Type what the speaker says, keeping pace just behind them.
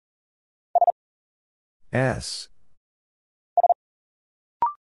S.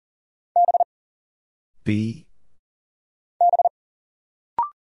 B.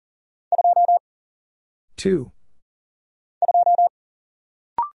 2.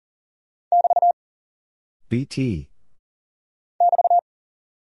 BT.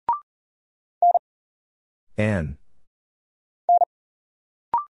 N.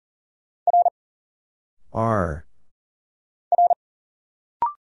 R.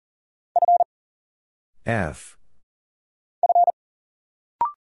 F.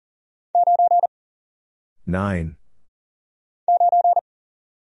 9.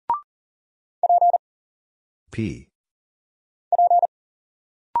 P.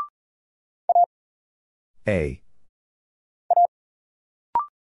 A.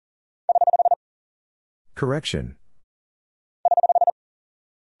 Correction.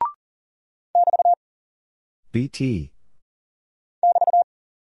 BT.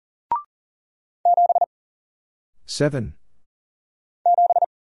 7.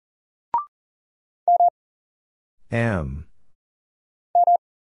 M.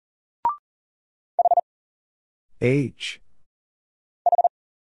 H.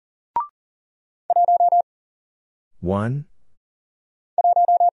 1.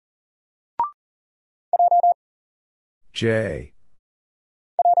 J.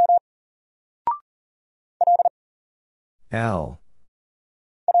 L.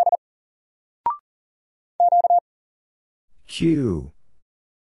 Q.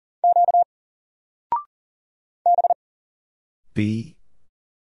 B.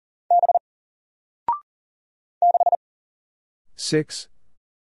 6.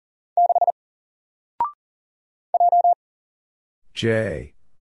 J.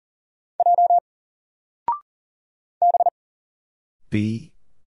 B.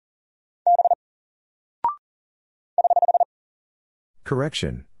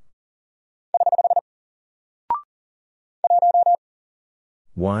 Correction.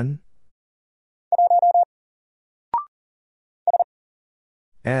 1.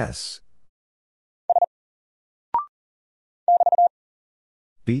 S.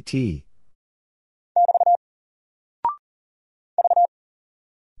 BT.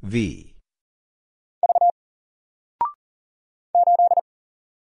 V.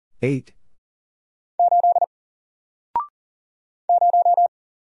 8.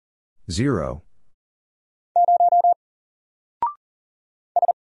 0.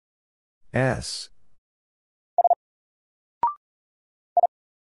 S.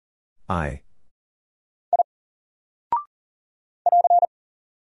 I.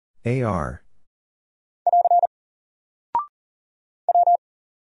 AR.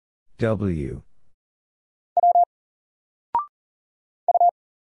 W.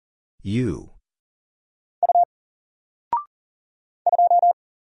 U.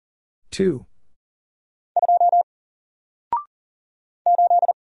 2.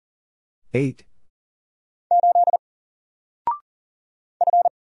 8.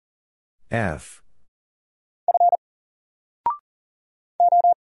 F.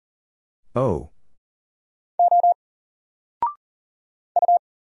 O.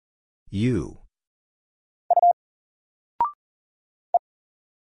 U.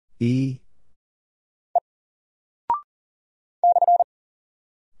 E.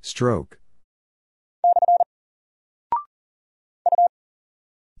 Stroke.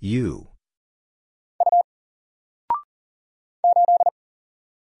 U.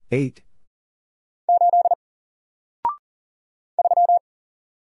 8.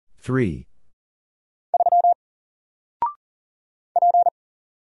 3.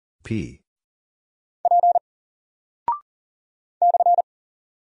 P.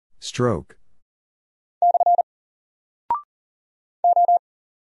 Stroke.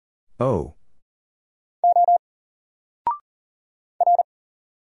 O.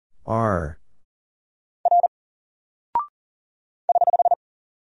 R.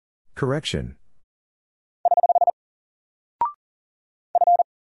 Correction.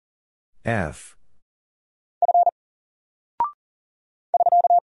 F.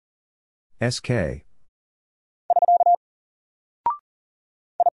 SK.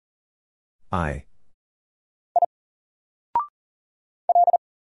 I.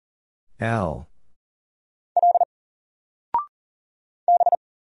 L.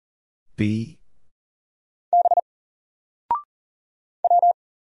 B.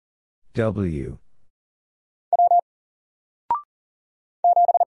 W.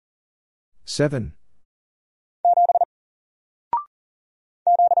 7.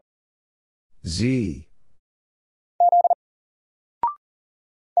 Z.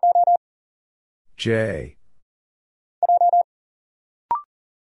 J.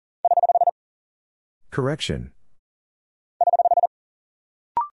 Correction.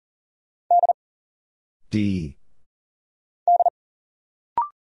 D.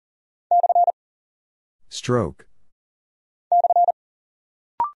 Stroke.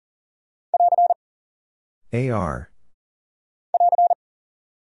 AR.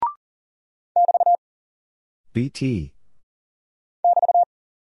 BT.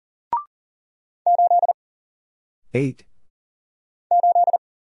 8.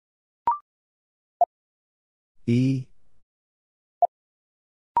 E.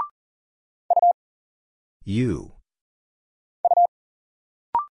 U.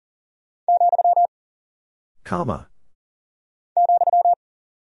 Comma.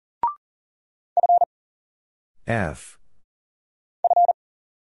 F.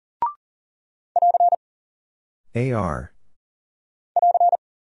 AR.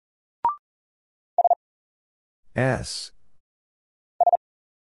 S.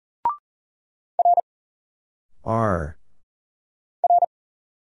 R.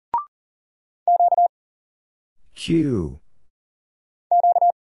 Q.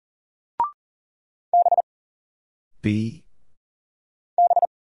 B.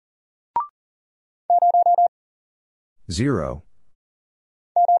 0.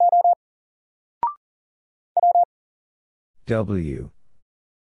 W.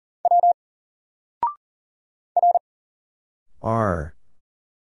 R.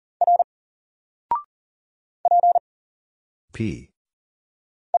 P.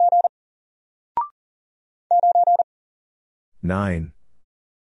 9.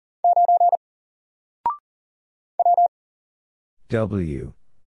 W.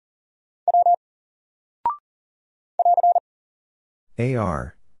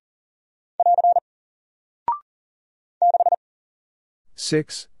 AR.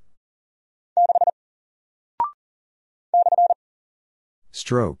 6.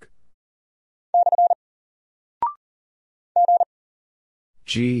 Stroke.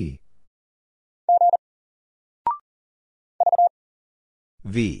 G.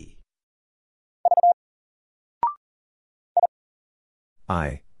 V.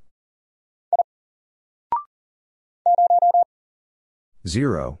 I.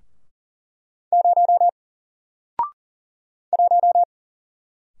 0.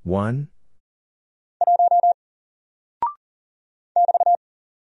 One.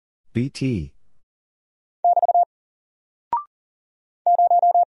 BT.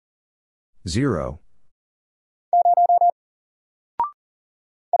 0.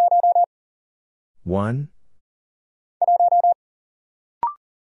 One.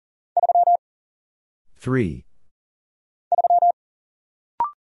 3.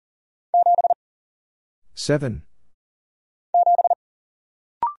 7.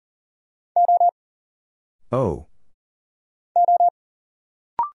 O.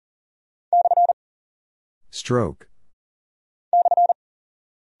 Stroke.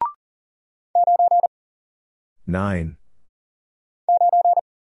 9.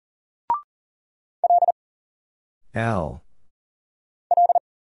 L.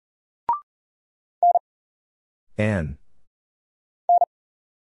 N.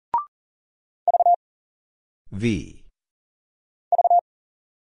 V.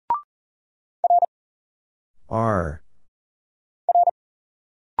 R.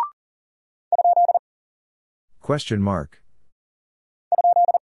 Question mark.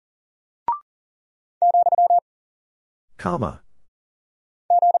 Comma.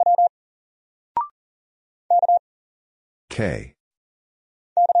 K.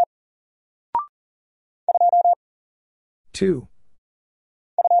 2.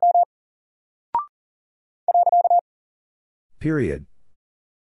 Period.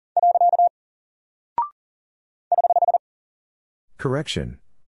 Correction.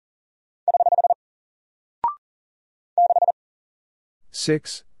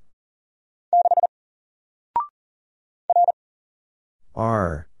 6.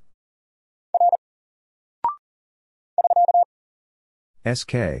 R.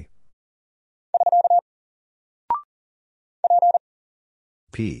 SK.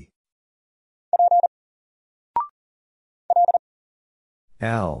 P.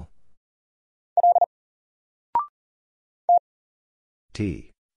 L.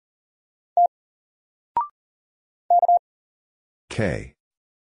 T. K.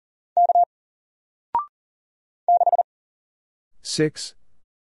 6.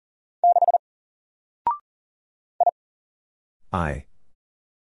 I.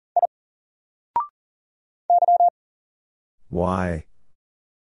 Y.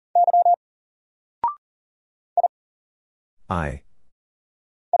 I.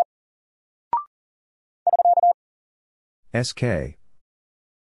 SK.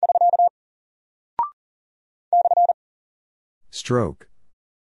 Stroke.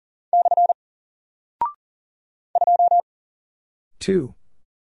 2.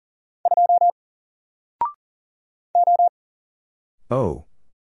 O.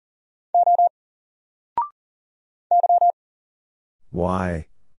 Y.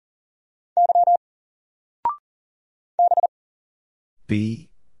 B.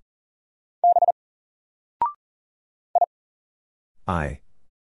 I.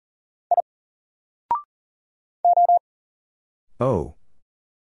 O.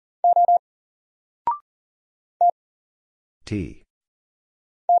 T.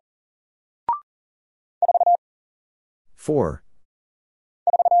 4.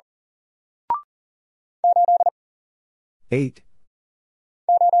 8.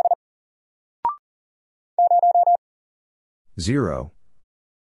 0.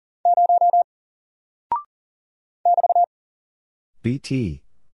 BT.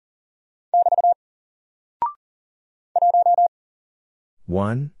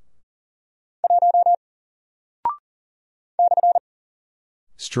 1.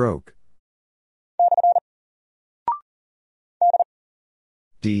 Stroke.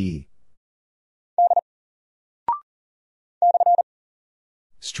 D.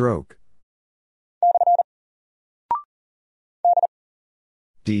 Stroke.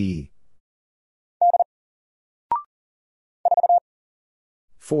 D.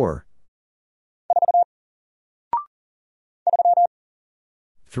 4.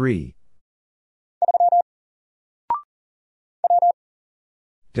 3.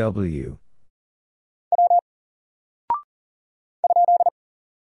 W.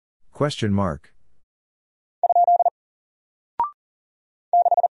 Question mark.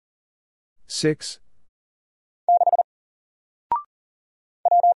 6.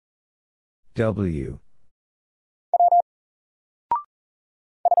 W.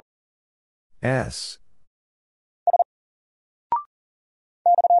 S.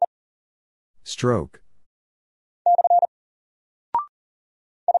 Stroke.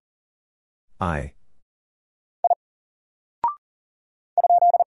 I.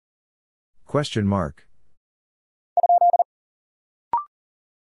 Question mark.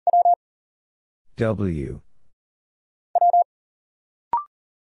 W.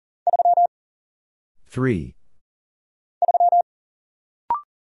 3.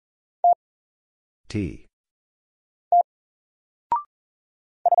 T.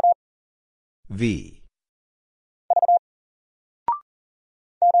 V.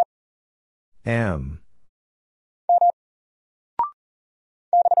 M.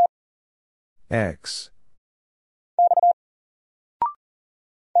 X.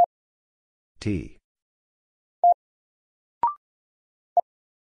 T.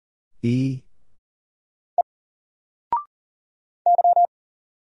 E.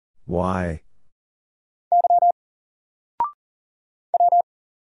 Y.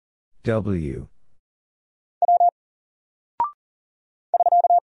 W.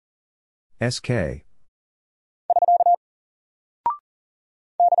 SK.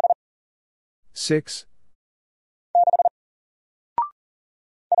 6.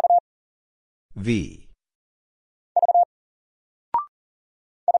 V.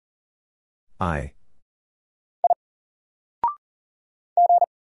 I.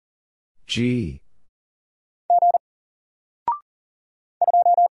 G.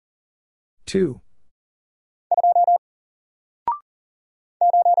 2.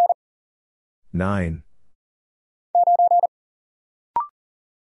 9.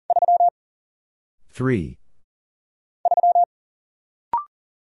 3.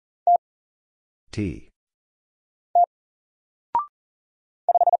 T.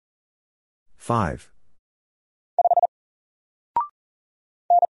 5.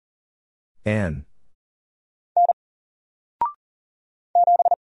 N.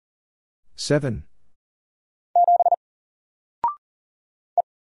 7.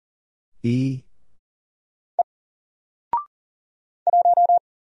 E.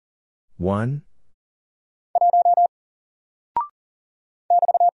 1.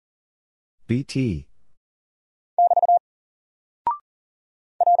 BT.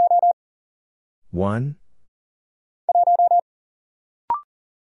 1.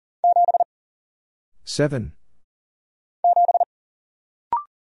 7.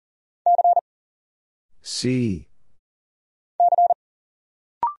 C.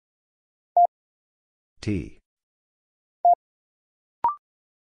 T.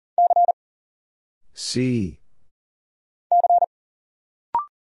 C.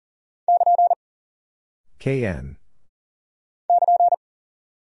 KN.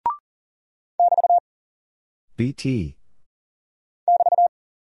 BT.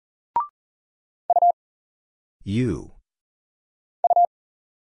 U.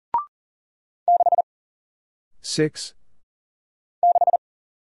 6.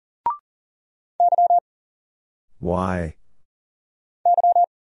 Y.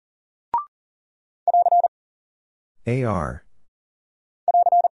 AR.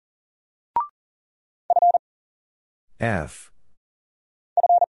 F.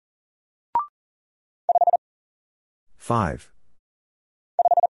 5.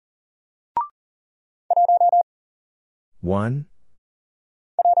 1.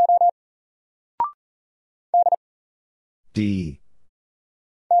 D.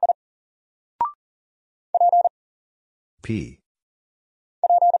 P.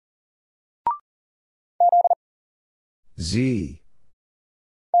 Z.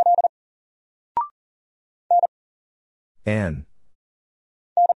 N.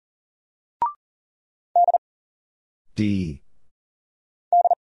 D.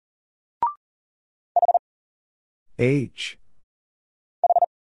 H.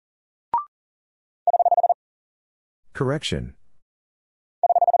 Correction.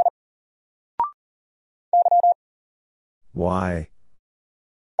 Y.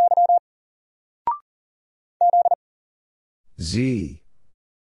 Z.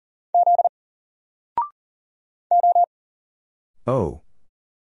 O.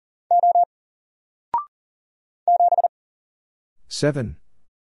 7.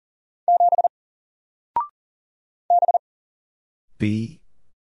 B.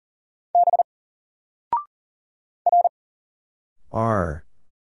 R.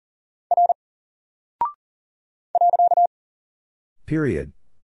 Period.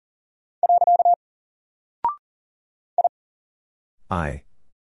 I.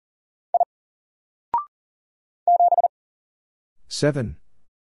 7.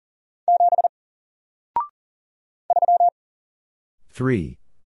 3.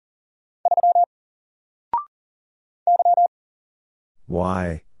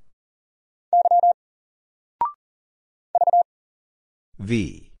 Y.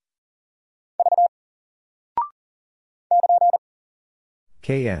 V.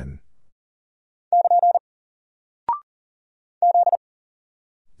 KN.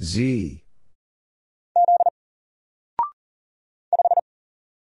 Z.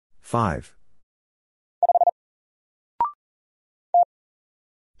 5.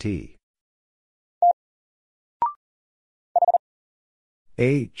 T.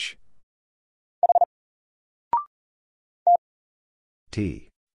 H. T.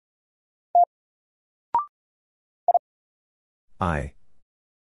 I.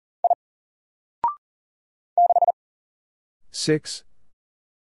 6.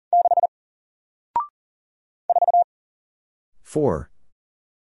 4.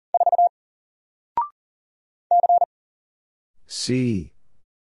 C.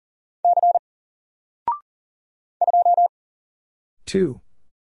 2.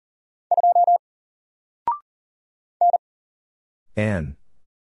 N.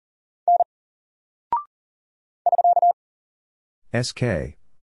 SK.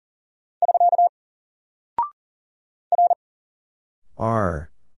 R.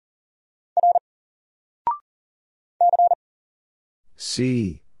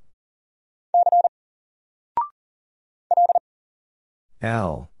 C.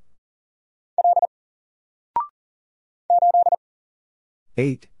 L.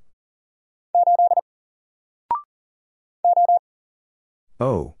 8.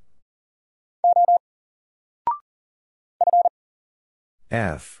 O.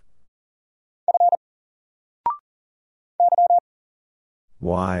 F.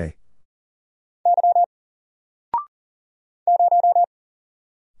 Y.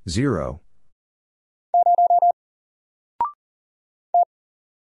 0.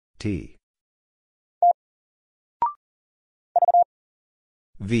 T.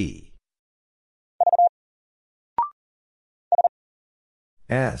 V.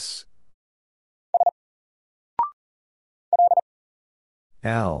 S.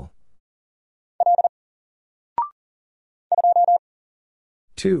 L.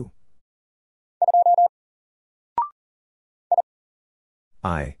 2.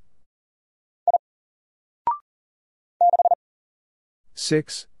 I.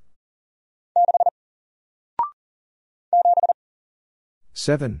 6.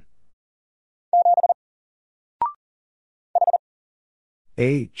 7.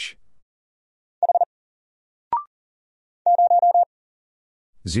 H.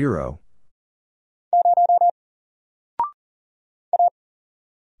 0.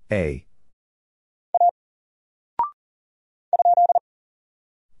 A.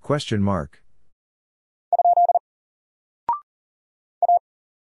 Question mark.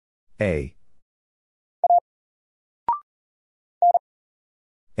 A.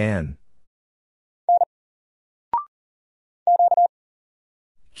 N.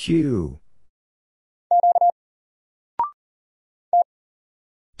 Q.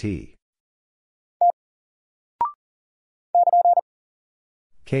 T.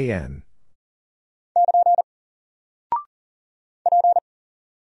 KN.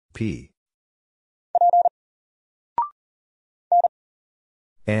 P.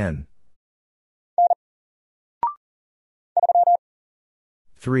 N.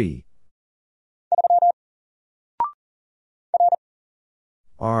 3.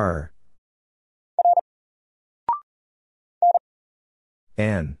 R.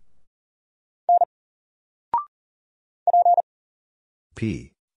 N.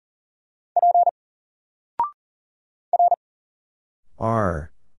 P.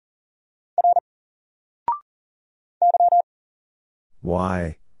 R.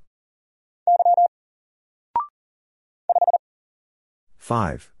 Y.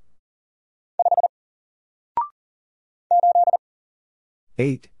 5.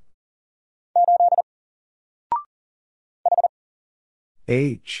 8.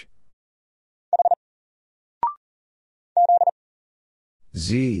 H.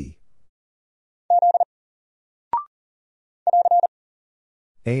 Z.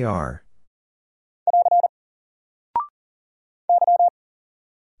 AR.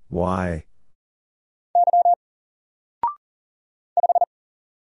 Y.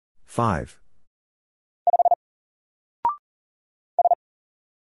 5.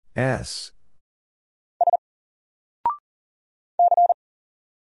 S.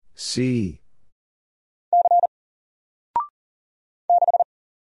 C.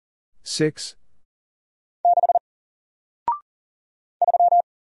 6.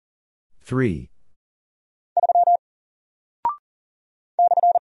 3.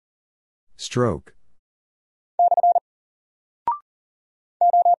 Stroke.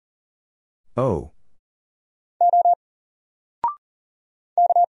 O.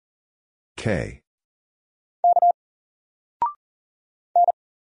 K.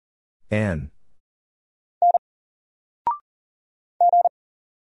 N.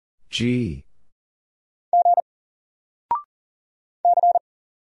 G.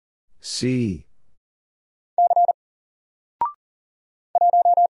 C.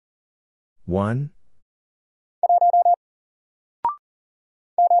 1.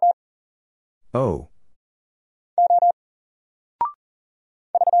 O.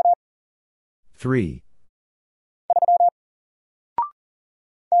 3.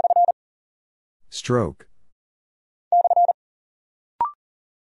 Stroke.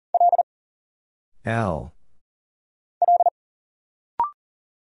 L.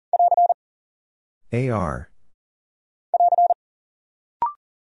 AR.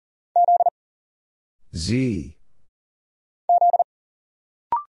 Z.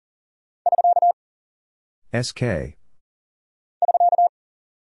 SK.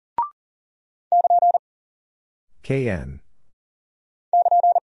 KN.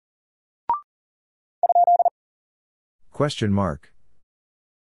 Question mark.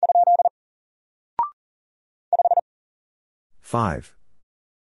 5.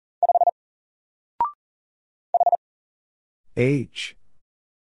 H.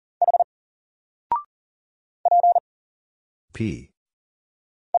 P.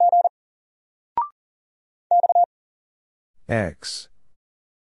 X.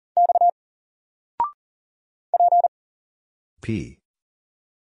 P.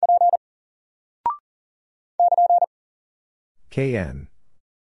 KN.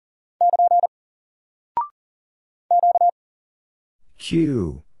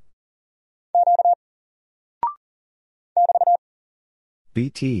 Q.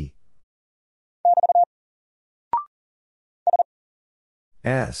 BT.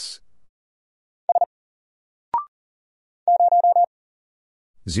 S.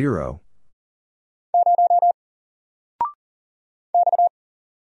 0.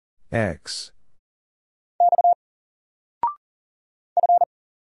 X.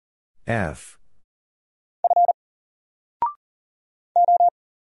 F.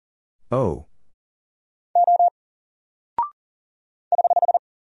 O.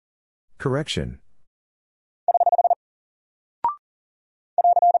 Correction.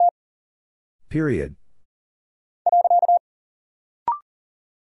 Period.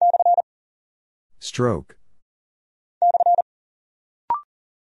 Stroke.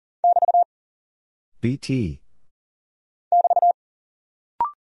 BT.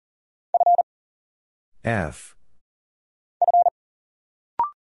 F.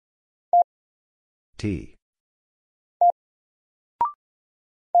 T.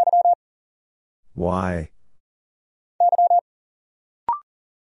 Y.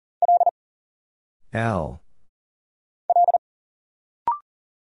 L.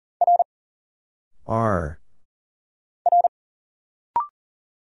 R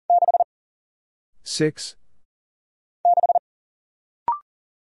 6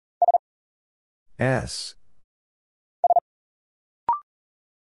 S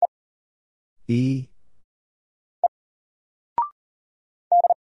E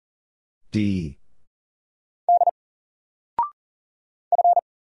D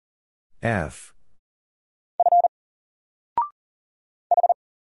F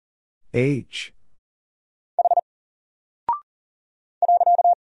H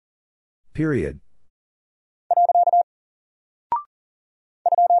period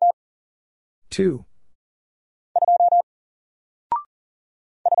 2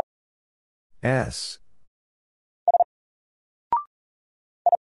 S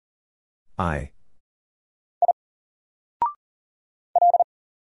I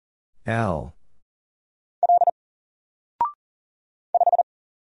L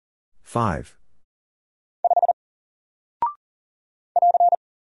 5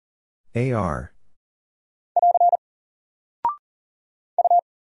 AR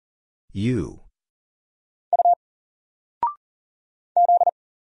U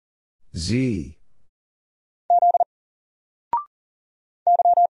Z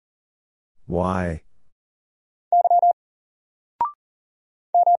Y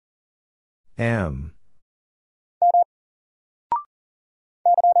M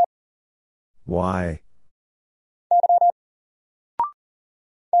Y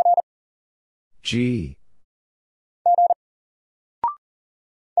G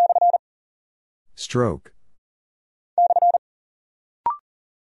stroke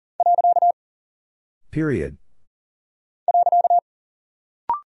period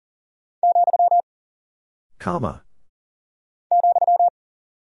comma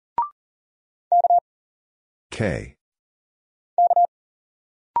K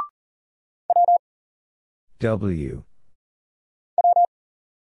W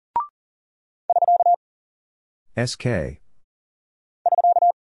SK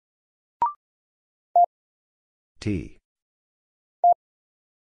T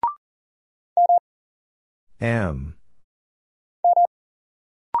M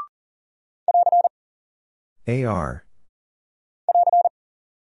AR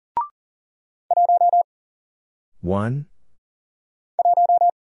 1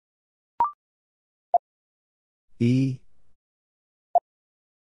 E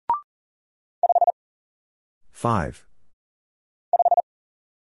 5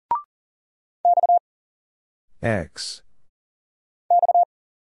 X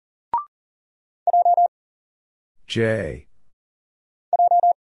J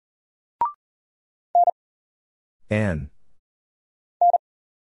N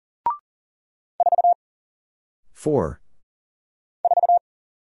 4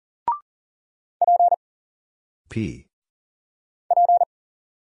 P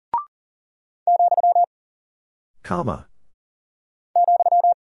comma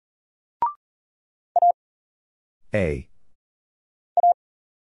A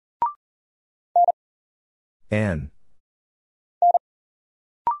N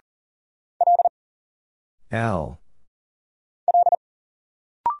L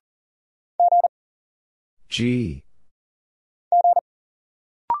G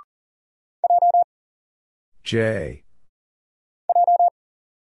J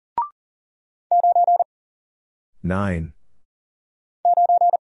 9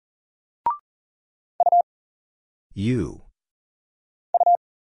 U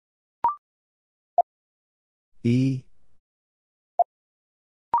E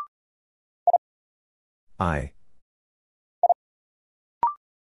I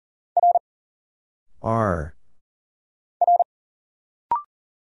R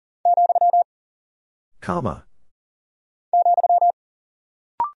comma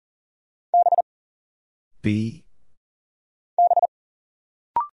B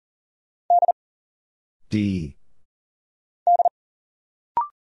D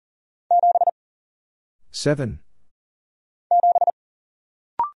 7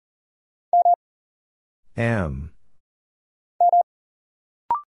 M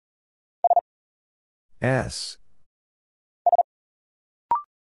S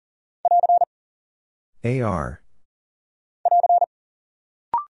AR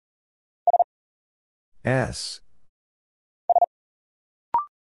S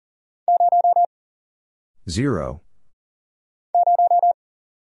 0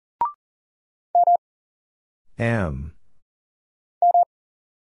 M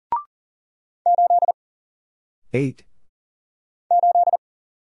 8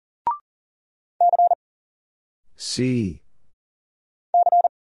 C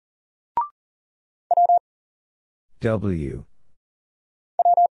W.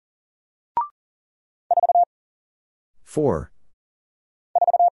 4.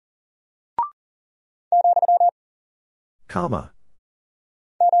 Comma.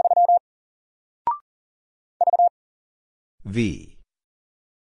 V.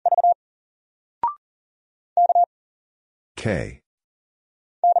 K.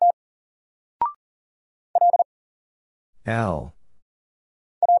 L.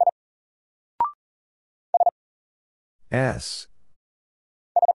 S.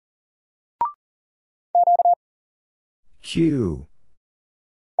 Q.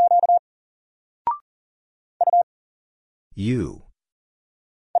 U.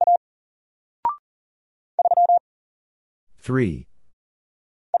 3.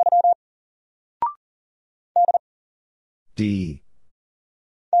 D.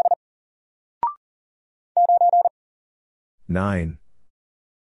 9.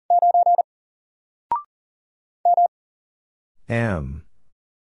 M.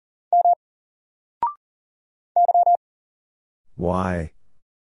 Y.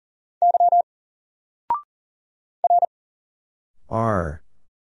 R.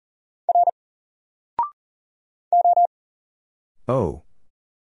 O.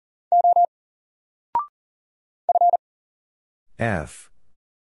 F.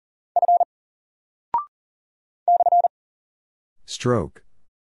 Stroke.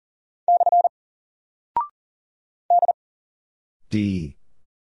 D.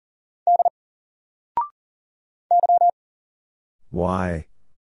 Y.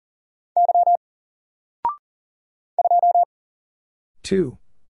 2.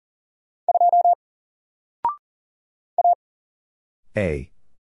 A.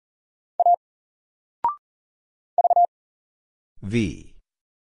 V.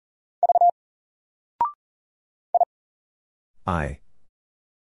 I.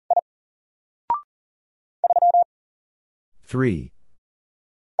 3.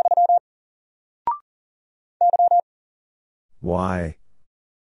 Y.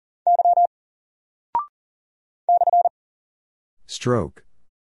 Stroke.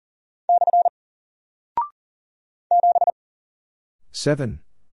 7.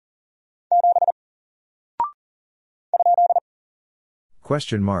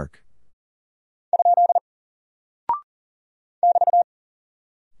 Question mark.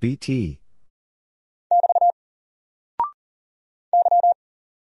 BT.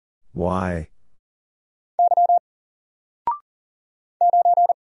 Y.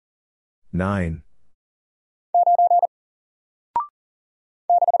 9.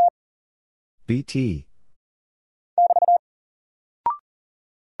 BT.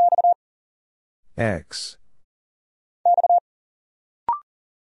 X.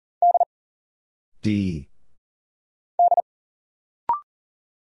 D.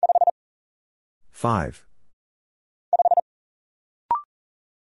 5.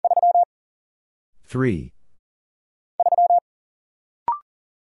 3.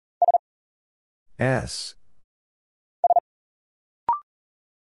 S.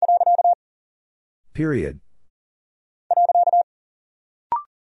 Period.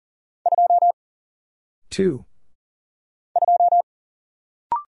 2.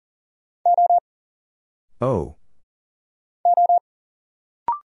 O.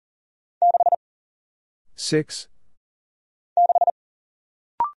 6.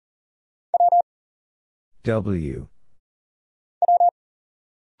 W.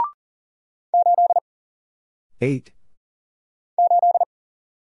 8.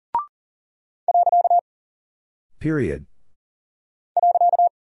 Period.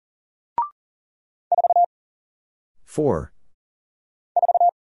 4.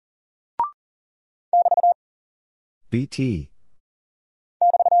 BT.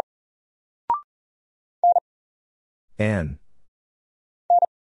 N.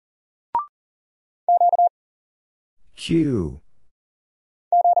 Q.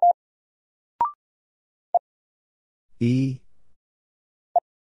 E.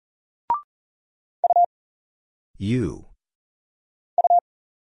 U.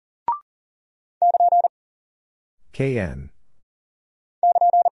 KN.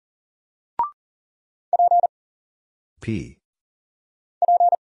 P.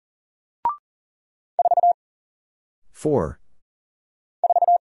 4.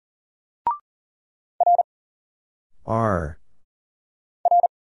 R.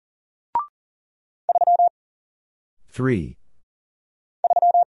 3.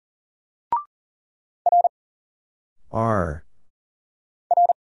 R.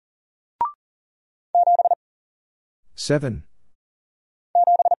 7.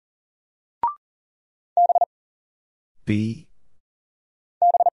 B.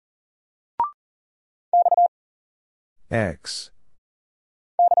 X.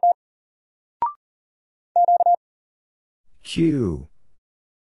 Q.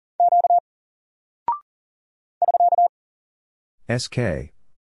 SK.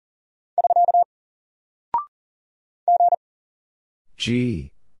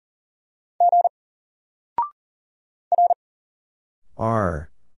 G. R.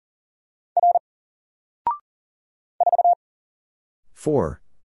 4.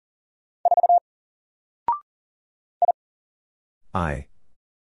 I.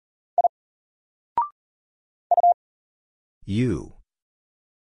 U.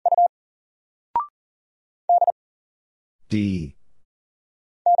 D.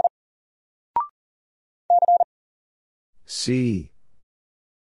 C.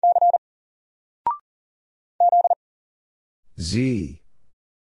 Z.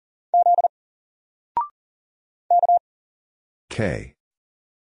 K.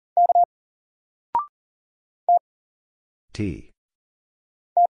 T.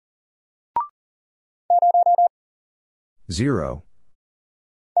 0.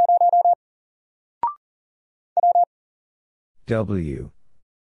 W.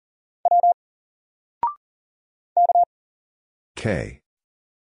 K.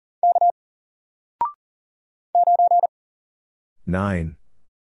 9.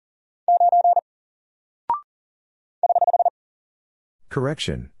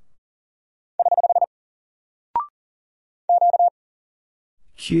 Correction.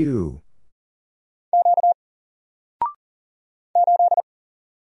 Q.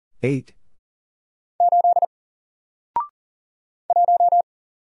 8.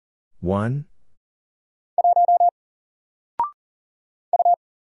 1.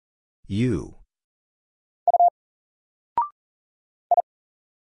 U.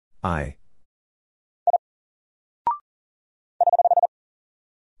 I.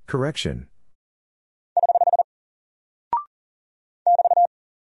 Correction.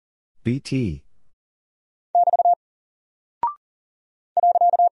 BT.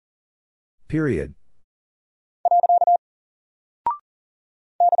 Period.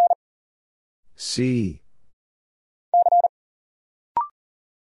 C.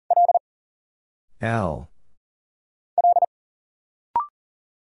 L.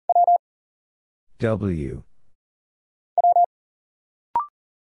 W.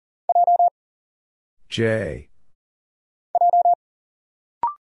 J.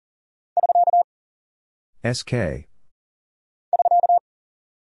 SK.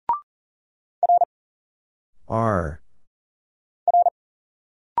 R.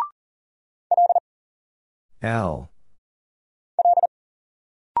 L.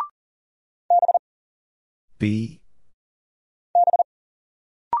 B.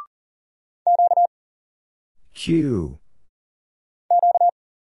 Q.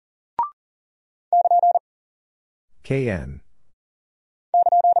 KN.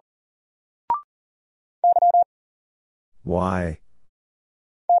 Y.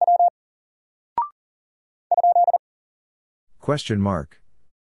 Question mark.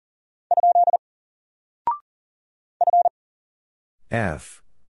 F.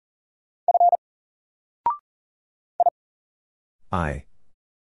 I.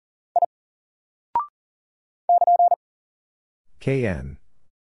 KN.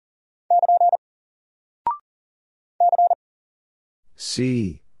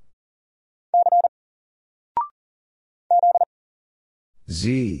 C.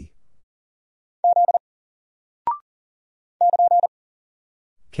 Z.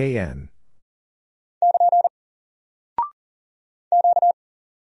 KN.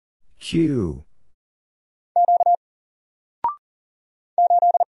 Q.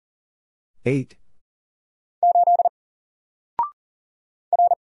 8.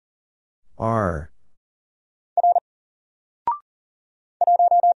 R.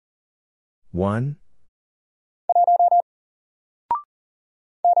 1.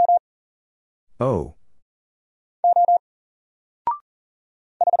 O.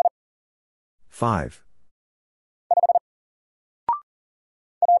 5.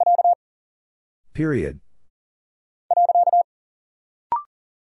 Period.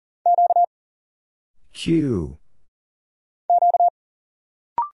 Q.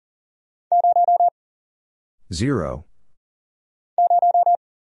 0.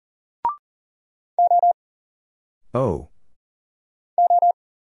 O.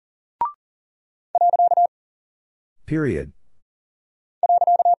 Period.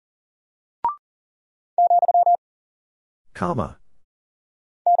 Comma.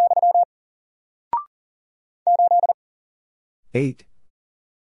 8.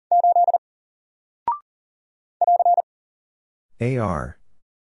 AR.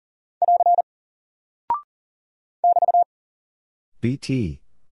 BT.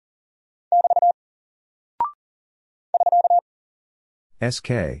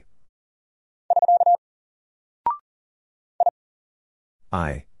 SK.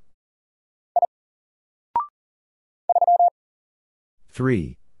 I.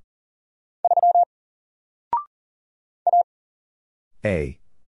 3. A.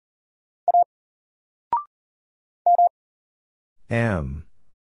 M.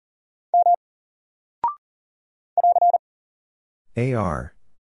 AR.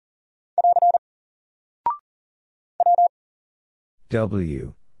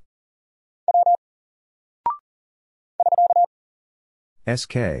 W.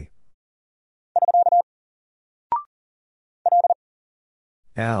 SK.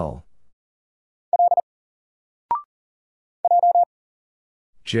 L.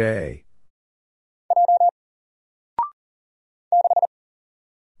 J.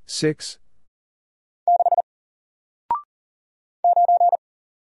 6.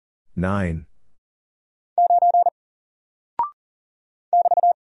 9.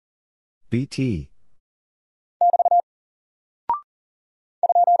 BT.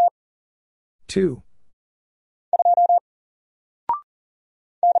 2.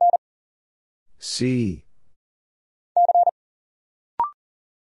 C.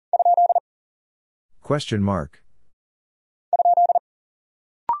 Question mark.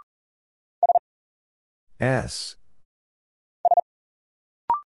 S.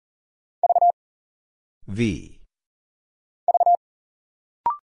 V.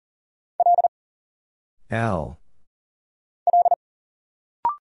 L.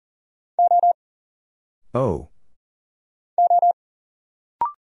 O.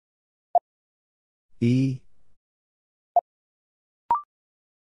 E.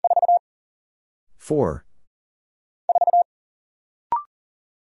 4.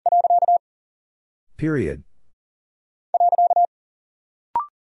 Period.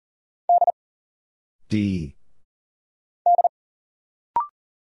 D.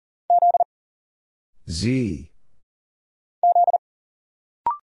 Z.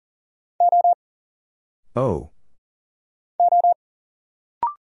 O.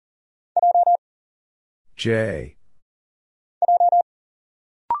 J.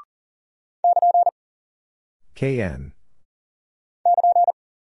 KN.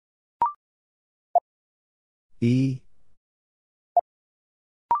 E.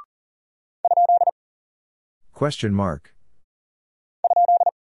 Question mark.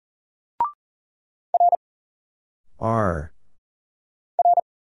 R.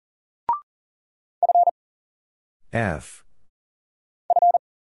 F.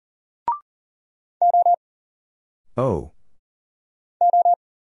 O.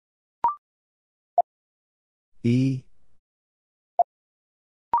 E.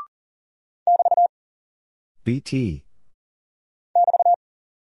 BT.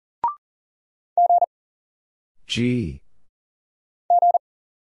 G.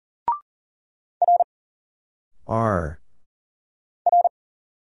 R.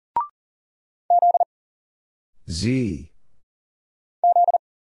 Z.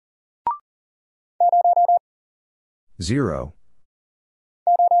 0.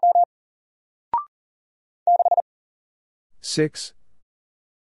 6.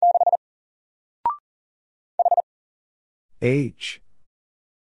 H.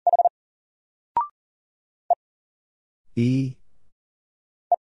 E.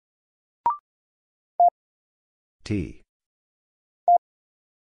 T.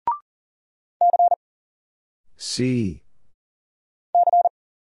 C.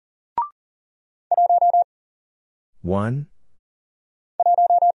 1.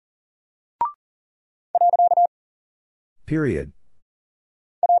 Period.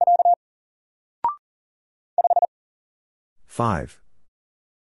 5.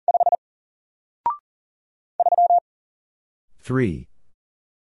 3.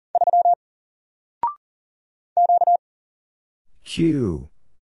 Q.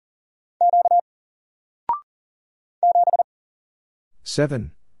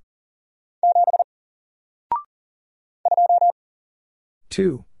 7.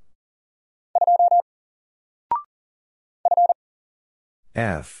 2.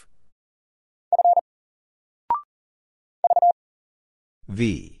 F.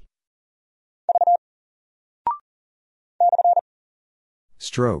 V.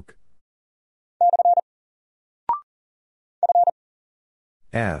 Stroke.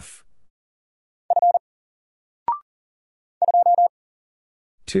 F.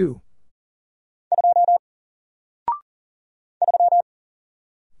 2.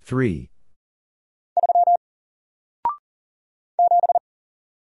 3.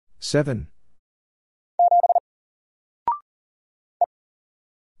 7.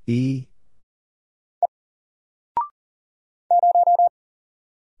 E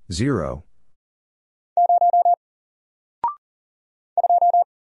 0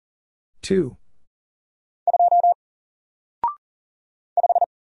 2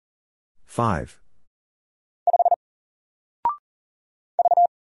 5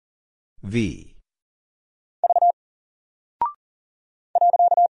 V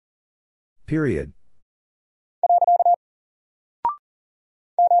period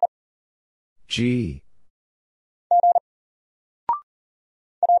G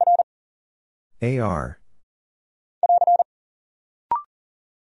AR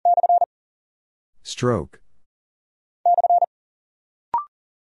stroke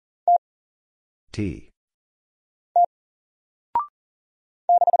T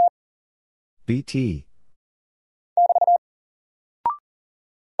BT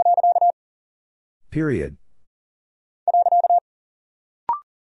period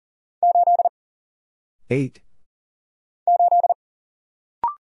 8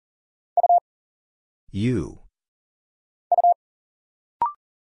 U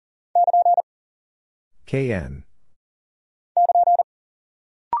KN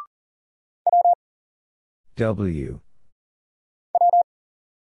W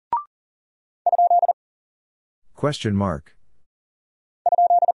question mark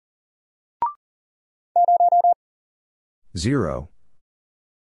 0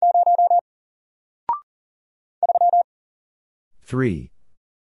 3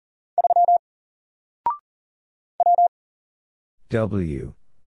 W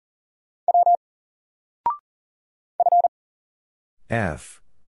F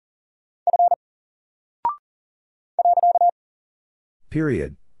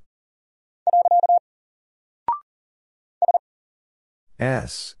period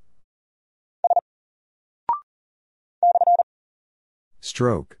S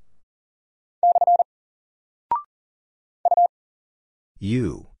stroke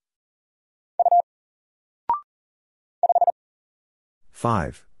U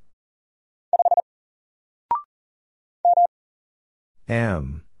 5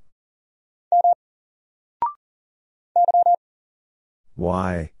 M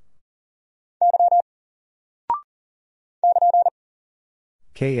Y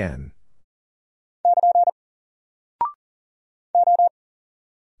KN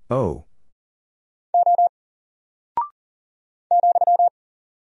O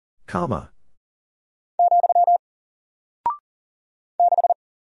comma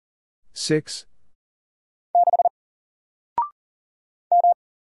 6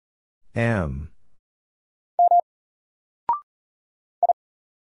 M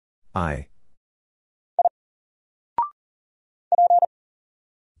I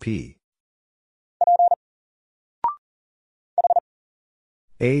P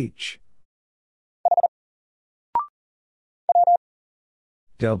H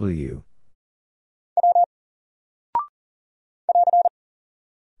W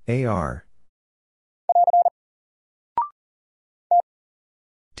AR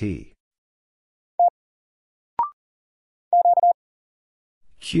T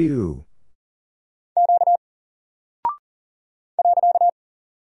Q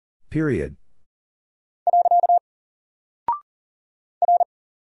period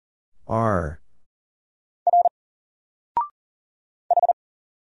R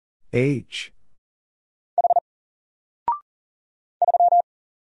H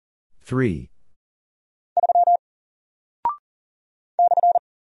 3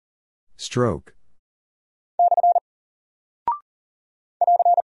 stroke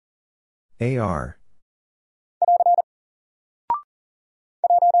AR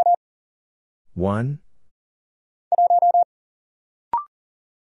 1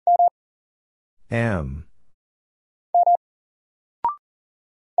 M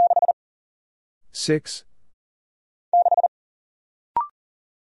 6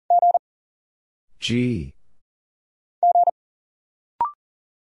 G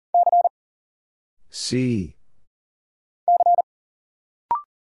C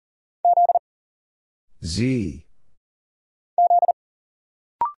Z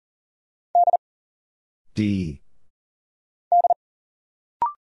D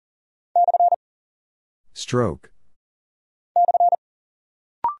stroke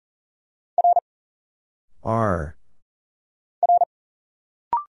R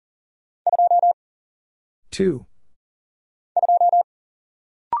 2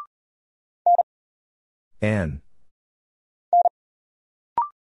 N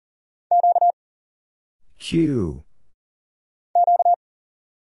Q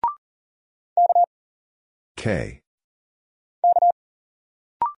K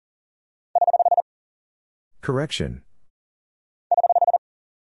Correction.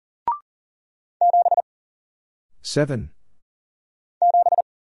 7.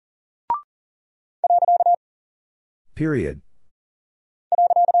 Period.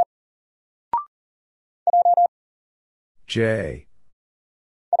 J.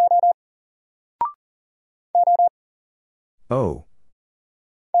 O.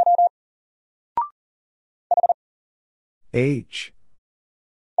 H.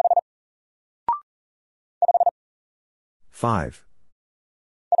 5.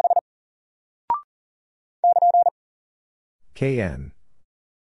 KN.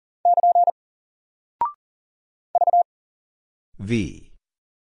 V.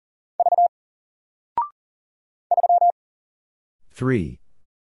 3.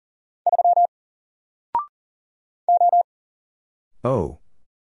 O.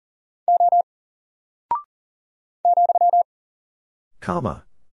 Comma.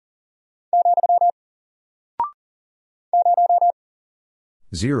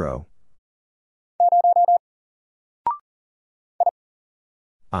 0.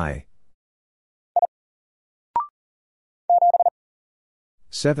 I.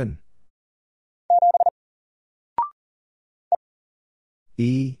 7.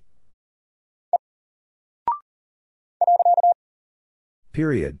 E.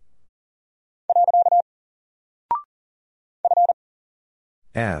 Period.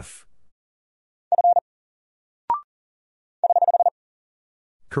 F.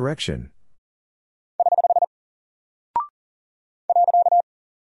 Correction.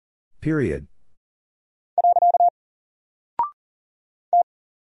 Period.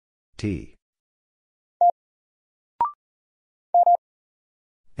 T.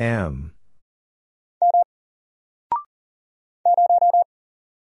 M.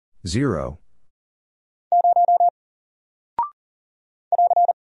 0.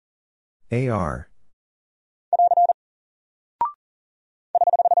 AR.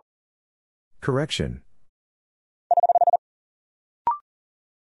 Correction.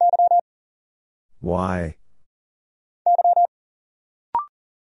 Y.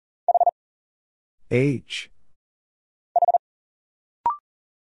 H.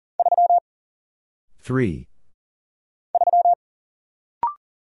 3.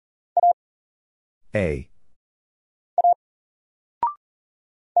 A.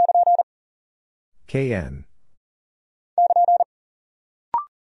 KN.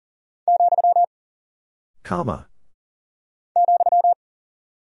 Comma.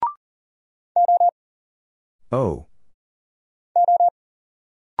 O.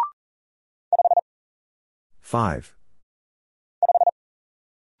 5.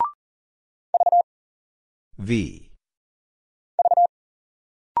 V.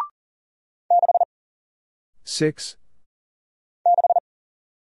 6.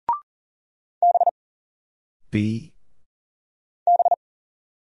 B.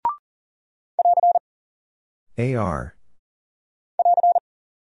 AR.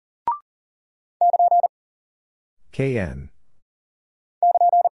 KN.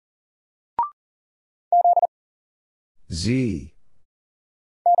 Z.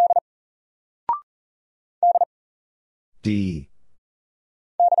 D.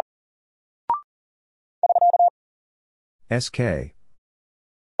 SK.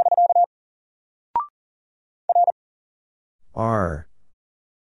 R.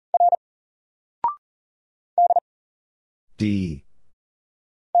 D.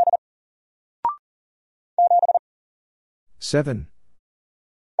 7.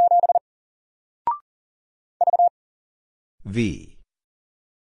 V.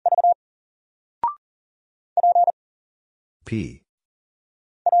 P.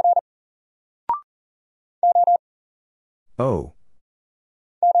 O.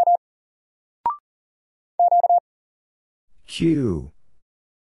 Q.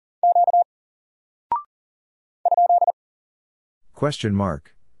 Question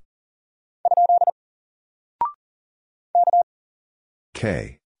mark.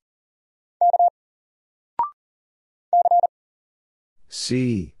 K.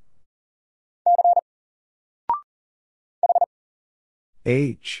 C.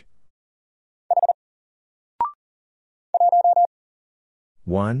 H.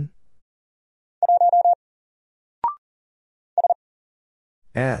 1.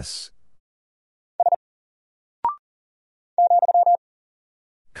 S.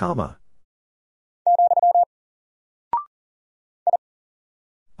 Comma.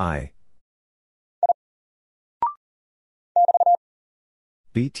 I.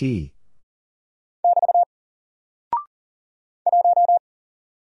 BT.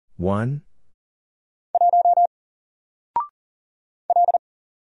 1.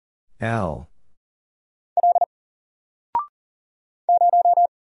 L.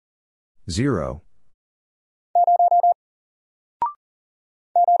 0.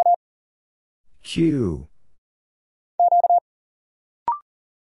 Q.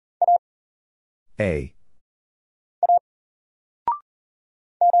 A.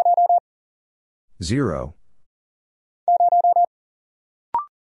 0.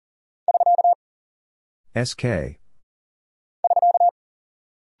 SK.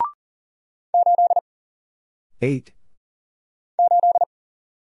 8.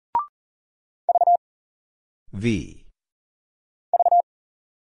 V.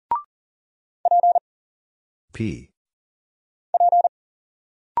 P.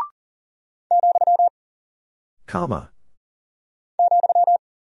 Comma.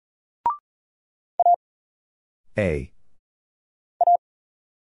 A.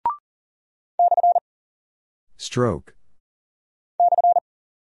 Stroke.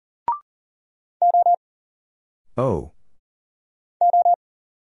 O.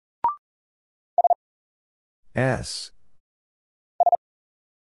 S.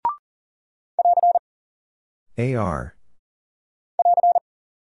 AR.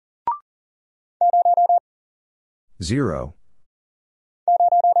 0.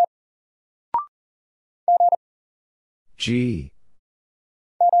 G.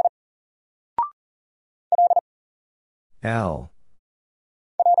 L.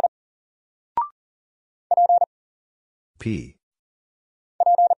 P.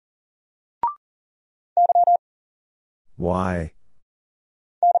 Y.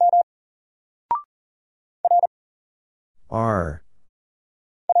 R.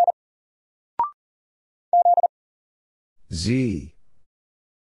 Z.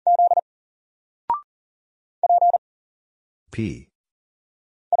 P.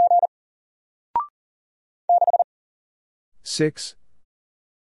 6.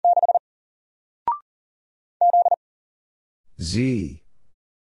 Z.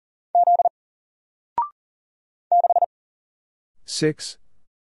 6.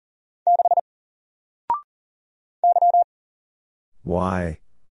 Y.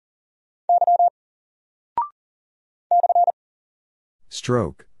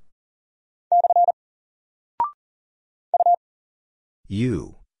 Stroke.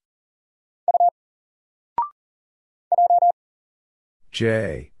 U.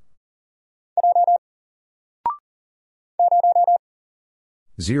 J.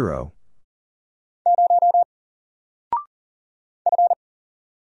 0.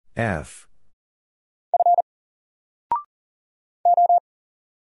 F.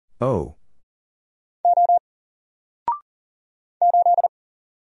 O.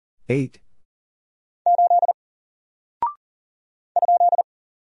 8.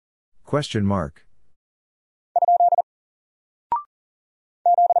 Question mark.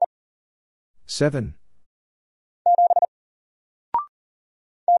 7.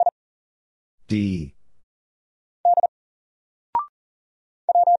 D.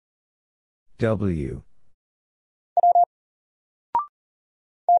 W.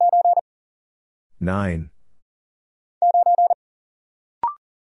 9.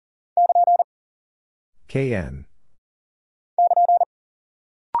 KN.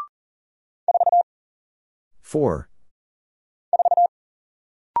 4.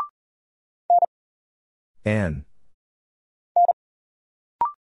 N.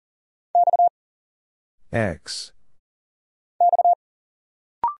 X.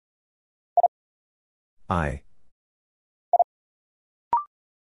 I.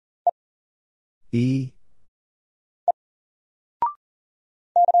 E.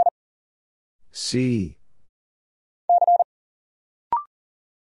 C.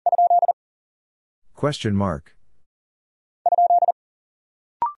 Question mark.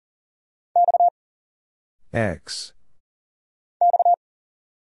 X.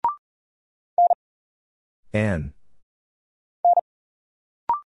 N.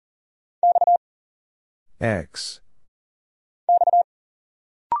 X.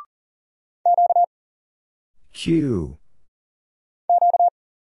 Q.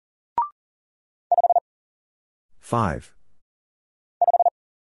 5.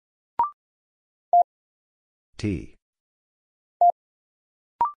 T.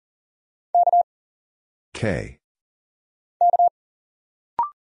 K.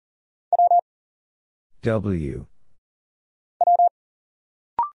 W.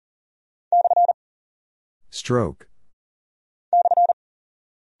 Stroke.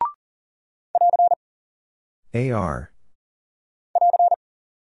 AR.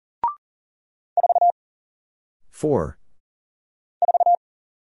 4.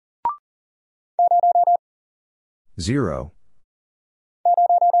 0.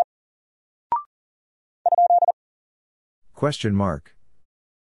 Question mark.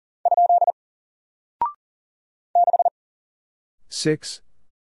 6.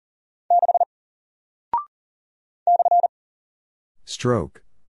 Stroke.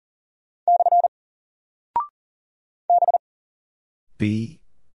 B.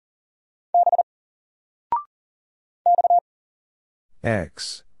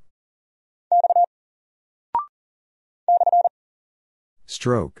 X.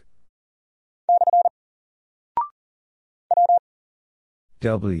 Stroke.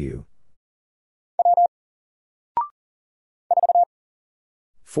 W.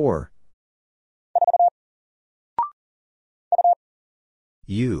 4.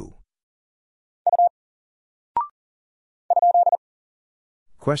 U.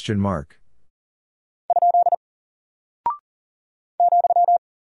 Question mark.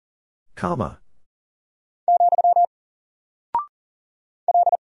 Comma.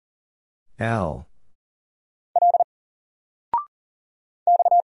 L.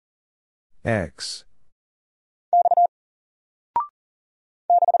 X.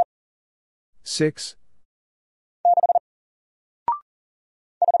 6.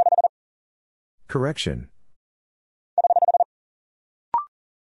 Correction.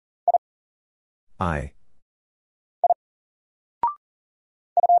 I.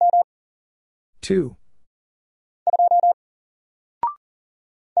 2.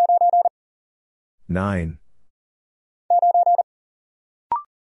 9.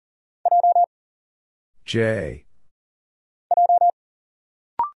 J.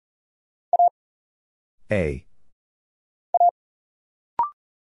 A.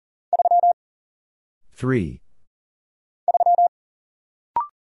 3.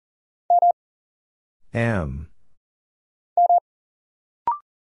 M.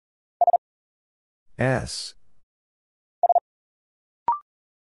 S.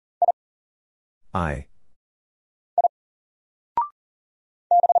 I.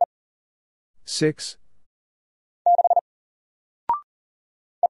 6.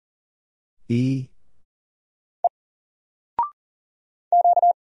 E.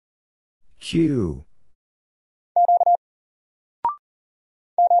 Q.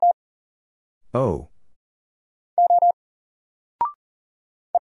 O.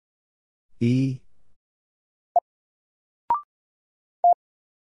 E.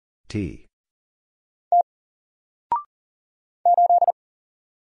 T.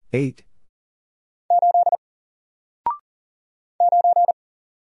 8.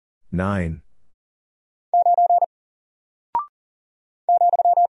 9.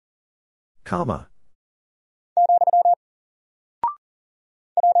 Comma.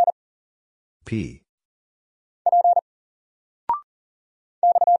 P.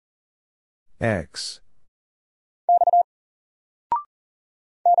 X.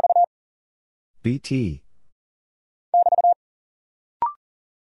 BT.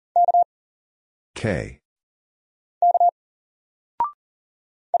 K.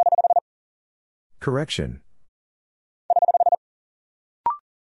 Correction.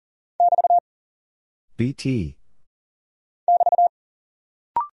 BT.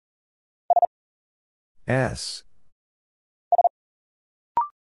 S.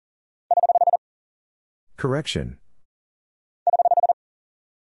 Correction.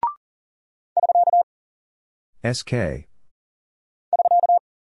 SK.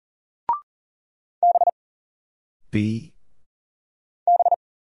 B.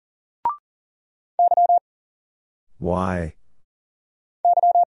 Y.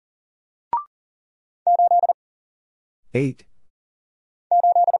 8.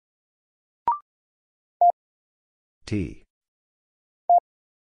 T.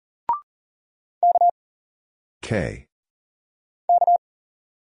 K.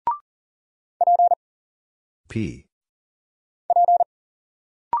 P.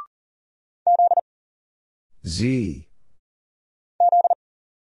 Z.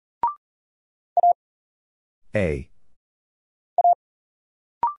 A.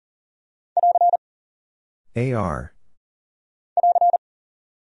 AR.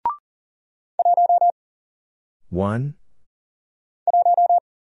 1.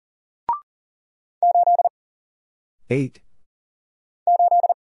 8.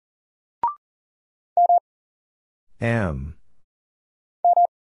 M.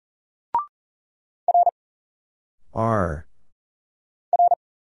 R.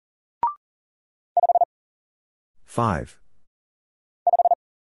 5.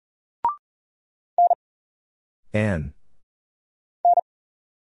 N.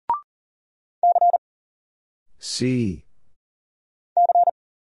 C.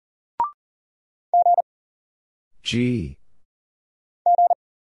 G.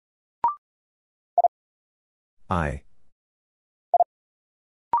 I.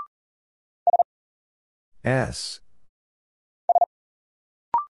 S.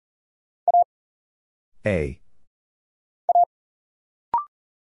 A.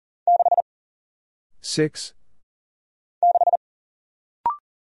 6.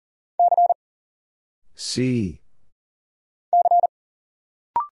 C.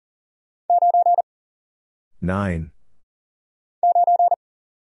 9.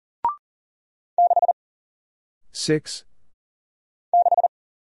 6.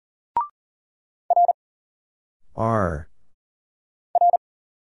 R.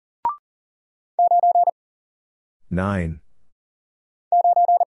 9.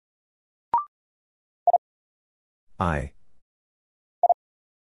 I.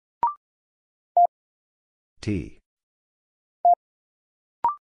 T.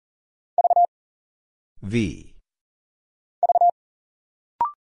 V.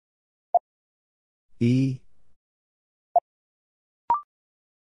 E.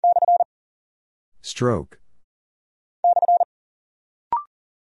 Stroke.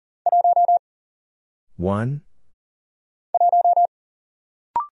 1.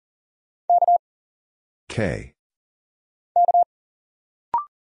 K.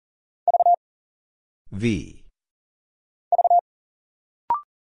 V.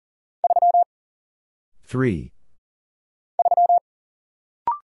 3.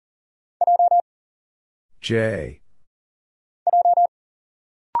 J.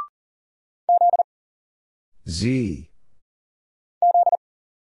 Z.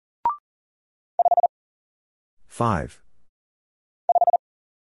 5.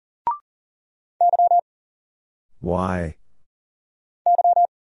 Y.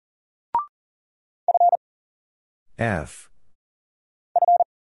 F.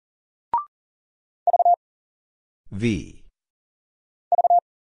 V.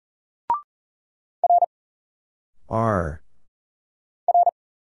 R.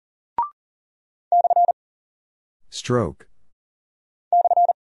 Stroke.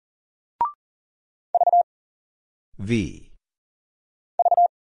 V.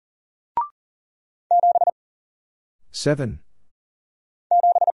 7.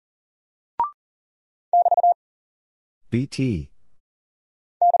 BT.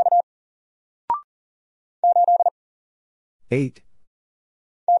 8.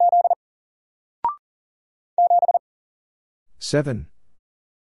 7.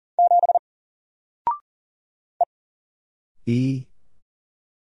 E.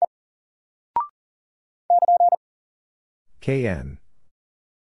 KN.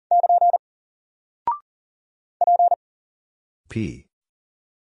 P.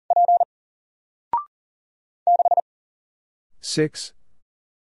 6.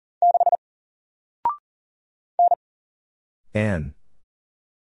 N.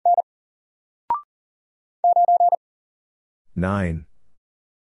 9.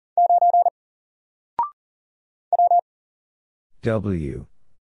 W.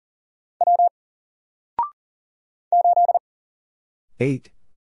 8.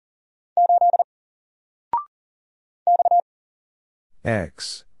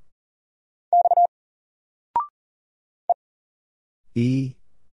 X. E.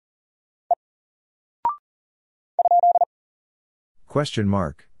 Question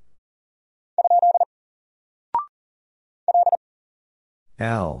mark.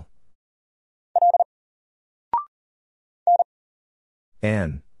 L.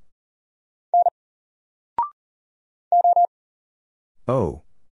 N. O.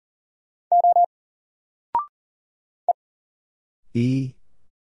 E.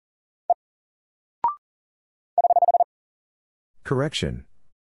 Correction.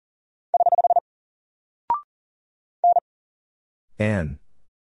 N.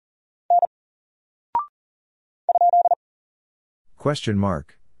 Question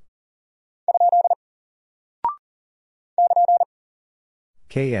mark.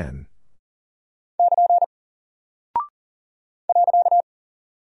 KN.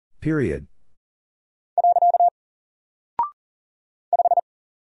 Period.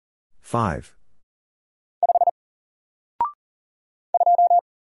 5.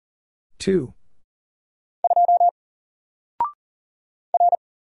 2.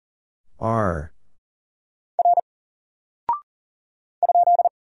 R.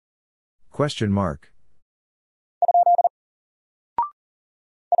 Question mark.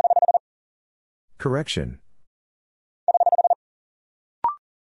 Correction.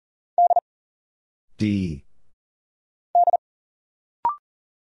 D.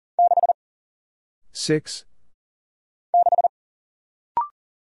 6.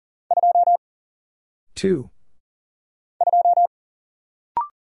 2.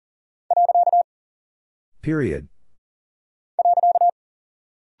 Period.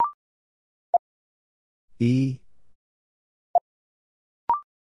 E.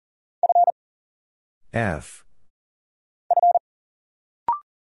 F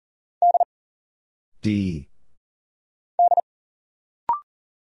D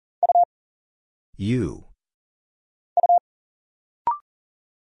U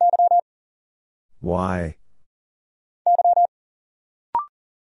Y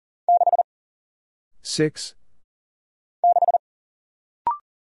 6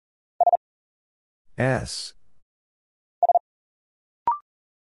 S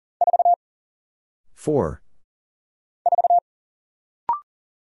 4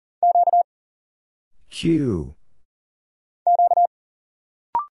 Q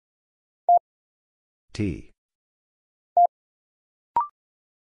T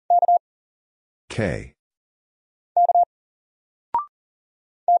K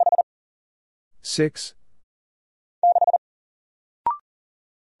 6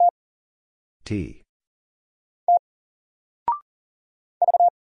 T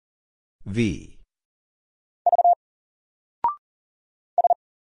V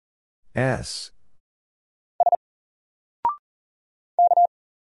S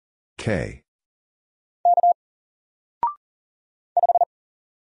K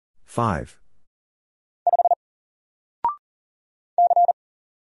 5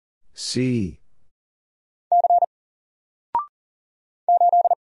 C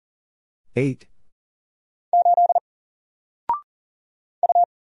 8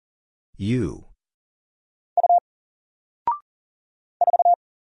 U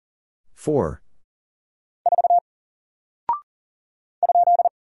 4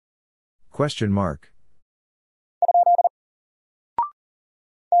 Question mark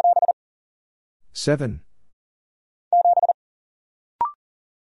 7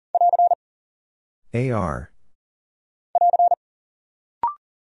 AR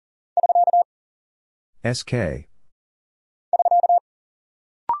SK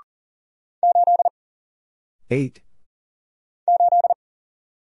 8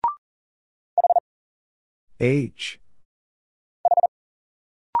 H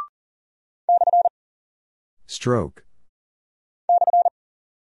Stroke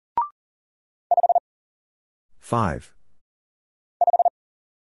 5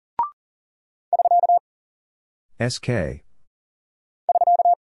 SK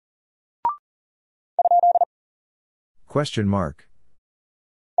Question mark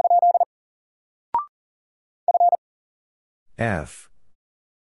F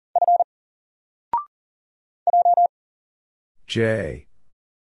J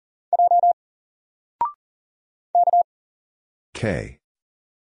K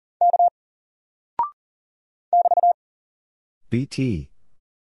BT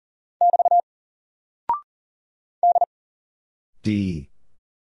D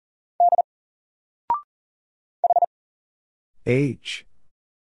H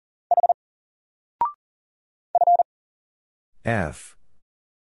F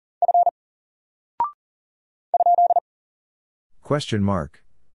Question mark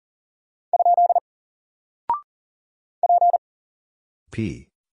P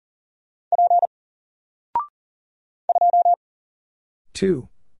 2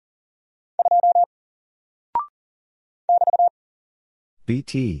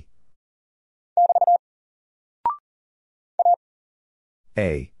 BT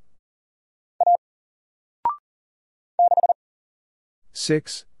A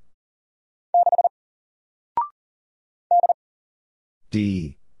 6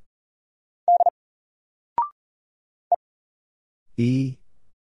 D E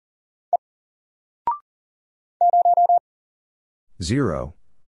 0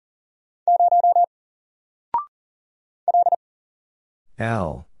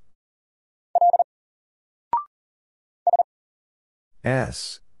 L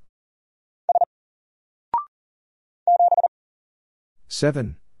S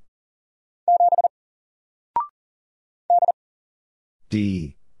 7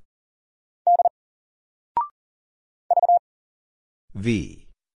 D V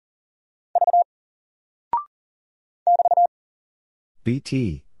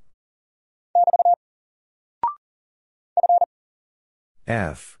BT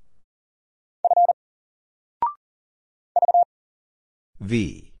F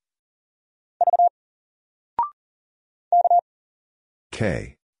V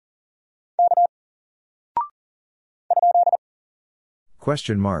K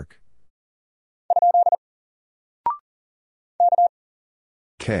Question mark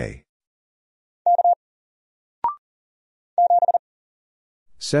K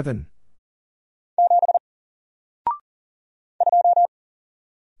 7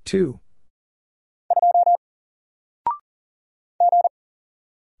 2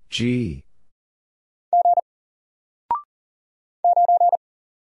 G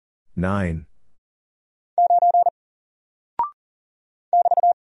 9.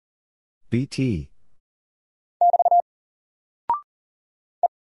 BT.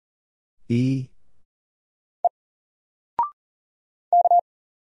 E.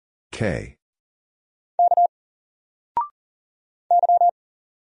 K.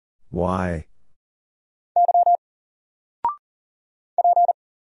 Y.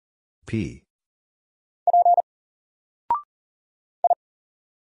 P.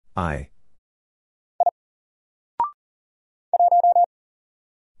 I.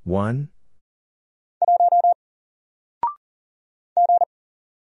 1.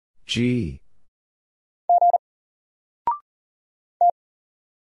 G.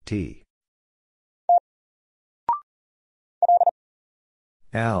 T.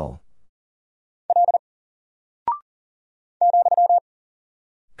 L.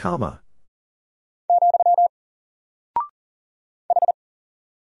 Comma.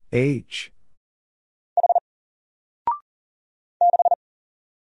 H.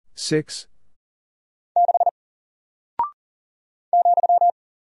 6.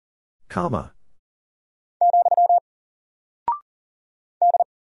 Comma.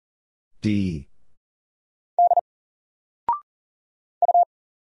 D.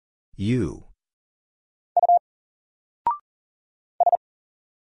 U.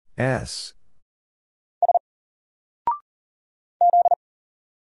 S.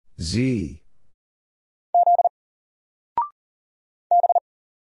 Z.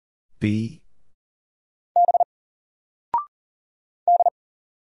 B.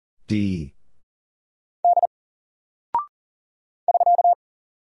 D.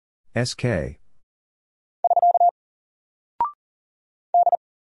 SK.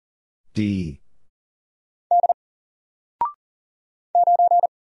 D.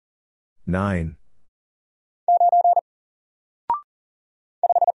 9.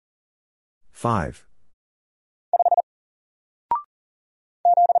 5.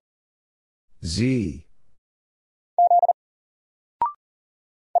 Z.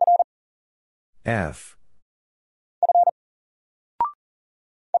 F.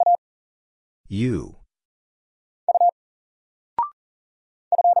 U.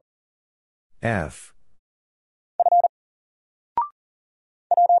 F.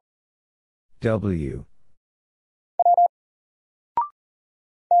 W.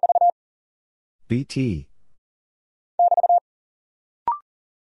 BT.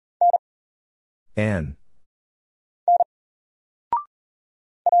 N.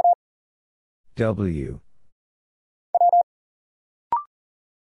 W.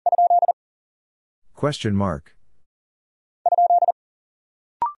 Question mark.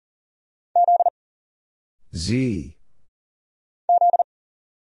 Z.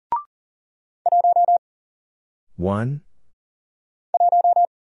 1.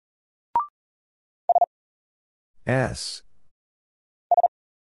 S.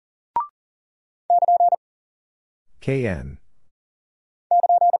 KN.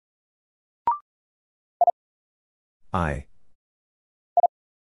 I.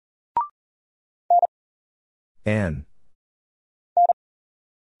 N.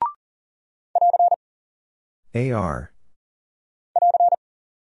 AR.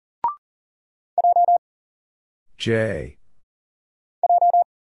 J.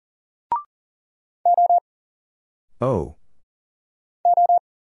 O.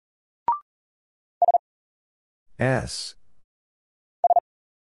 S.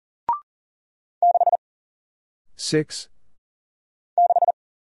 6.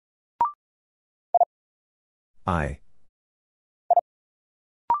 I.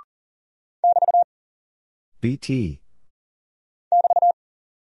 BT.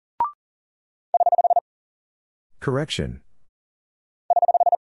 Correction.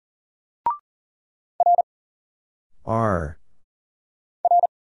 R.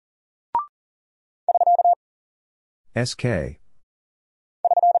 SK.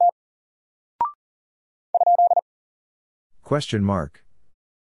 Question mark.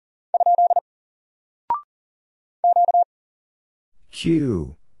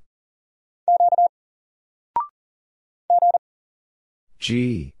 Q.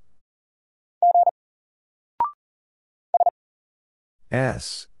 G.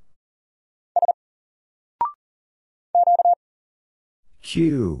 S.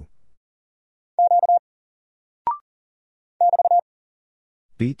 Q.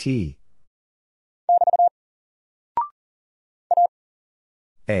 BT.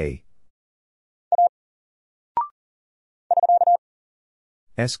 A.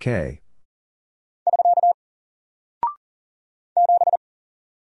 SK.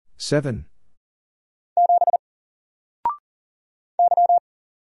 7.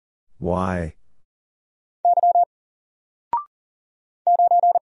 Y.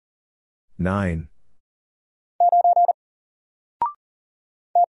 9.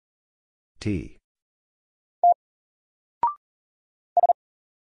 T.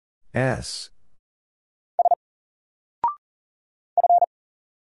 S.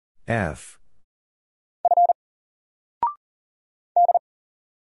 F.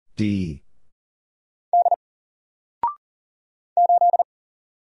 D.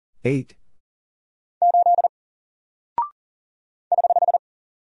 8.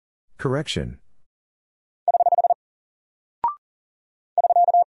 Correction.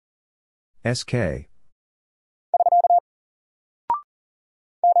 SK.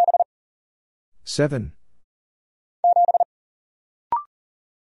 7.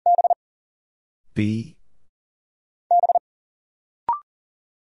 B.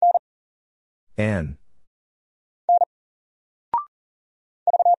 N.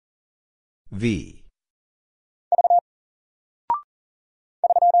 V.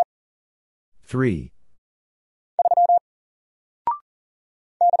 3.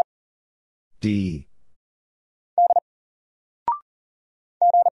 D.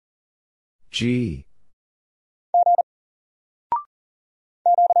 G.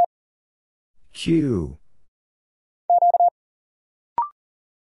 Q.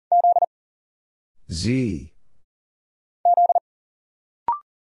 Z.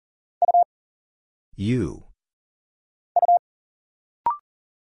 U.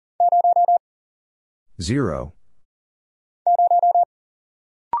 0.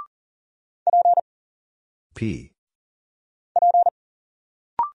 P.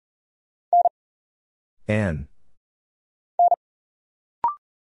 N.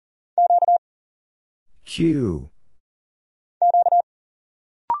 Q.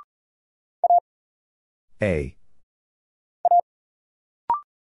 A.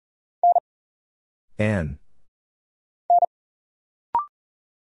 N.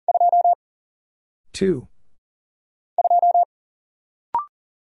 2.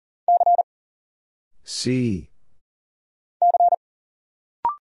 C.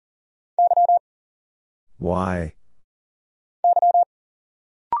 Y.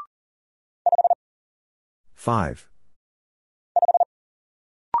 5.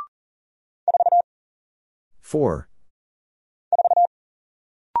 4.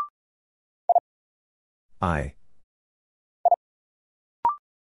 I.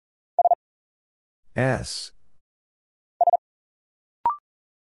 S.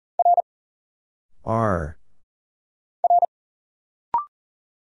 R.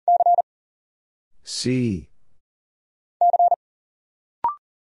 C.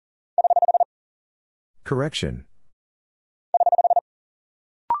 Correction.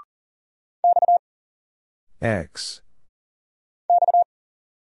 X.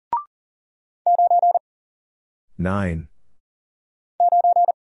 9.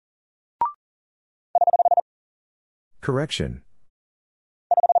 Correction.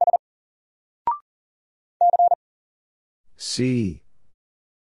 C.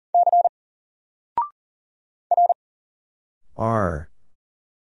 R.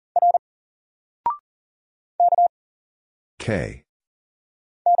 K.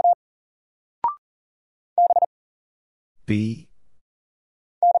 B.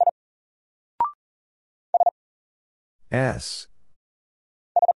 S.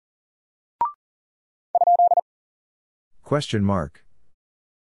 Question mark.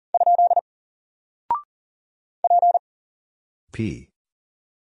 P.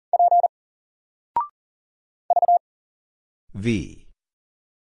 V.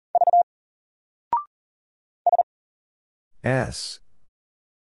 S.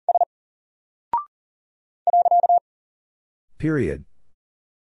 Period.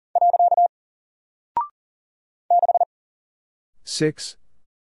 6.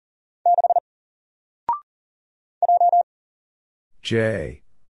 J.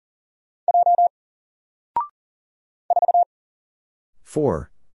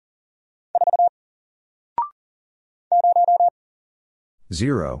 4.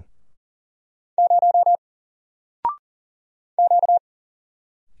 0.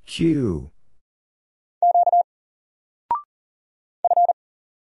 Q.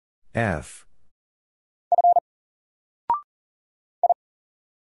 F.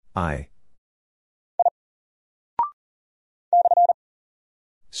 I.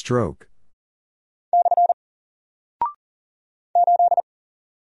 Stroke.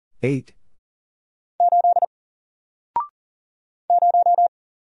 8.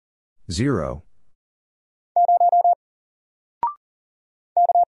 0.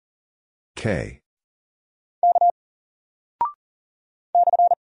 K.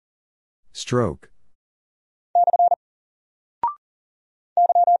 Stroke.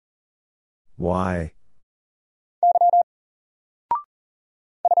 Y.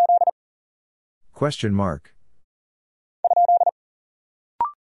 Question mark.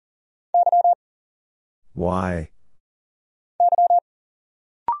 Y.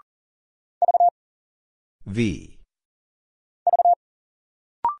 V.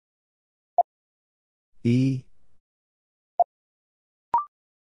 E.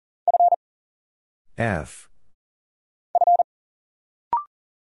 F.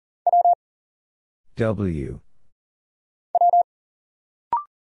 W.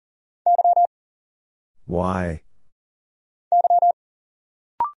 Y.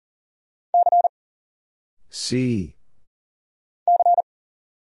 C.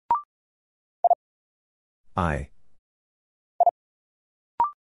 I.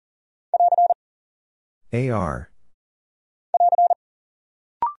 AR.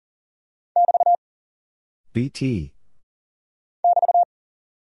 BT.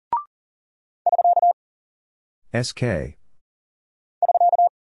 SK.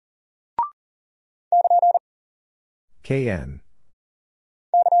 KN.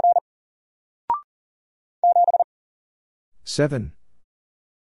 7.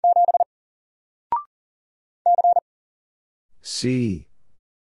 C.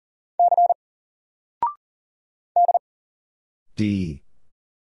 D.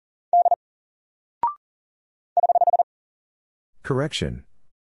 Correction.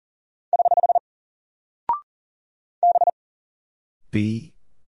 B.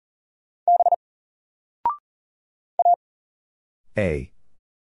 A.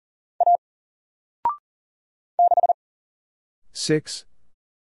 6.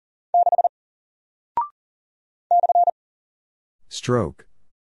 Stroke.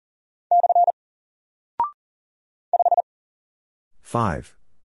 5.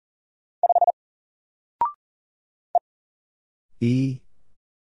 E.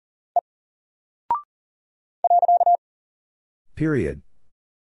 Period.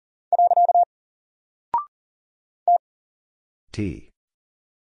 T.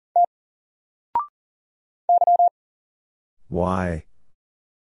 Y.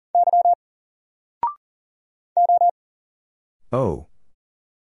 O.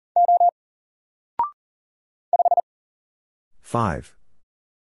 5.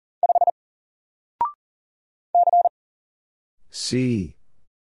 C.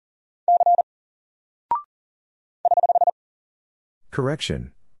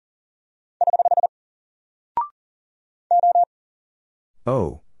 Correction.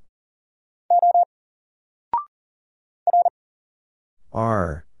 O.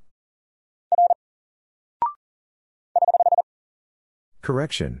 R.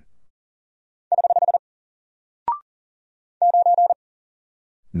 Correction.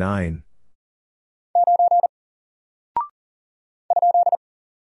 9.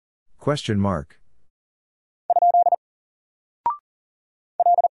 Question mark.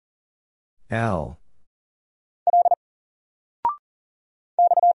 L.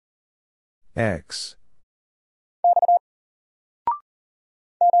 X.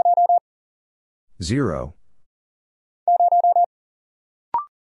 0.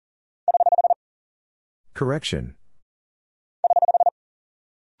 Correction.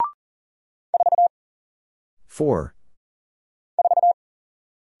 4.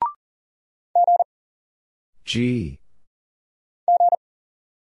 G.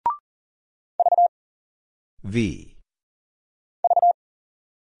 V.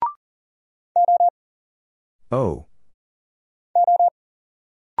 O.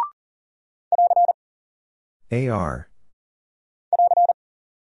 AR.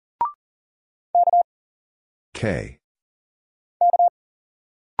 K.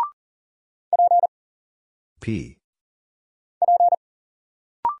 P.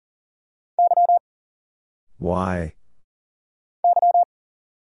 Y.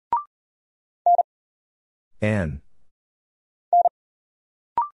 N.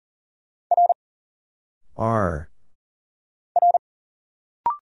 R.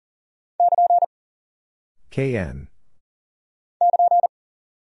 KN.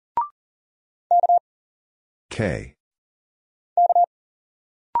 K.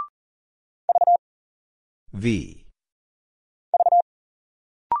 V.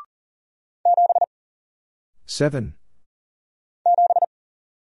 7.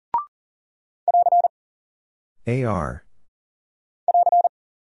 AR.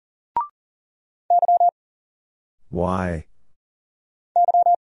 Y.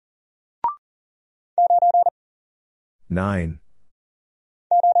 9.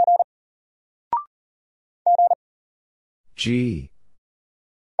 G.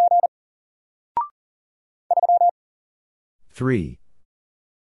 3.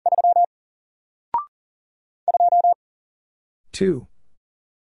 2.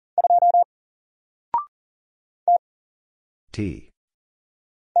 T.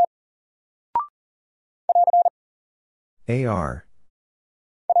 AR.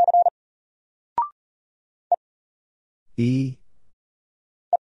 E.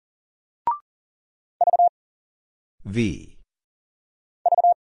 V.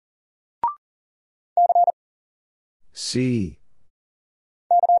 C.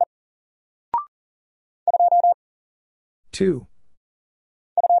 2.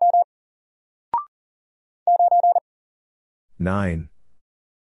 9.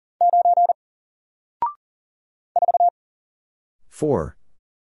 4.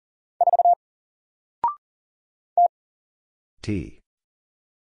 T.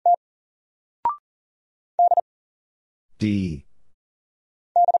 D.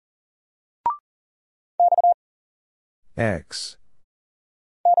 X.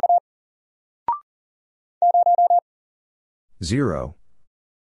 0.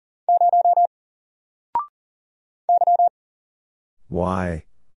 Y.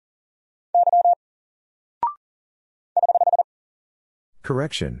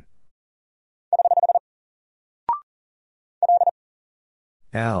 Correction.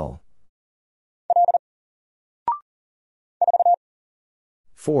 L.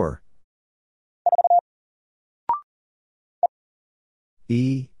 4.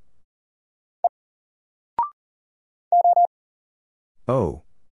 E. O.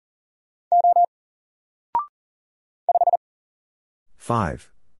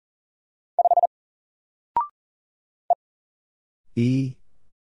 5. E.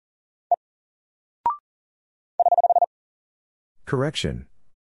 Correction.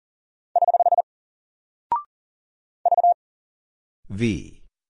 V.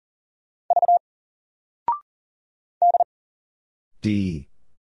 D.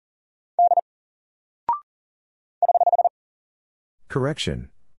 Correction.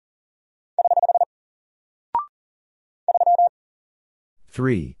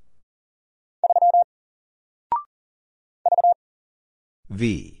 3.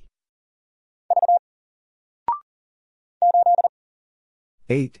 V.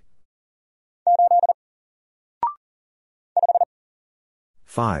 8.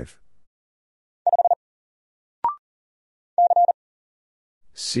 5.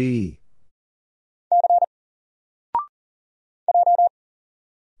 C.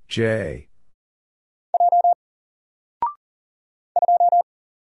 J.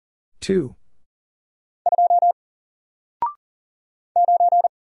 2.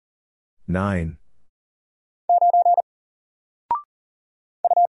 9.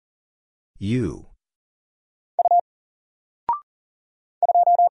 U.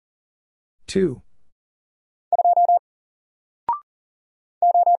 2.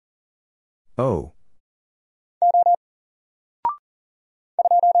 O.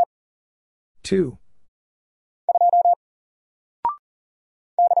 2.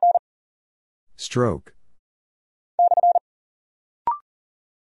 Stroke.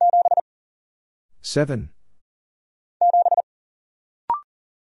 7.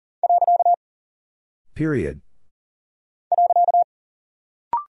 Period.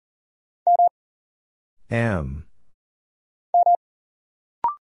 M.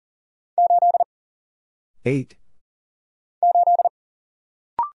 8.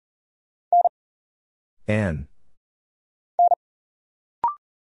 N.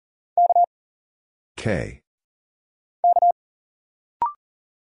 K.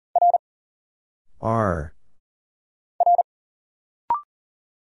 R.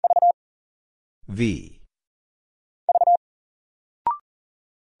 V.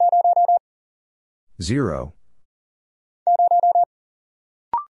 0.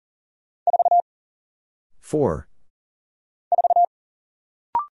 4.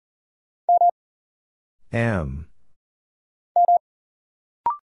 M.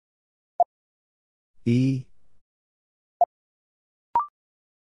 E.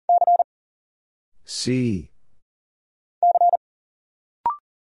 C.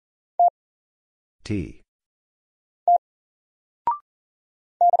 T.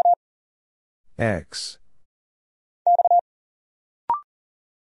 X.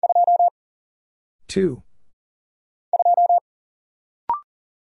 2.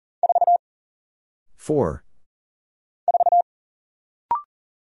 4.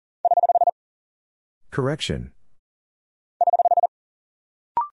 Correction.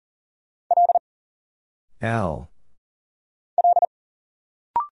 L.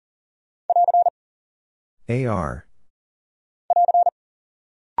 AR.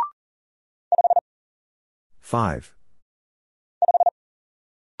 5.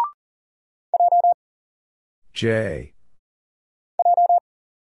 J.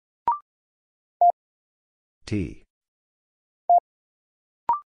 T.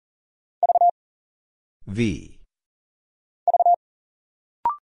 V.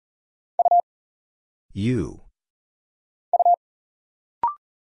 U.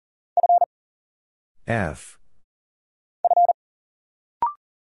 F.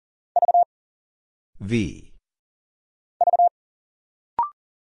 V.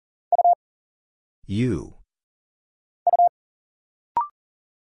 U.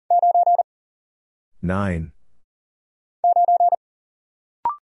 9.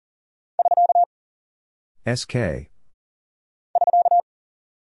 SK.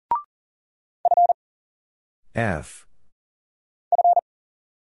 F.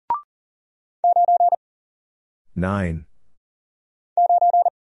 9.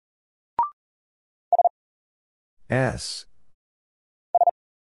 S.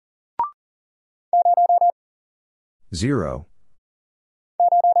 0.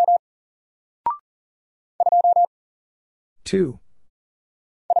 2.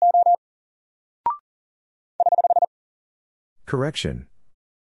 Correction.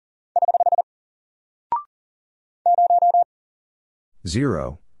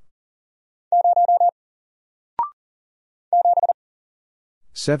 0.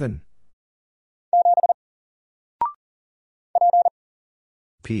 7.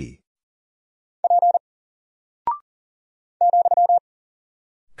 P.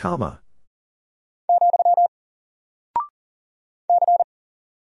 Comma.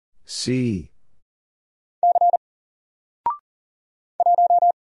 C.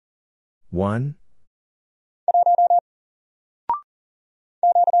 1.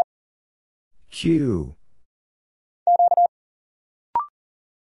 Q.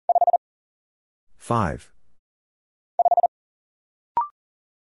 5.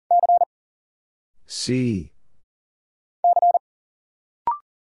 C.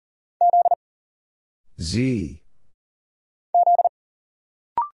 Z.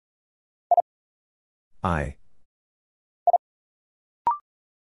 I.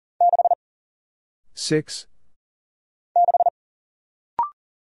 6.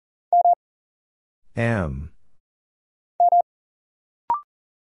 M.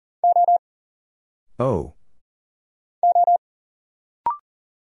 O.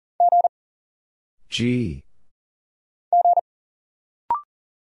 G.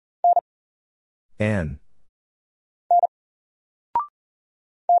 N.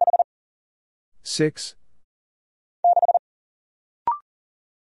 6.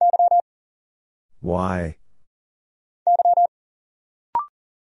 Y.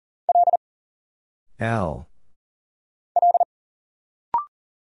 L.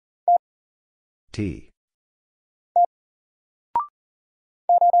 T.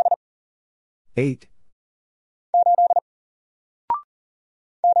 8.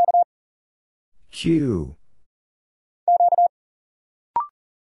 Q.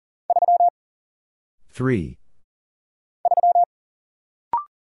 3.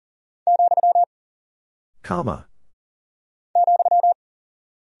 Comma.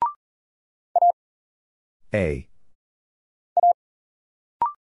 A.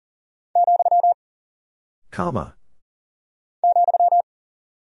 Comma.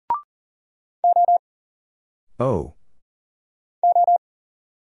 O.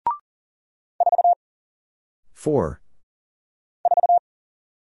 4.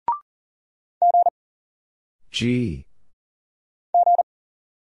 G.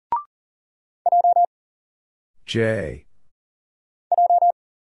 J.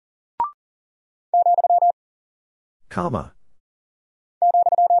 Comma.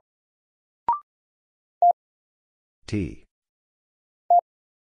 T.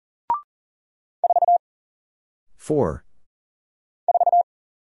 4.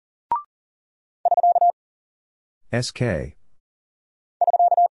 SK.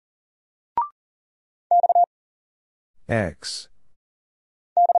 X.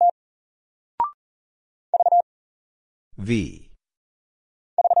 V.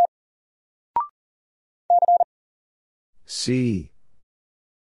 C.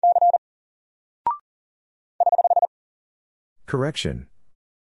 Correction.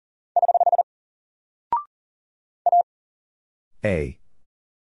 A.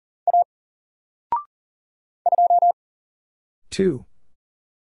 2.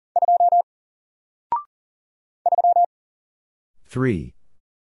 3.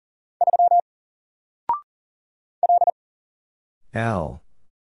 L.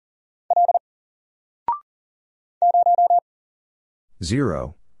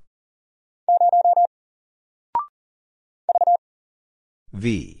 0.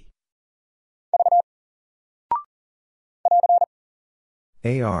 V.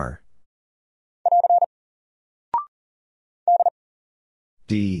 AR.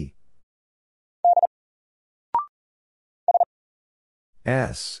 D.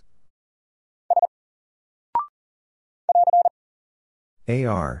 S.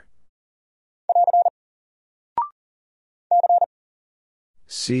 AR.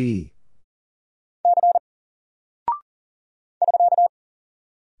 C.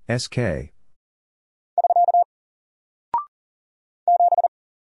 SK.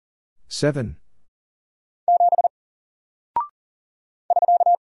 7.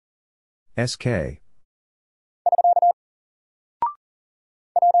 SK.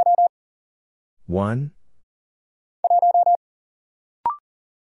 1.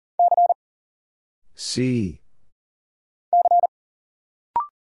 C.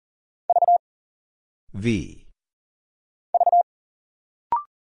 V.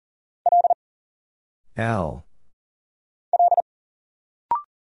 L.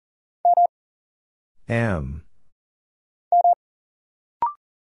 M.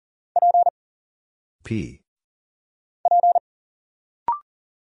 P.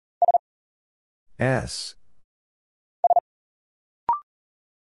 S.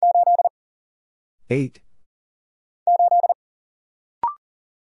 8.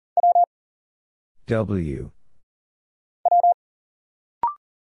 W.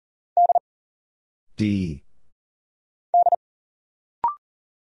 D.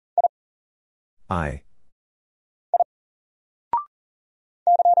 I.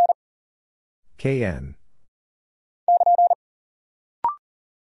 KN.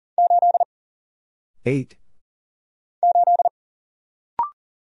 8.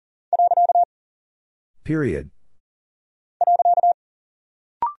 Period.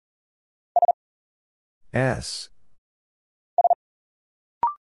 S.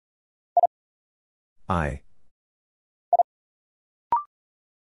 I.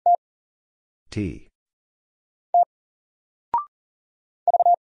 T.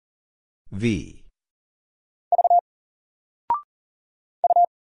 V.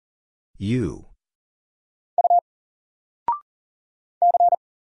 U.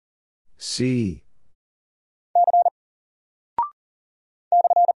 C.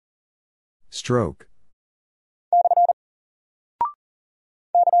 Stroke.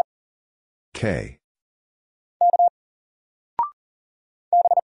 K.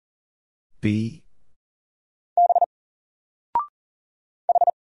 B.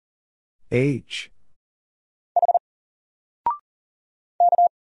 H.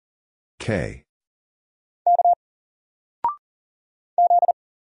 K.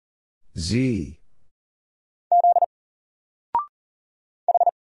 Z.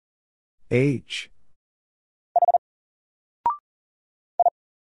 H.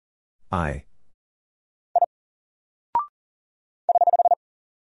 I.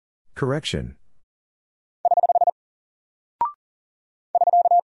 Correction.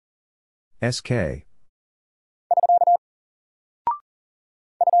 SK.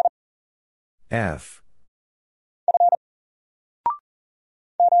 F.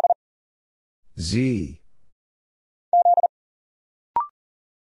 Z.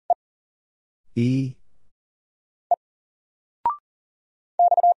 E.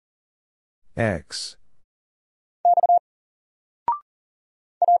 X.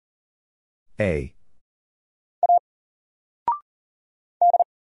 A.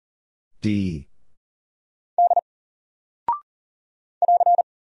 D.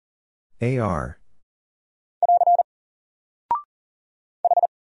 AR.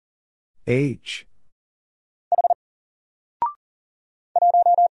 H.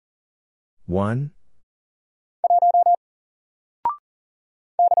 1.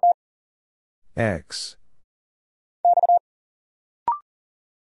 X.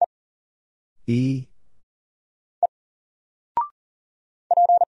 E.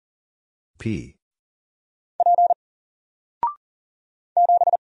 P.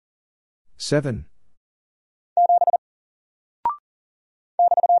 7.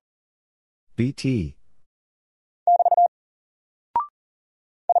 BT.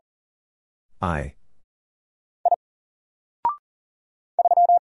 I.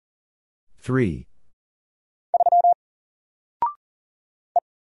 3.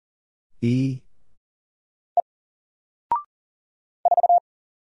 E.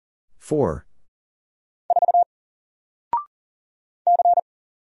 4.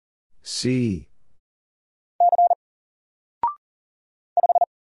 C.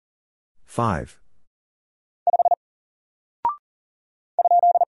 5.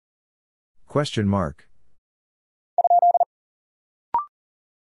 Question mark.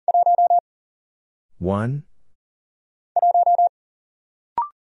 1.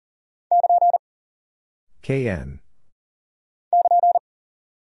 KN.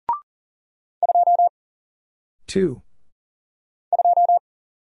 2.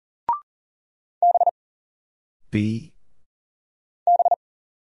 B.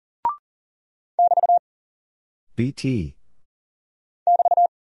 BT.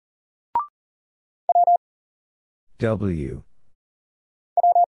 W.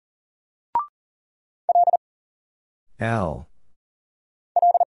 L.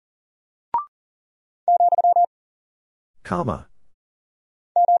 Comma.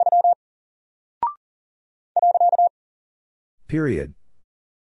 Period.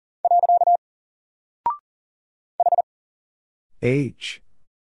 H.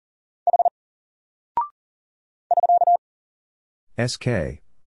 SK.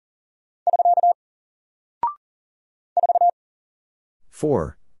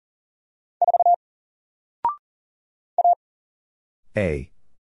 4. A.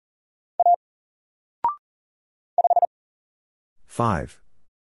 5.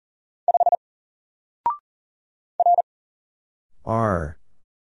 R.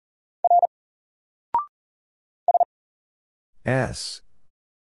 S.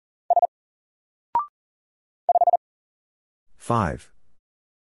 5.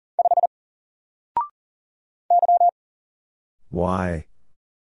 Y.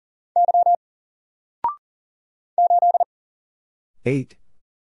 8.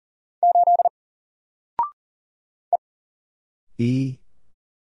 E.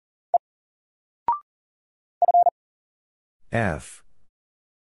 F.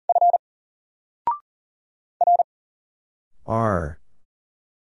 R.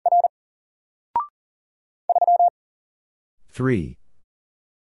 3.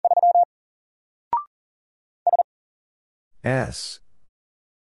 S.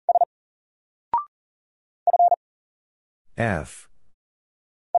 F.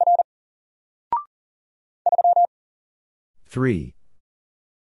 3.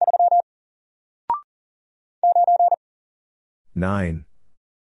 9.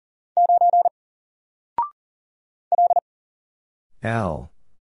 L.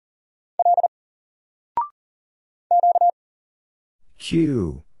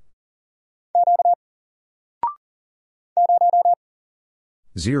 Q.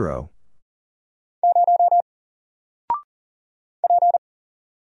 0.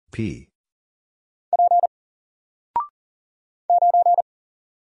 P.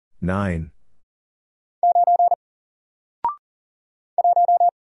 9.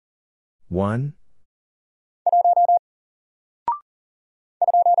 1.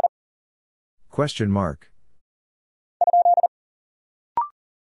 Question mark.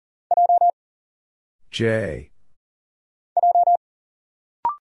 J.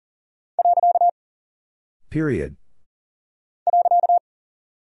 Period.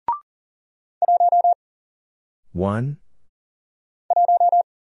 1.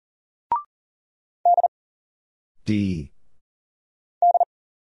 D.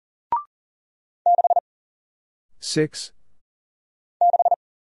 6.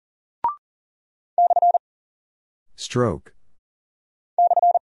 Stroke.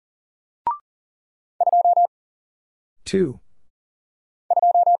 2.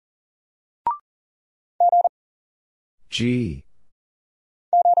 G.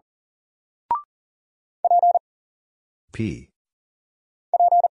 P.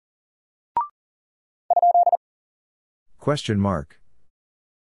 Question mark.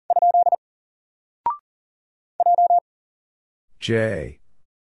 J.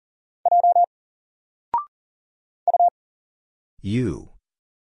 U.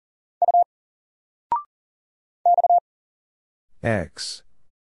 X.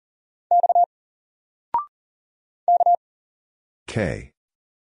 K.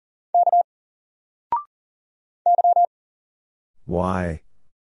 Y.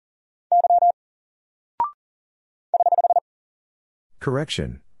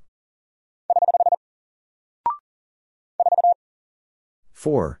 Correction.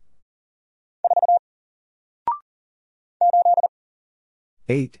 4.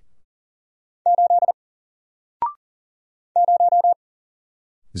 8.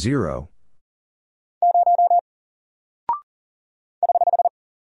 0.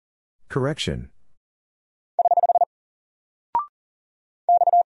 Correction.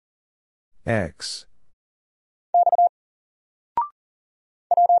 X.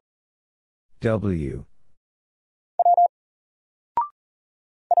 W.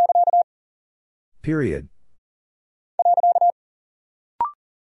 Period.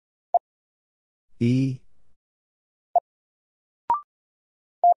 E.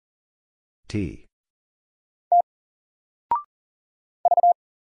 T.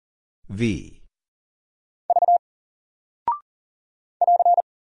 V.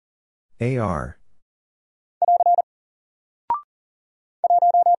 AR.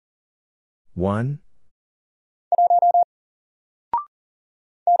 1.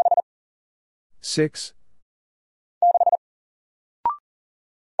 6.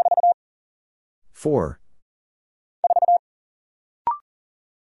 4.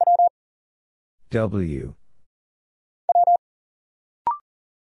 W.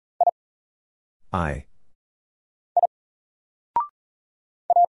 I.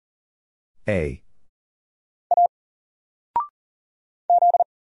 A.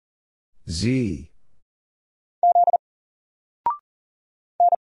 Z.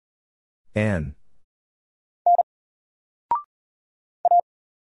 N.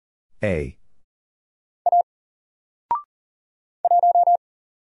 A.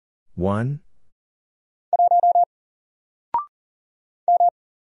 1.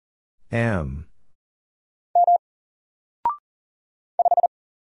 M.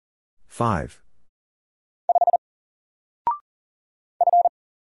 5.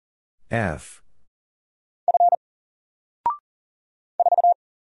 F.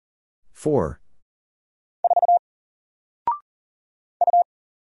 4.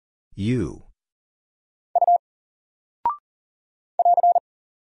 U.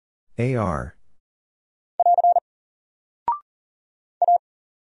 AR.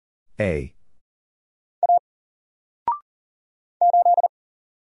 A.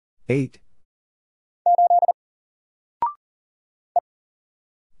 8.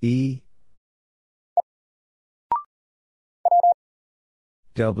 E.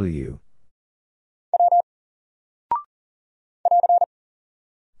 W.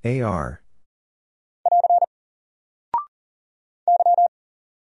 AR.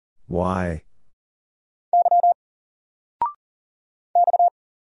 Y.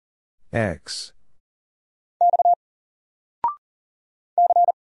 X.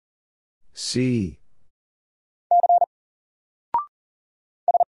 C.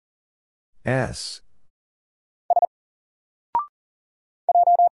 S.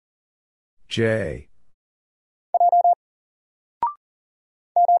 J.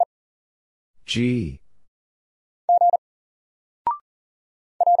 G.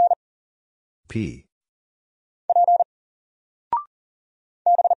 P.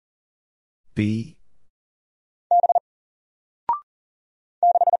 B.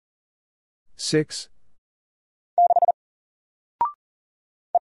 6.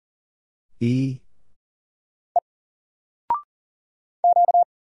 E.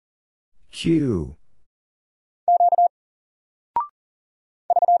 Q.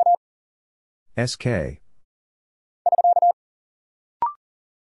 SK.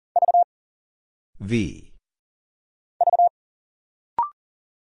 V.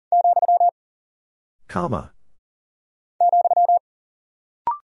 Comma.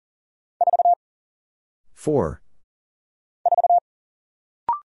 4.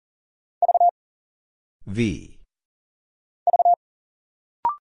 V.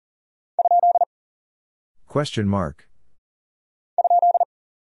 Question mark.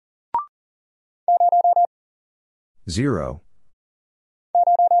 0.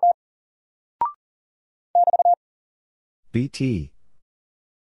 BT.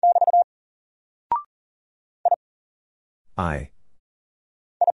 I.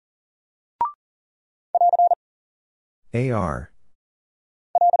 AR.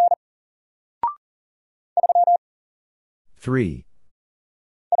 3.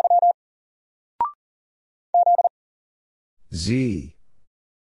 Z.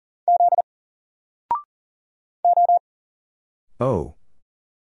 O.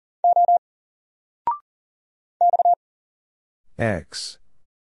 X.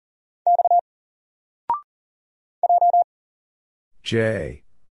 J.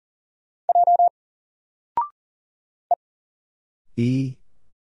 E.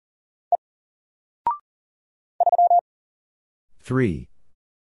 3.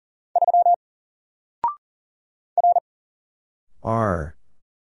 R.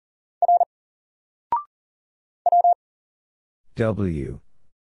 W.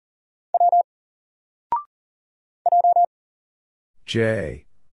 J.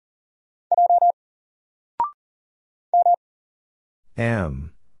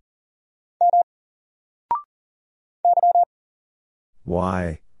 M.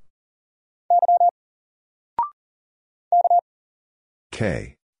 Y.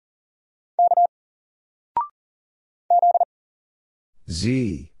 K.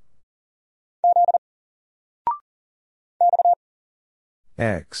 Z.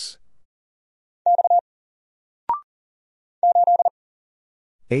 X.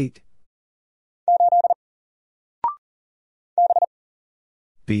 8.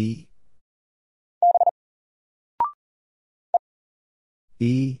 B.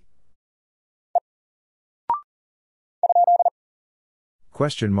 E.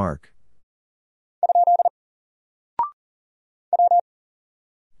 Question mark.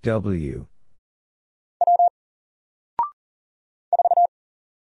 W.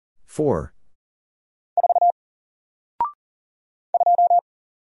 4.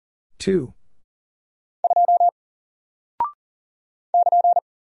 2.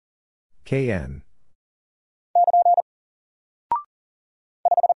 KN.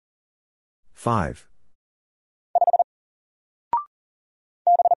 5.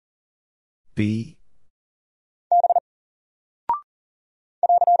 B.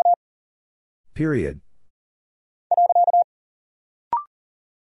 Period.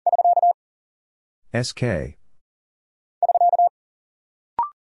 SK.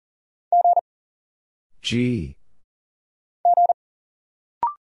 G.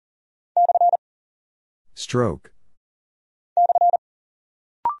 Stroke.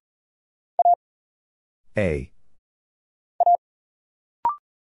 A.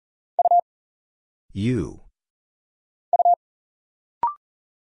 U.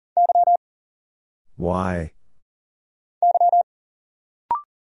 Y.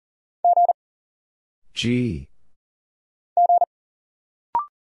 G.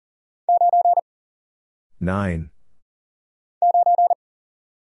 9.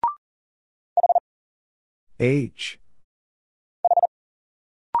 H.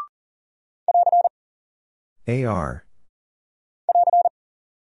 AR.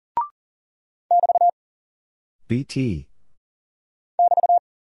 BT.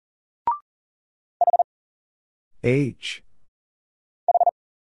 H.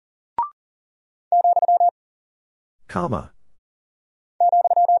 Comma.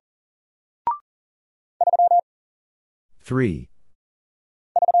 3.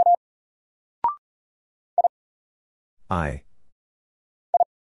 I.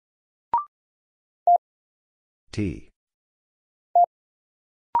 T.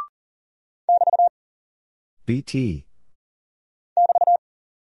 BT.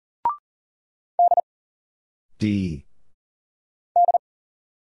 D.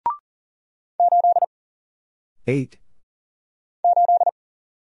 8.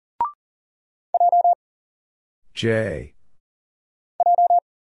 J.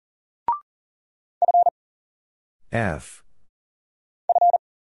 F.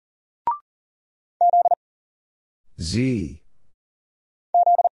 Z.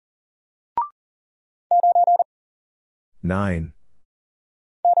 9.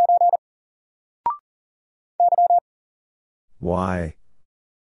 Y.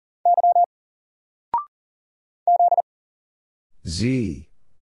 Z.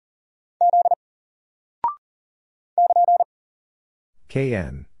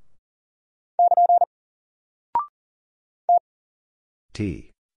 KN.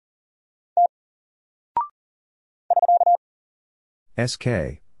 T.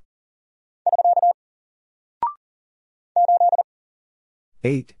 SK.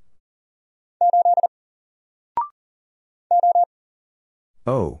 8.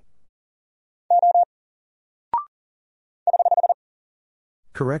 O.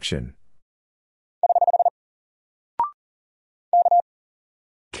 Correction.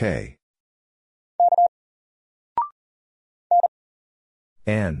 K.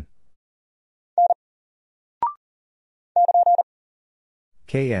 N.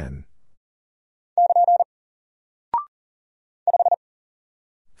 KN.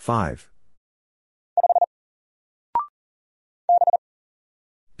 5.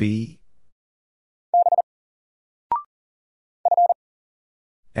 B.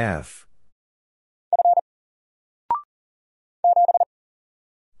 F.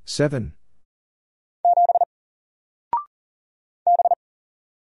 7.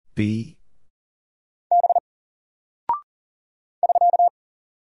 B.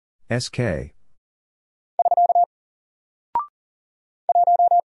 SK.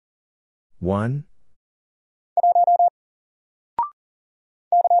 1.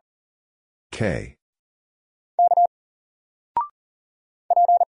 K.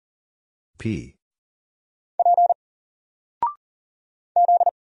 P.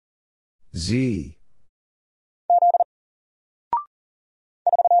 Z.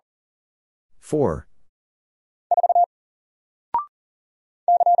 4.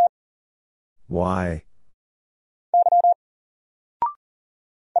 Y.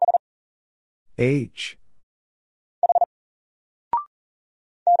 H.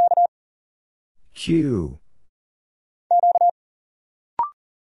 Q.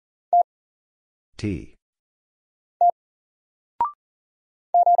 T.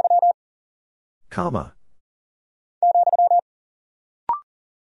 Comma.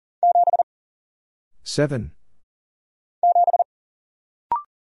 7.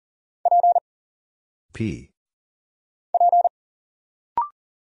 P.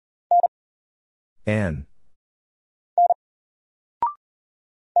 N.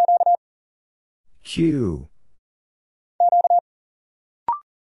 Q.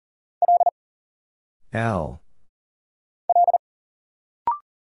 L.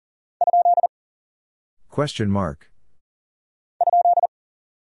 Question mark.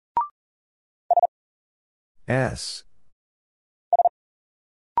 S.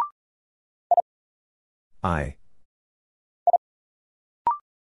 I.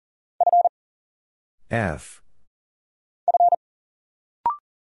 F.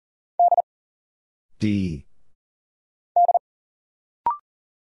 D.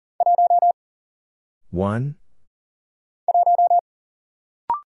 1.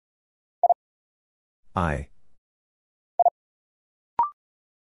 I.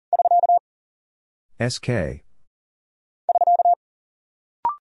 SK.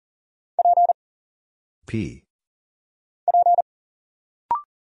 P.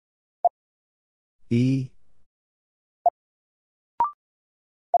 E.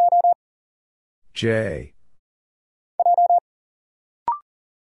 J.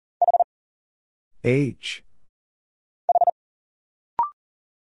 H.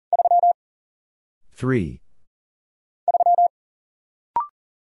 3.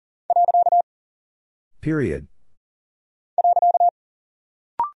 Period.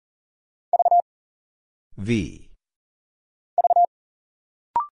 V.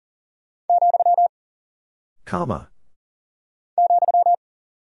 Comma.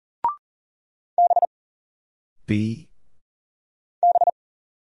 B.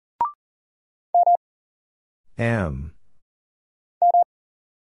 M.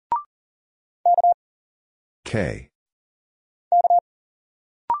 K.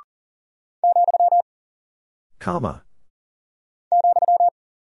 Comma.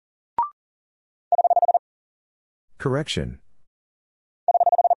 Correction.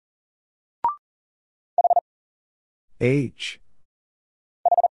 H.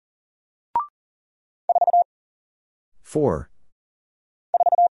 4.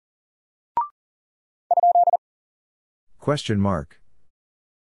 Question mark.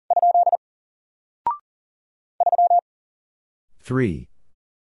 3.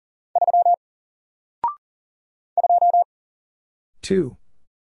 2.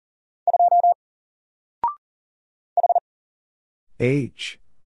 H.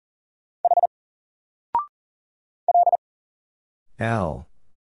 L.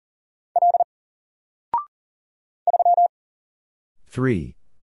 3.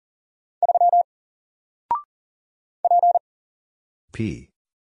 P.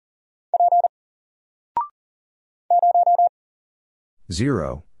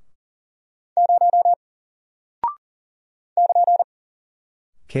 0.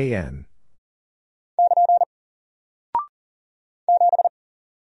 KN.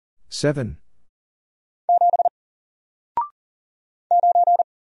 7.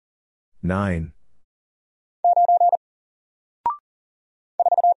 9.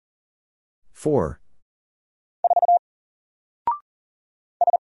 4.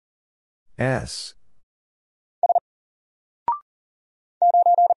 S.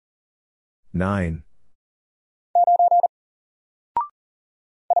 9.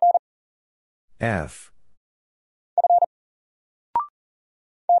 F.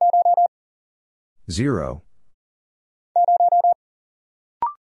 0.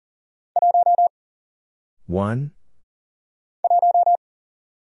 1.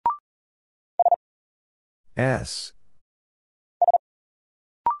 S.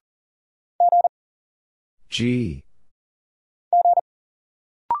 G.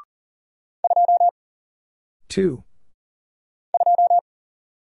 2.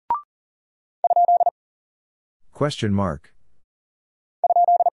 Question mark.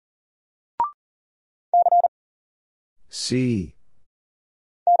 C.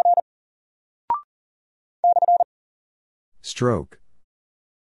 Stroke.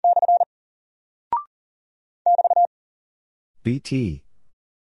 BT.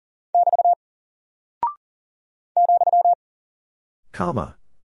 Comma.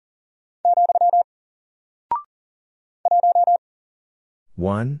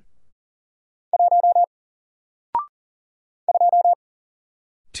 1.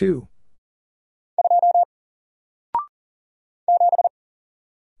 2.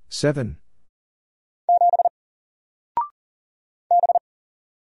 7.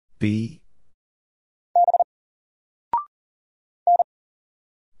 B.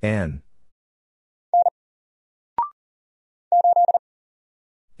 N.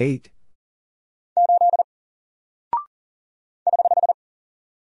 8.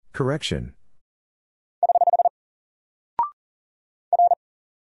 Correction.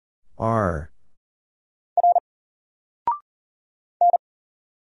 R.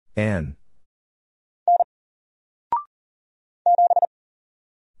 N.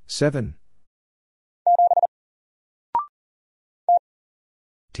 7.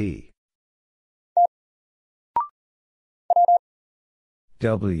 T.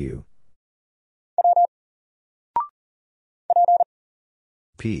 W.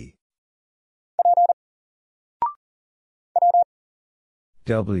 P.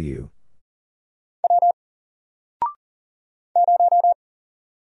 W.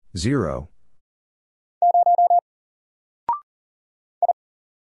 0.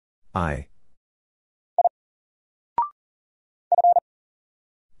 I.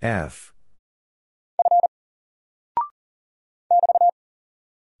 F.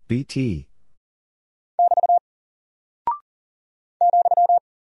 BT.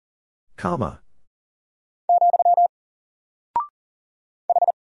 Comma.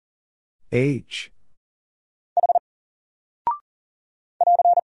 H.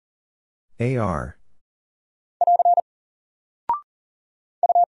 AR.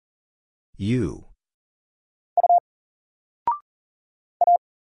 U.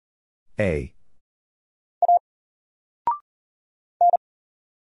 A.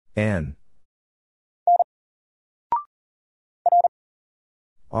 N.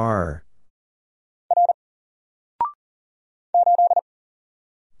 R.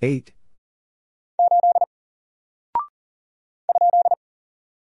 8.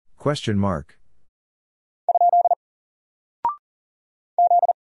 Question mark.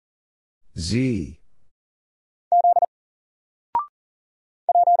 Z.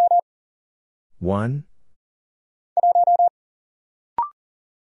 1.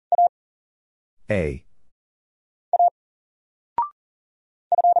 A.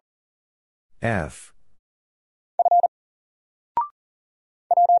 F.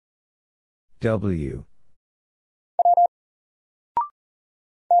 W.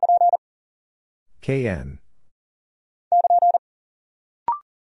 KN.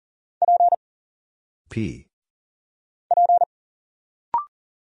 P.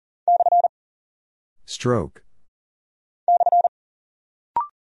 Stroke.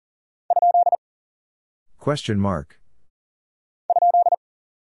 Question mark.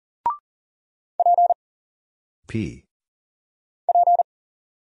 P.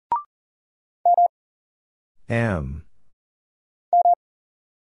 M.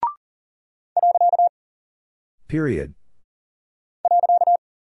 Period.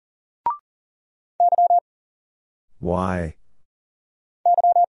 Y.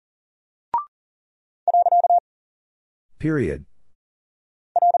 Period.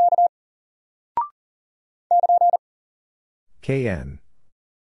 KN.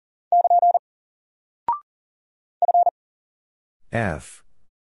 F.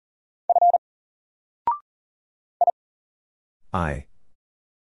 I.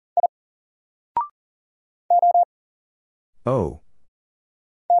 O.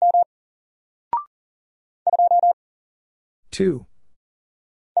 2.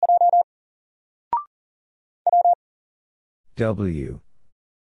 W.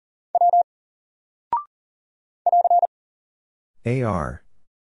 AR.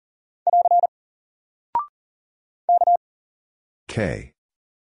 K.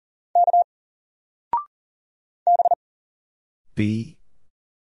 B.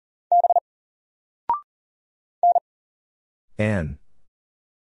 N.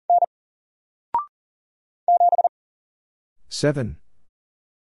 7.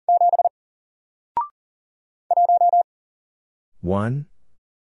 1.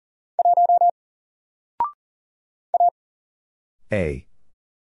 A.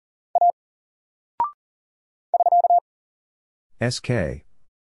 SK.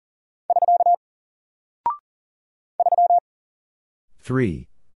 3.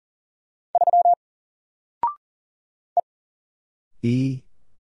 E.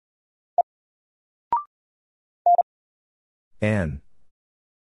 N.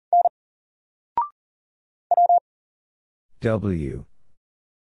 W.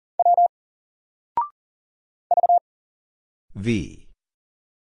 V.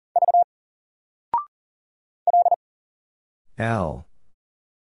 L.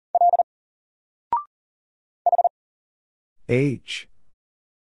 H.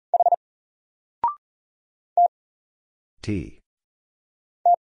 T.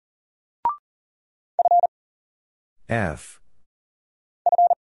 F.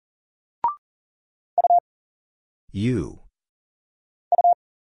 U.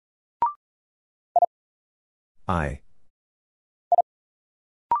 I.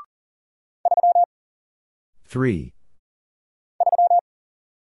 3.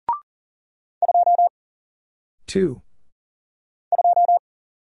 2.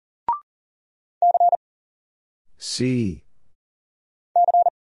 C.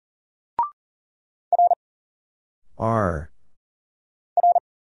 R.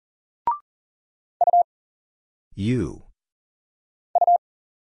 U.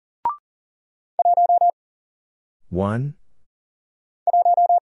 1.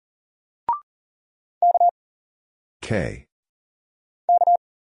 K.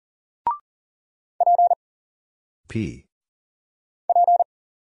 P.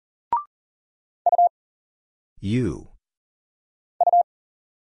 U.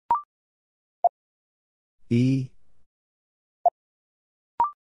 E.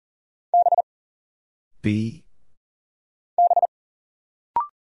 B.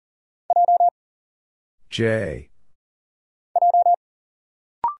 J.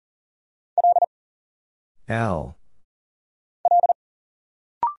 L.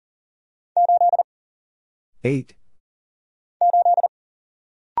 8.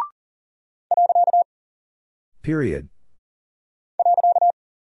 Period.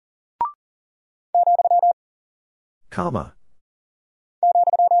 Comma.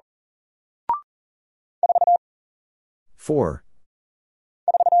 4.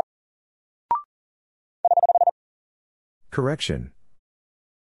 Correction.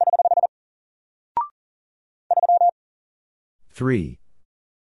 3.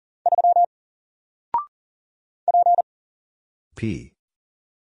 P.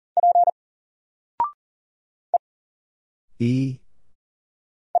 E.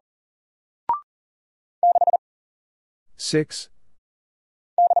 6.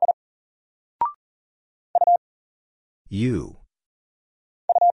 U.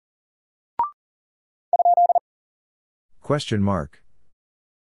 Question mark.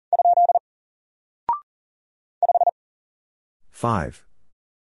 5.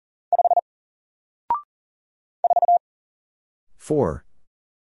 4.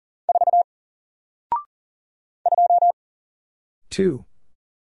 2.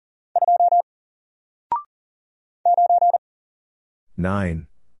 9.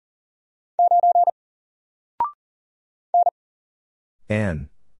 N.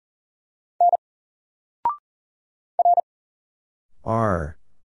 R.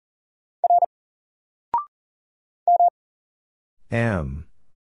 M.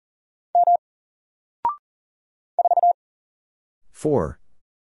 4.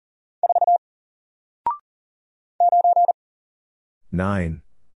 9.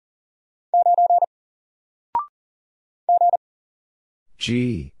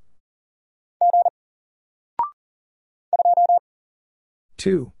 G.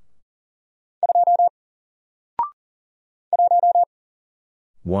 2.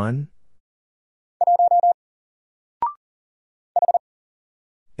 1.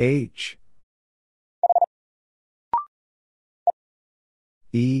 H.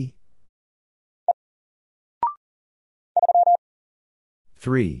 E.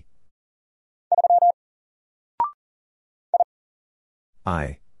 3.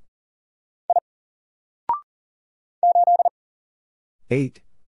 I. 8.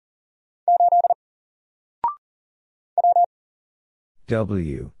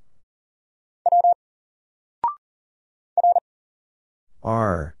 W.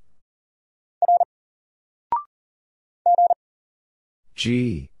 R.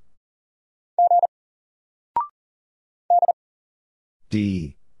 G.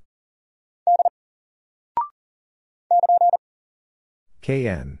 D.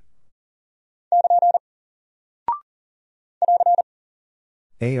 KN.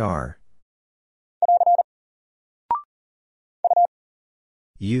 AR.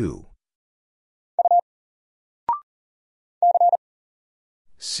 U.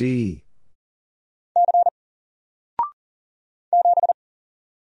 C.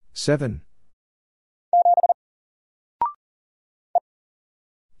 7.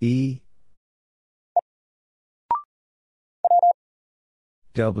 E.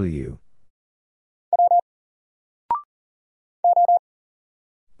 W.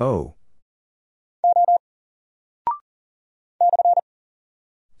 O.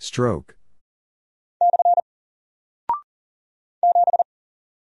 Stroke.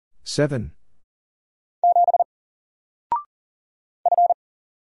 7.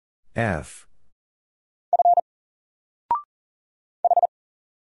 F.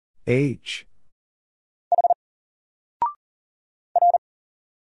 H.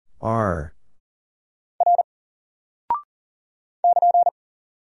 R.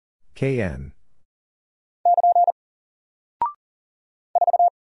 KN.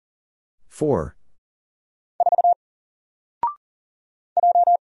 4.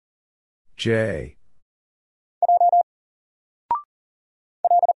 J.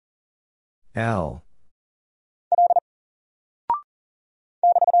 L.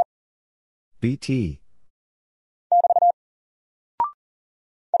 BT.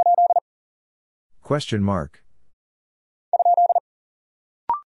 Question mark.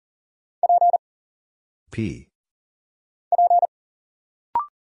 P.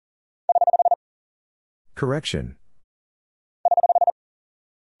 Correction.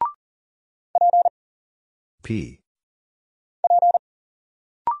 P.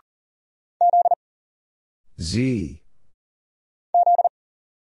 Z.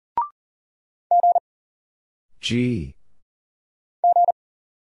 G.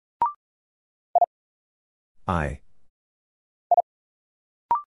 I.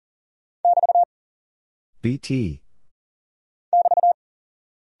 BT.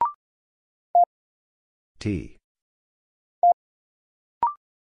 T.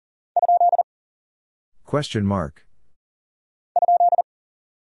 Question mark.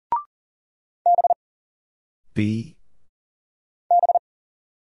 B.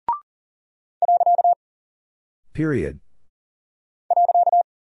 Period.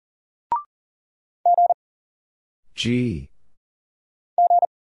 G.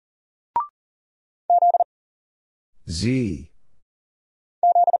 Z.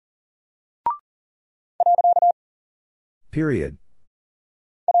 Period.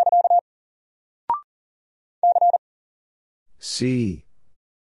 C.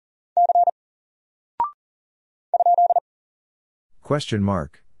 Question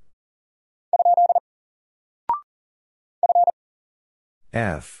mark.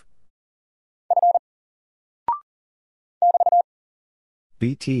 F.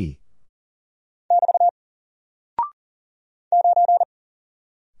 BT.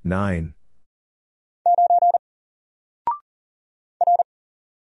 9.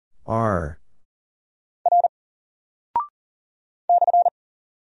 R.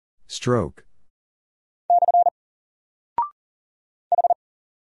 Stroke.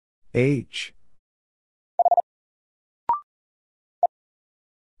 H.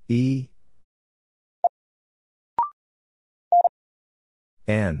 E.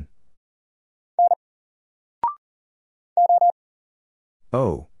 N.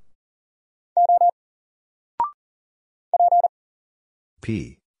 O.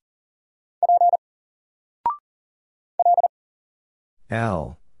 P.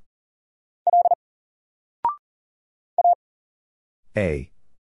 L. A.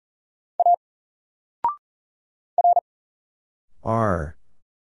 R.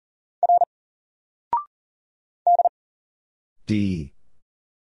 D.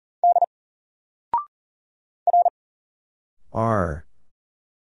 R.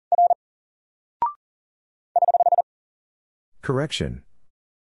 Correction.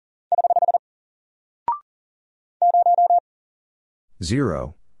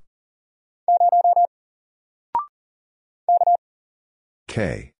 0.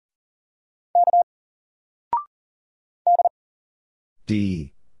 K.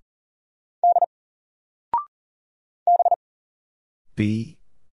 D. B.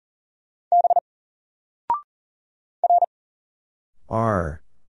 R.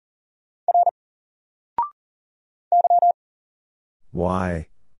 Y.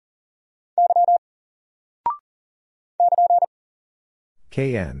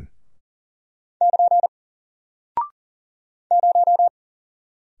 KN.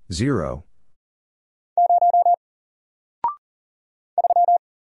 0.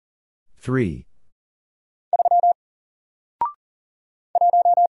 3.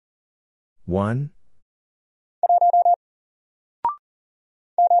 1.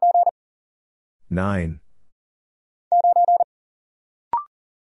 9.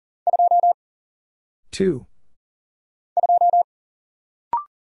 2.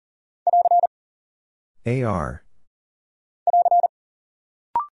 AR.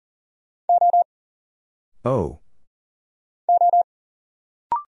 O.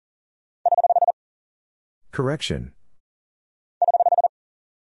 Correction.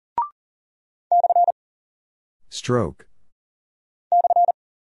 Stroke.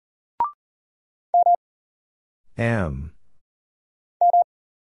 M.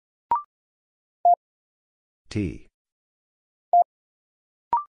 T.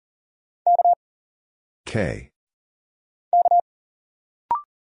 K.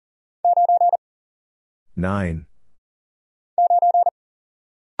 9.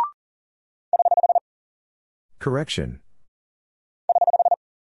 Correction.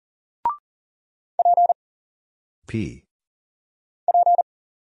 P.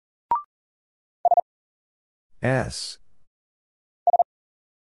 S.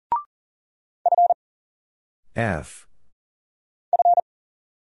 F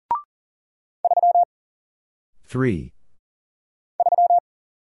 3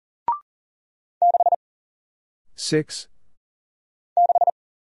 6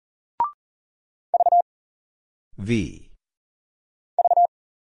 V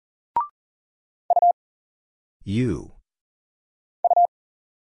U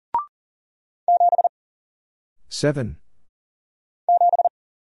 7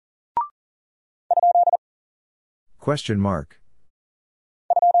 Question mark.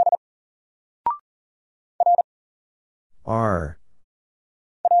 R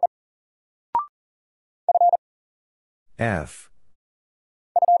F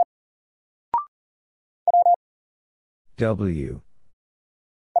W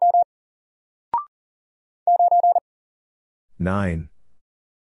 9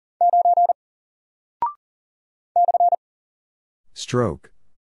 Stroke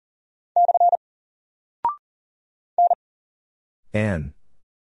N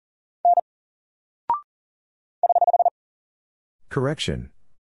Correction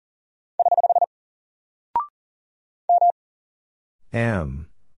M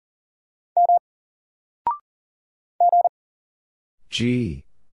G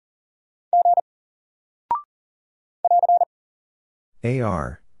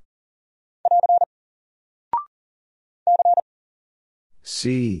AR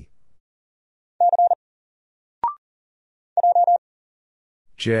C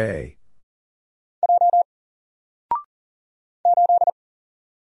J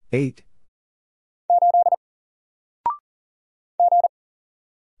 8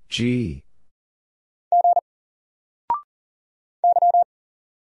 G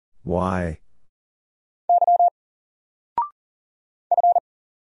Y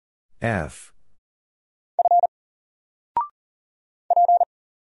F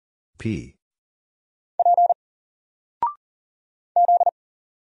P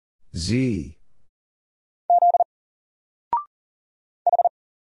Z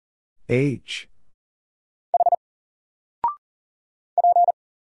H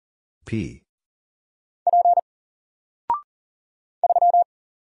P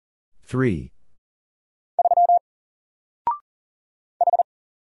 3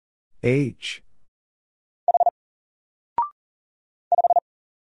 H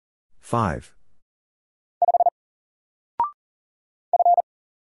 5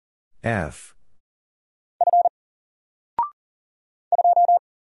 F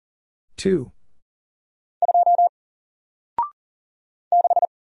 2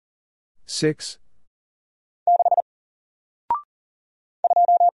 6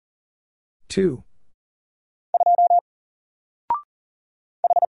 2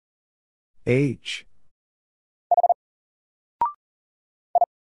 H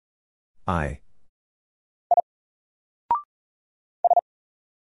I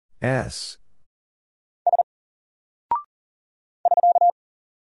S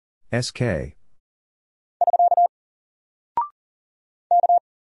SK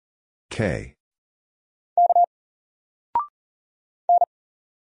K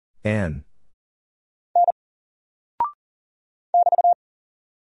N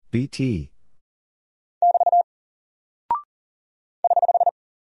BT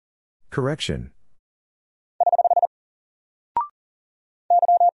Correction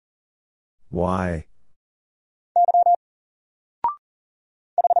Y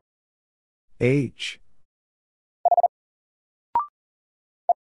H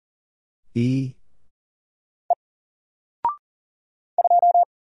E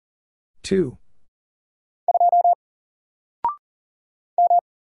 2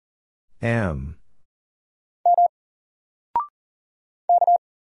 M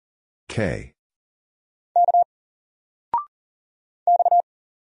K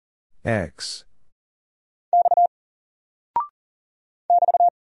X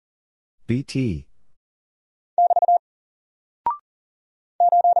BT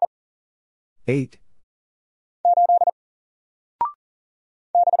 8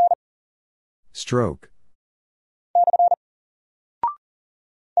 Stroke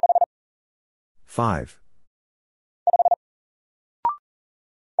 5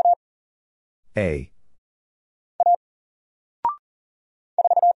 A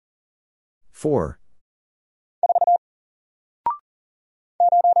 4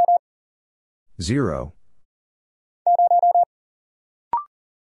 0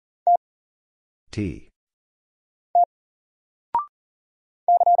 T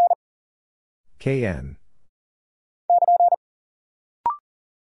KN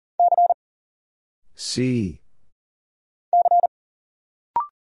C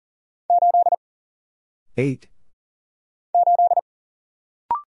 8.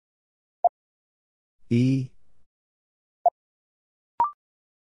 E.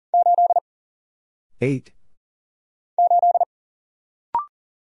 8.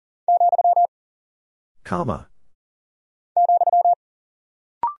 Comma.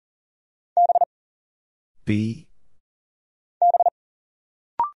 B.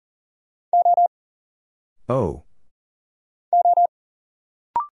 O.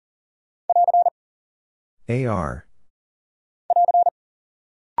 AR.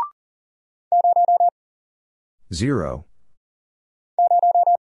 0.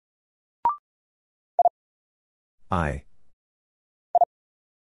 I.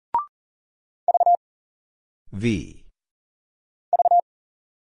 V.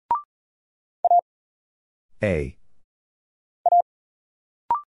 A.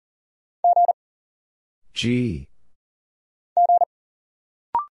 G.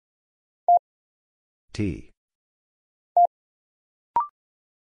 T.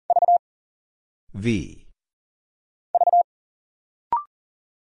 V.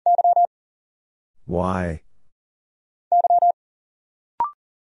 Y.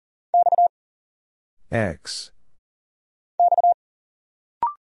 X.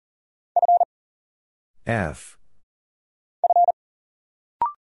 F.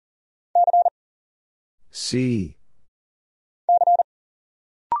 C.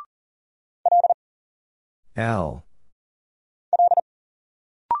 L.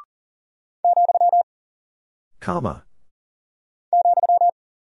 Comma.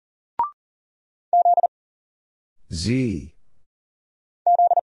 Z.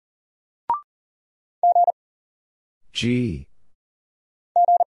 G.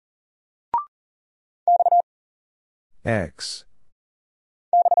 X.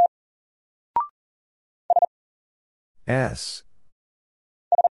 S.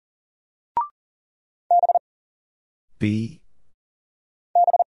 B.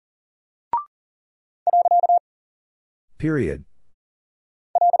 Period.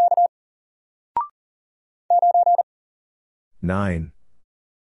 9.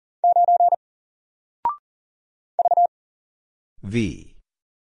 V.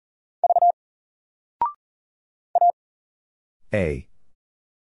 A.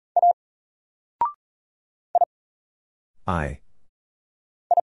 I.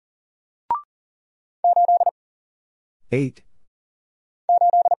 8.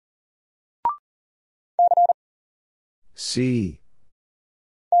 C.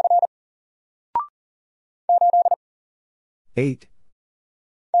 8.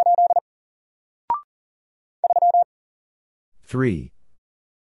 3.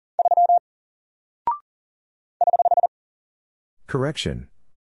 Correction.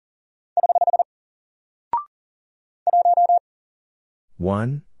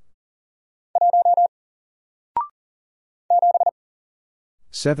 1.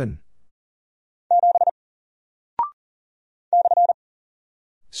 7.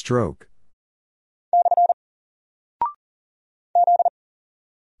 Stroke.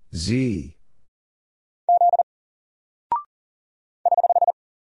 Z.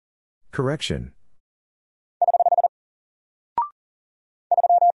 Correction.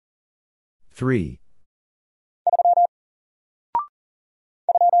 3.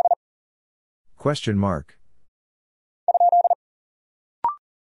 Question mark.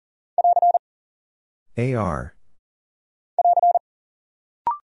 AR.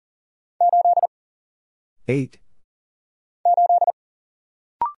 8.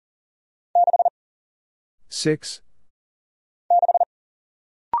 6.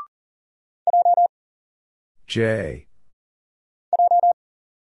 J.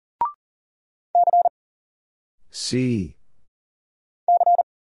 C.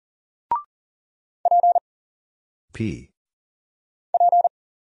 P.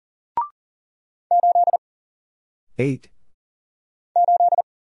 8.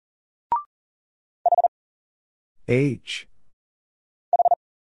 H.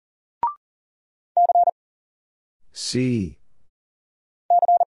 C.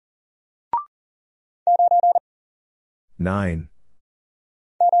 9.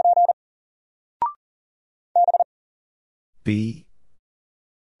 B.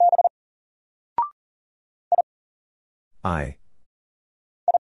 I.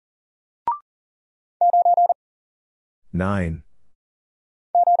 9.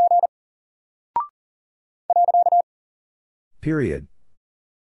 Period.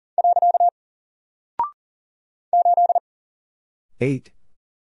 8.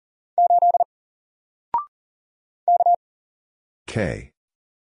 K.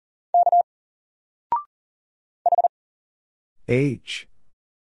 H.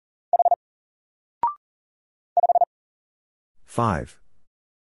 5.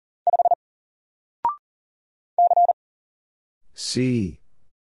 C.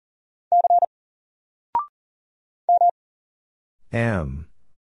 M.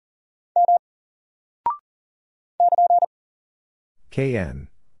 KN.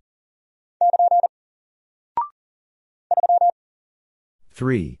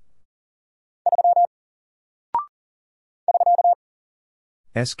 3.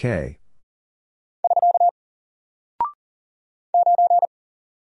 SK.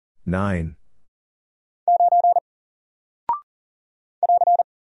 9.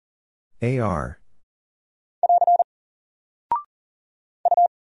 AR.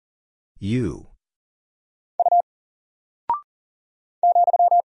 U.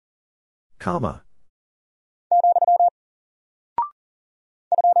 Comma.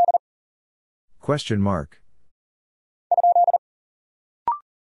 Question mark.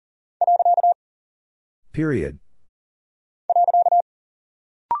 Period.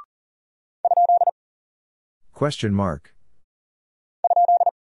 Question mark.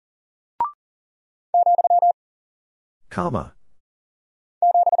 Comma.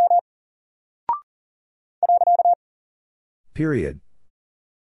 Period.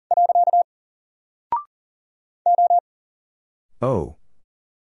 O.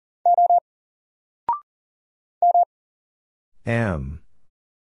 M.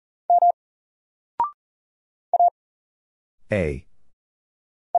 A.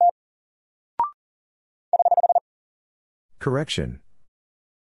 Correction.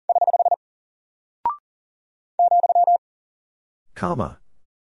 Comma.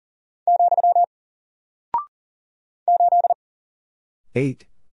 8.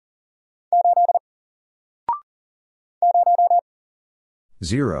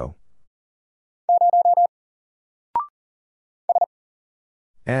 0.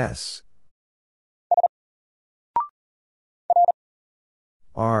 S.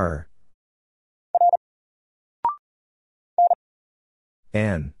 R.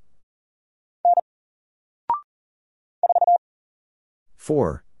 N.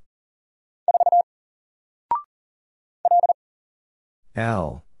 4.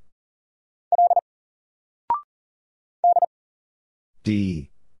 L. D.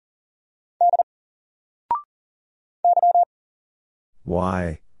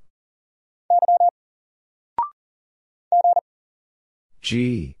 Y.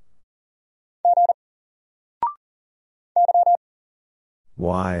 G.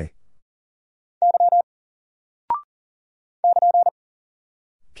 Y.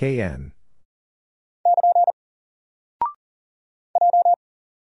 KN.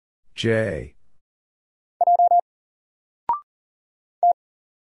 J.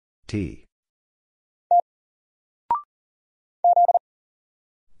 T.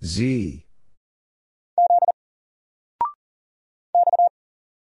 Z.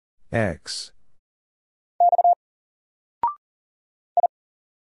 X.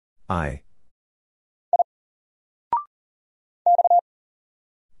 I.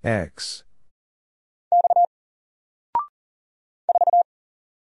 X.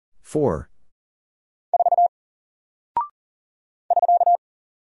 4.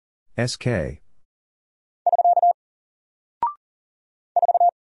 SK.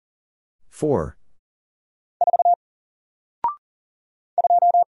 4.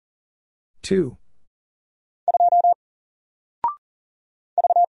 2.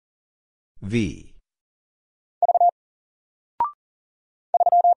 V.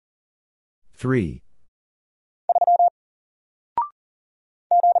 3.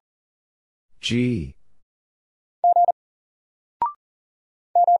 G.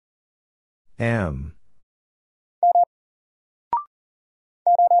 M.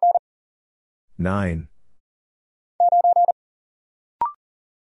 9.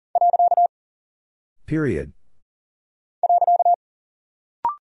 Period.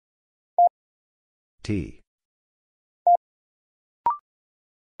 T.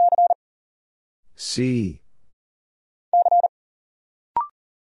 C.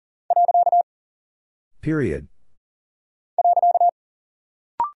 Period.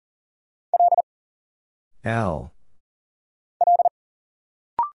 L.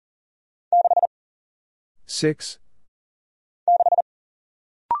 6.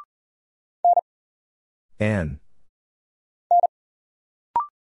 N.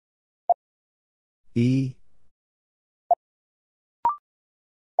 E.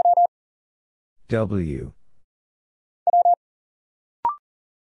 W.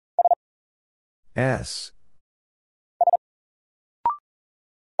 S.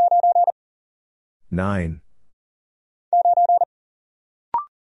 9.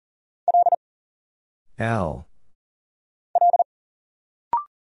 L.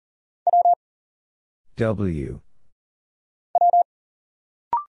 W.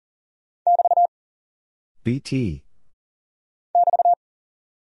 BT.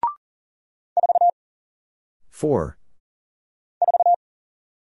 4.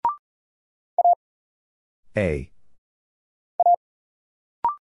 A.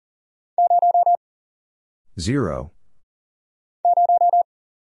 0.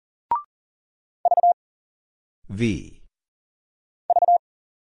 V.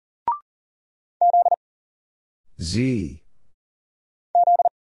 Z.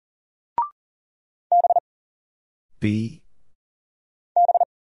 B.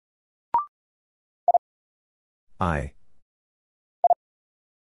 I.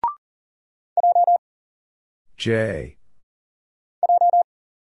 J.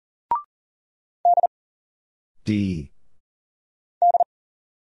 D.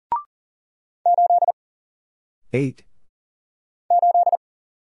 8.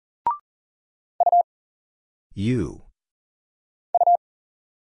 U.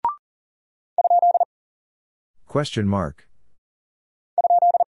 Question mark.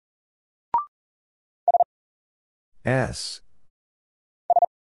 S.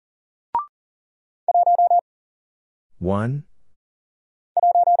 1.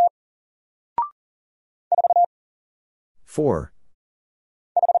 4.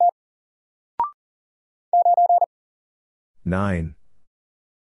 9.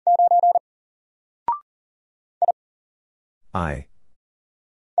 I.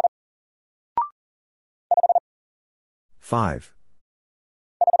 5.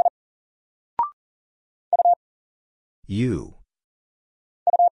 U.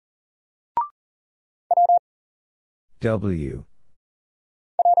 W.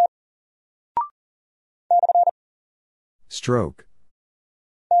 Stroke.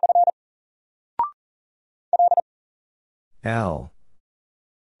 L.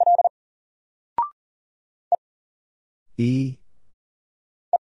 E.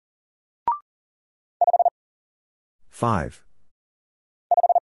 5.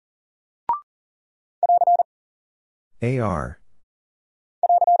 AR.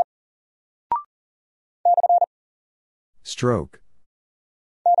 Stroke.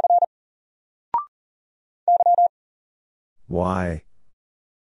 Y.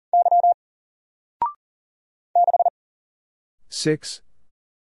 6.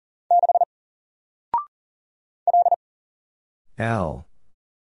 L.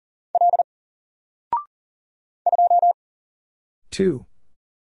 2.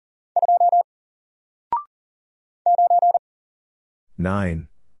 9.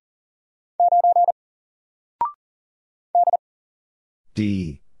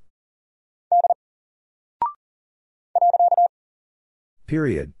 D.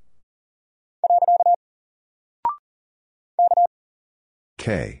 Period.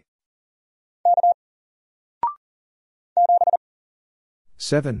 K.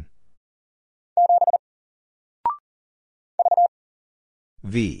 7.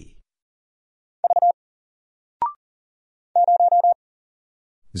 V.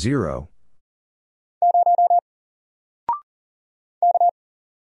 0.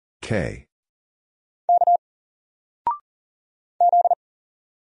 K.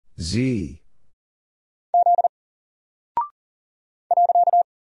 Z.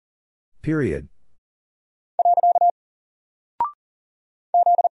 Period.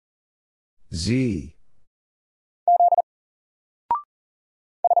 Z.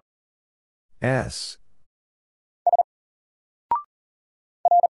 S.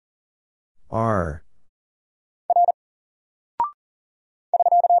 R.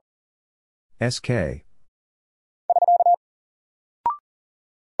 SK.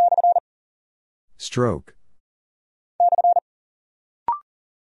 Stroke.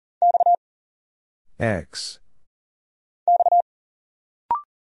 X.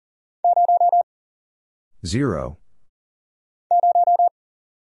 0.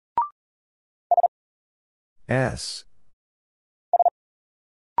 S.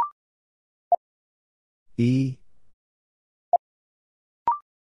 E.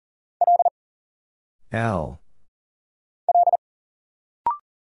 L.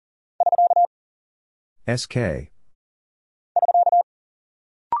 SK.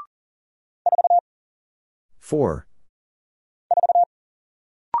 4.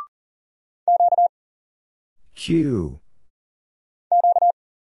 Q.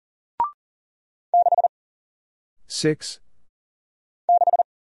 6.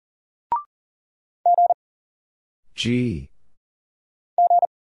 G.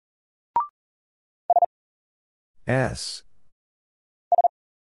 S.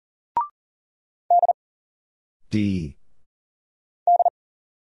 D.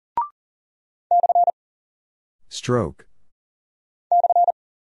 Stroke.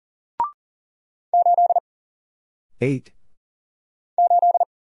 8.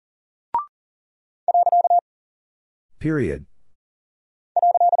 Period.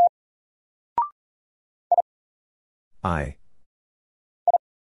 I.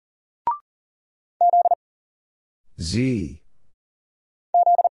 Z.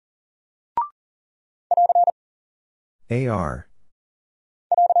 AR.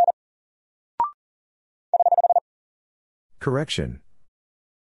 Correction.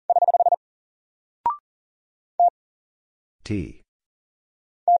 T.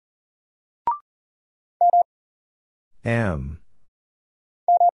 M.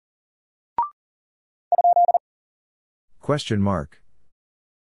 Question mark.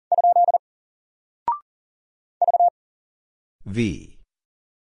 V.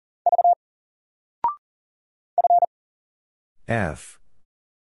 F.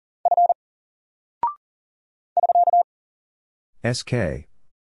 SK.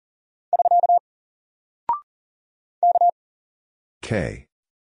 K.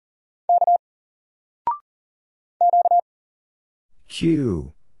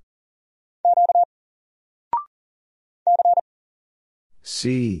 Q.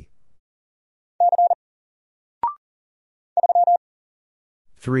 C.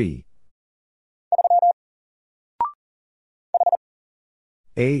 3.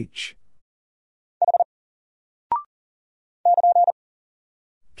 H.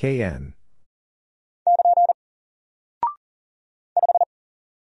 KN.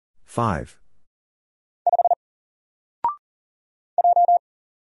 5.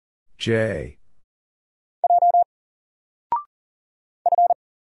 J.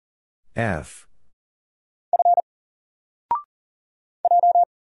 F.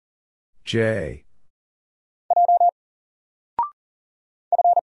 J.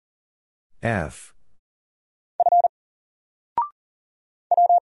 F.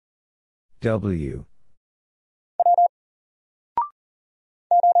 W.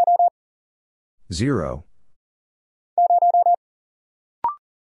 0.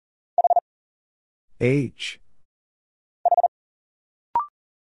 H.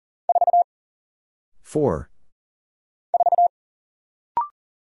 4.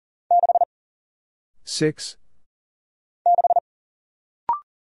 6.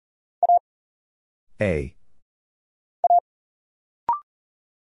 A.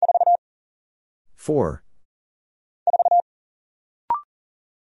 4.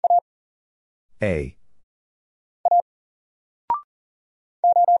 A.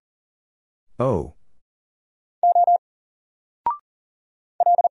 O.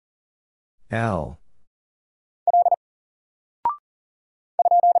 L.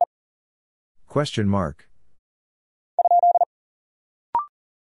 Question mark.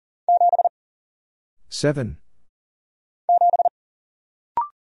 7.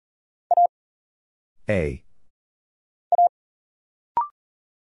 A.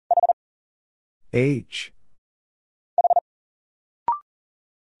 H.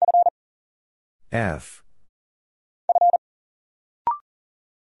 F.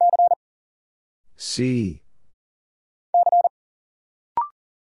 C.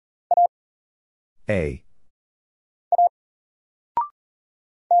 A.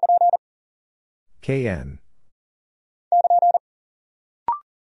 KN.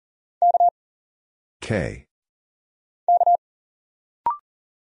 K.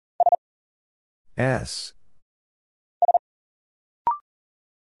 S.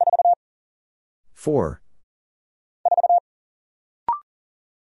 4.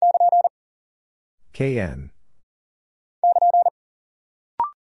 KN.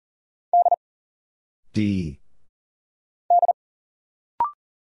 D.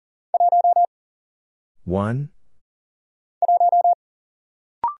 1.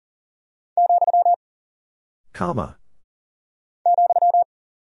 Comma.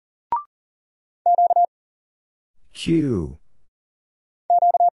 Q.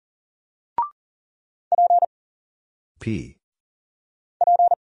 P.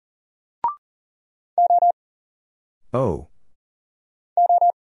 O.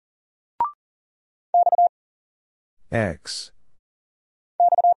 X.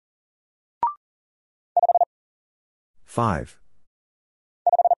 5.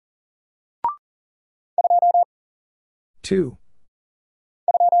 2.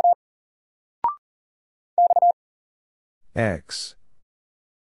 X.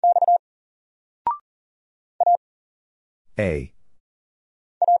 A.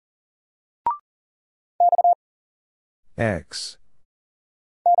 X.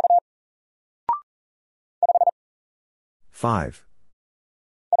 5.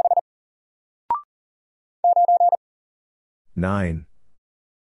 9.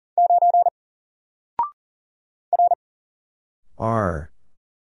 R.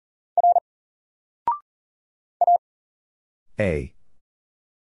 A.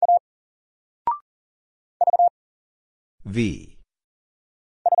 V.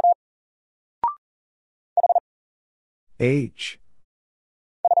 H.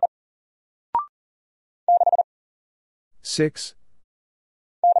 6.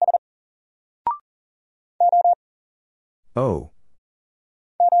 O.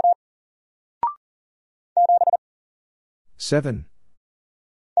 7.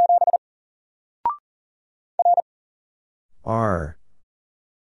 R.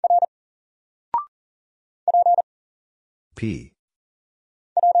 P.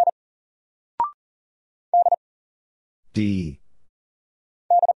 D.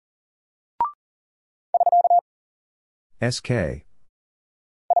 SK.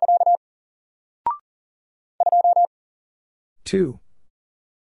 2.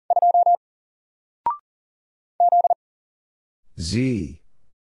 Z.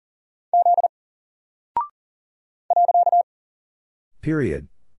 Period.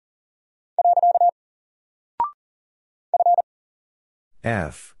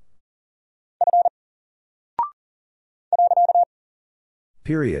 F.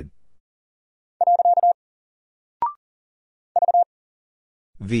 Period.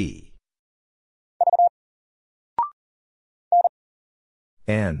 V.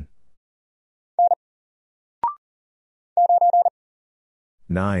 N.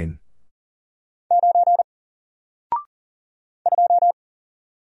 9.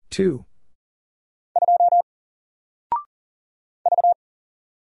 2.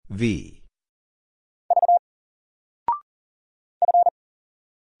 V.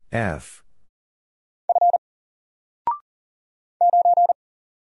 F.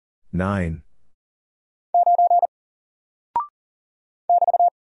 9.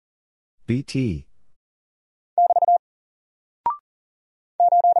 BT.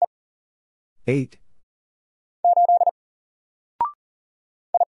 8.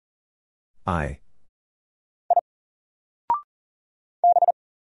 I.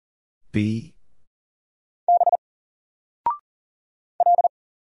 B.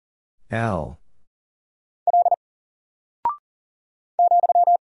 L.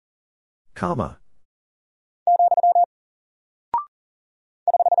 Comma.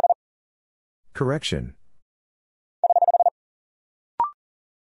 Correction.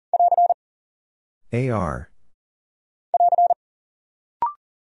 AR.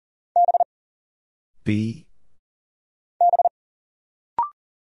 B.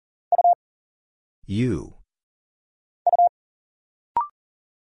 U.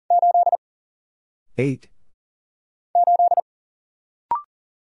 8.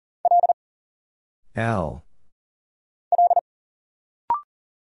 L.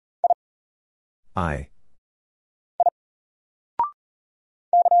 I.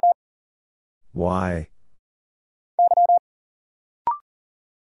 Y.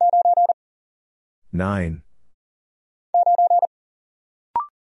 9.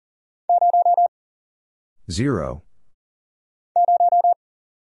 Zero.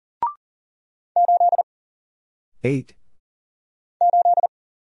 8.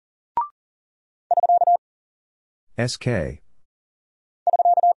 SK.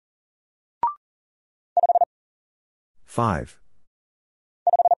 5.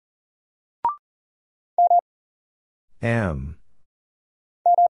 M.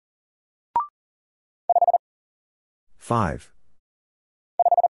 5.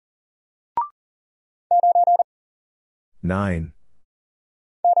 9.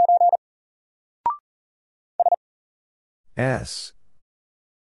 S.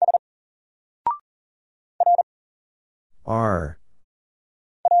 R.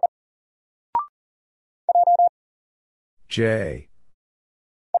 J.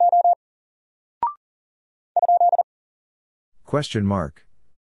 Question mark.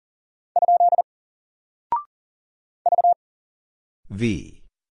 V.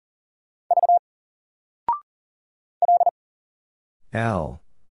 L.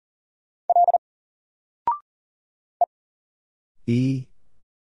 E.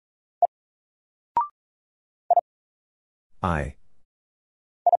 I.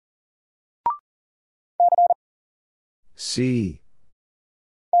 C.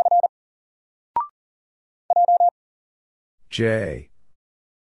 J.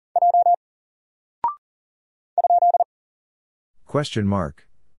 Question mark.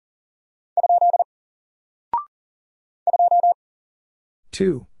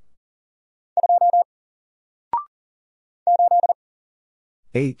 2.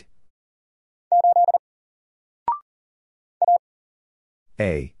 8.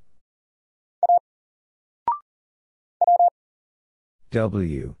 A.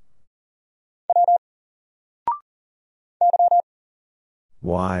 W.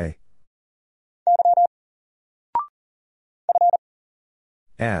 Y.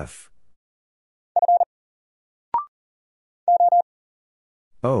 F.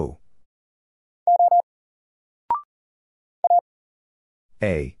 O.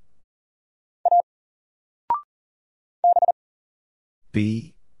 A.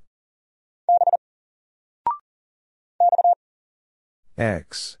 B.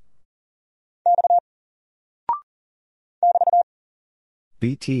 X.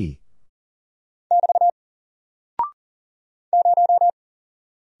 BT.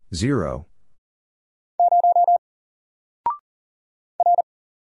 0.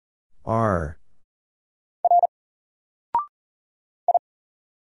 R.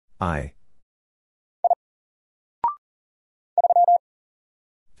 I.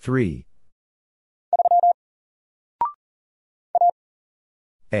 3.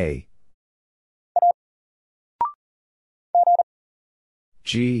 A.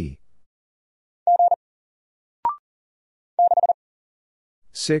 G.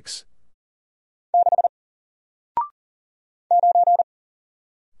 6.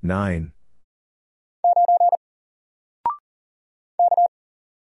 9.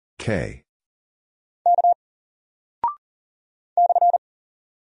 K.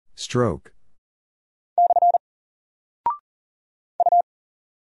 Stroke.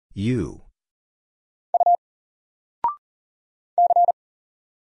 U.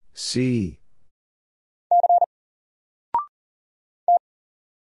 C.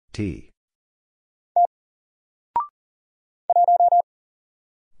 T.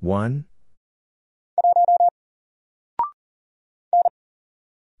 1.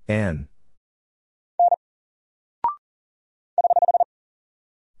 N.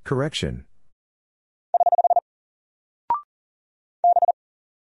 Correction.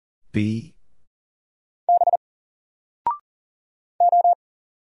 B.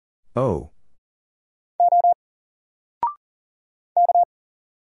 O.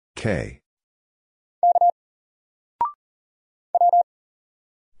 K.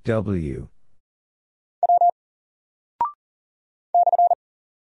 W.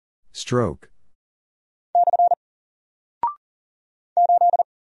 Stroke.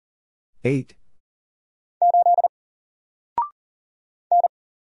 8.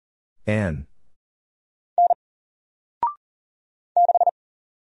 N.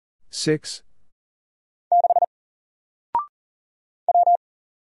 6.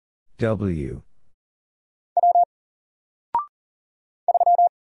 W.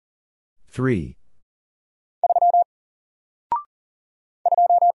 3.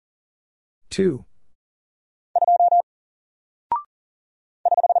 2.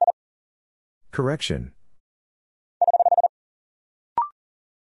 Correction.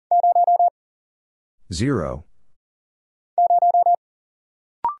 0.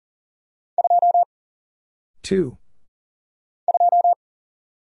 2.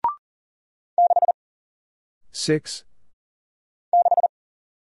 6.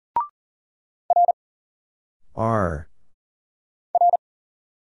 R.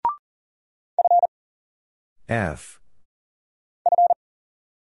 F.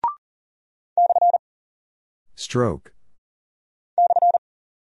 Stroke.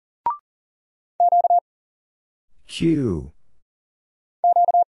 Q.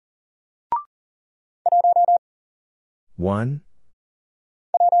 1.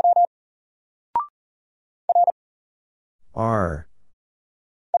 R.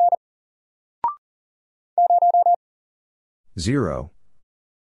 0.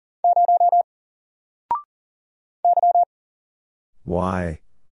 Y.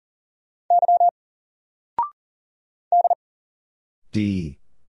 D.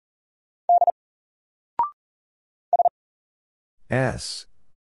 S.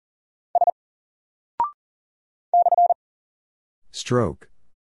 Stroke.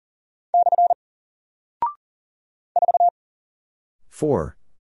 4.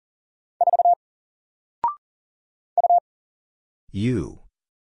 U.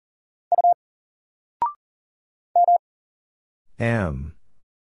 M.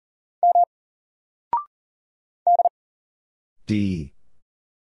 D.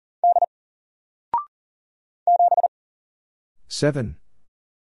 7.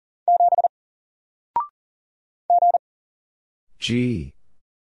 G.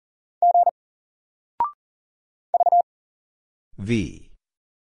 V.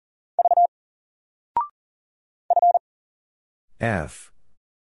 F.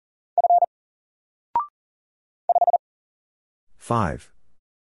 5.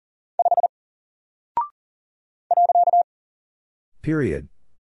 Period.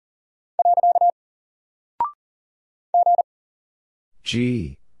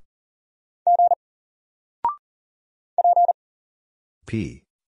 G. P.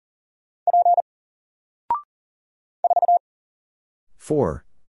 4.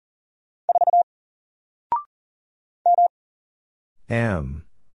 M.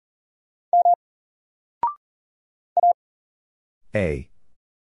 A.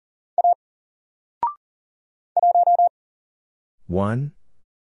 1.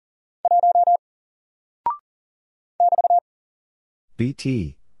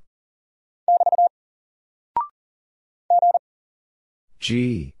 BT.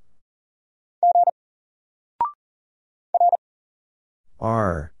 G.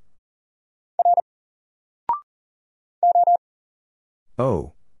 R.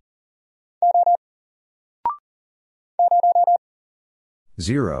 O.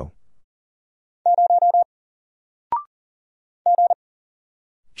 0.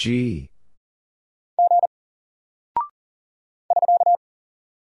 G.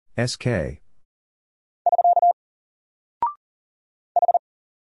 SK.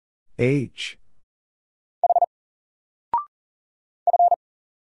 H.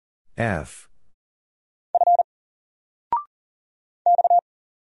 F.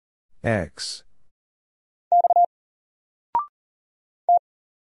 X.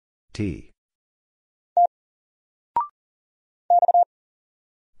 T.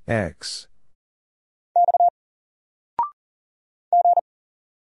 X.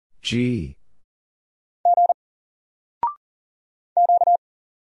 G.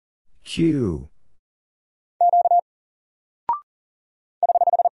 Q.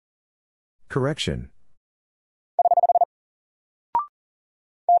 Correction.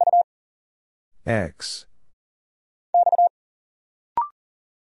 X.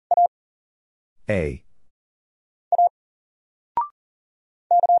 A.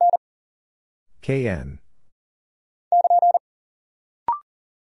 KN.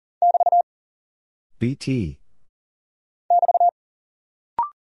 BT.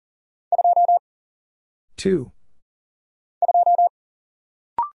 2.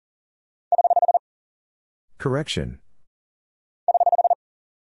 Correction.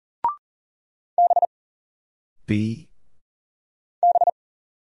 B.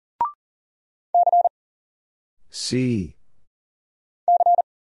 C.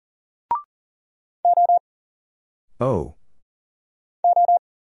 O.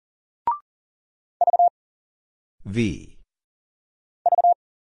 V.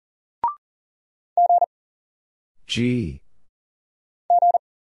 G.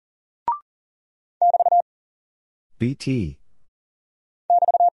 BT.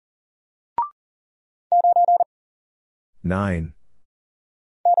 9.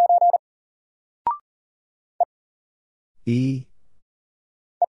 E.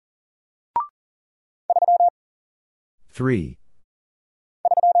 3.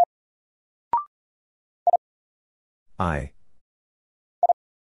 I.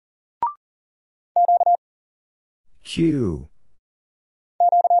 Q.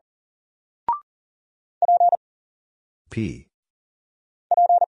 P.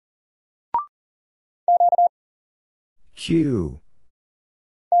 Q.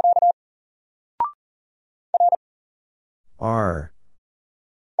 R.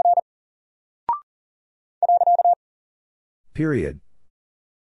 Period.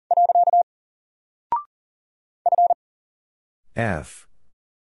 F.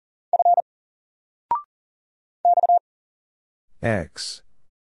 X.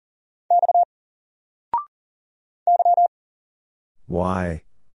 Y.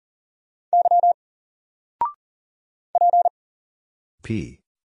 P.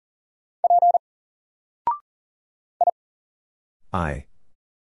 I.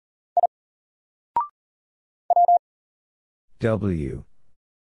 W.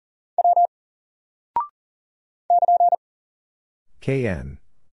 KN.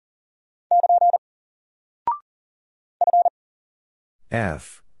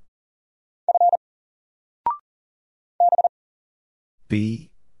 F.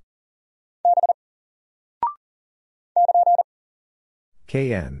 B.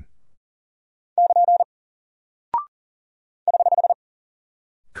 KN.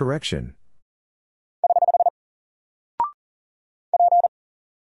 Correction.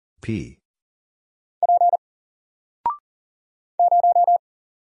 P.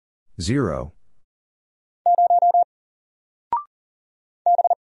 0.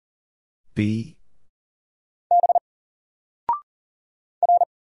 B.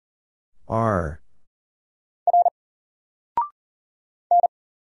 R.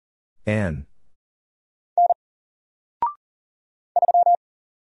 N.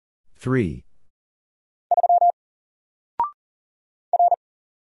 3.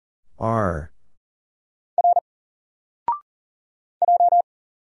 R.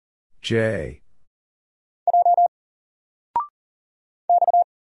 J.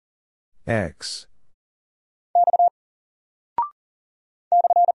 X.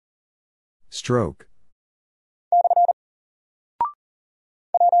 Stroke.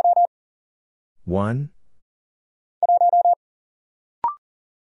 1.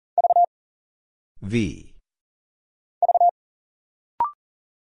 V.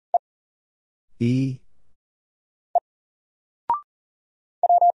 E.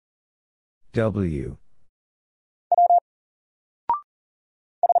 W.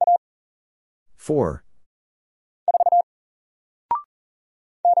 4.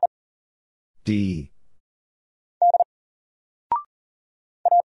 D.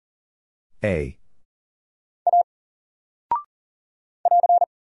 A.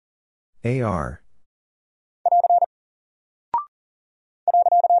 AR.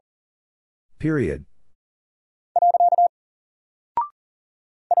 Period.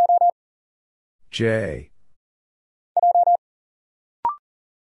 J.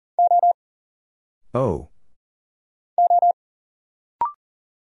 O.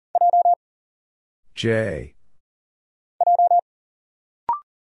 J.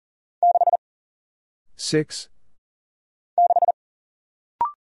 6.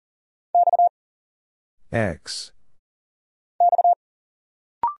 X.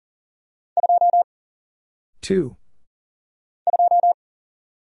 2.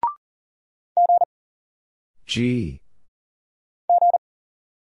 G.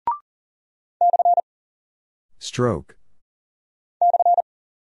 Stroke.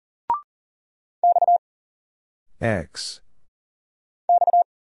 X.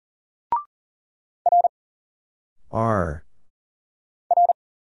 R.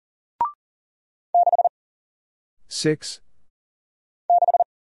 6.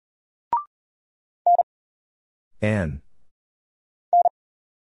 N.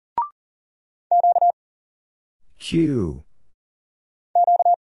 Q.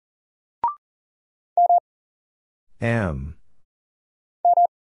 M.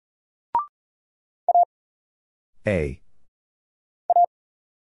 A.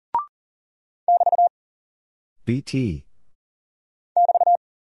 BT.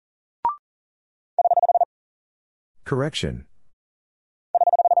 Correction.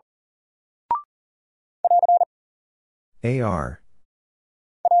 AR.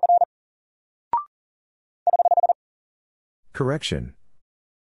 Correction.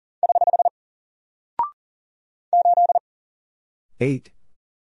 8.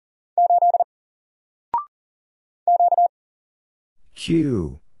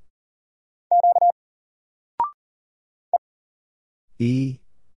 Q. E.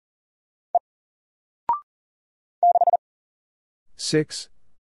 6.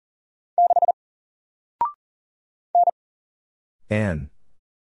 N.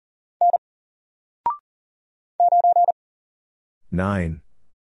 9.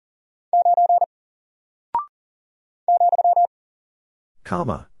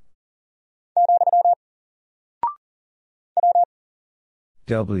 Comma.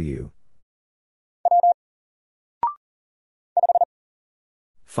 W.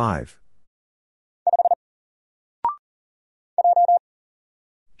 5.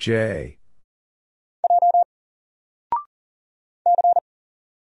 J.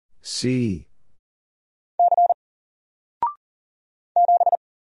 C.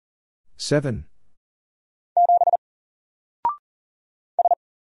 7.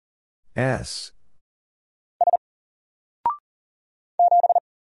 S.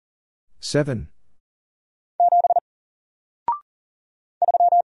 7.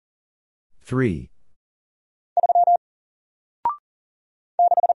 3.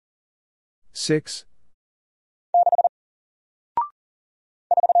 6.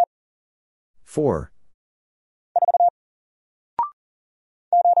 4.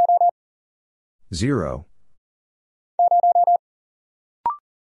 0.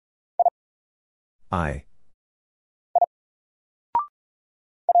 I.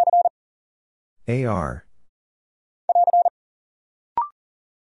 AR.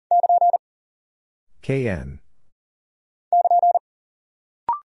 KN.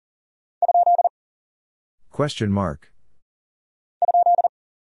 Question mark.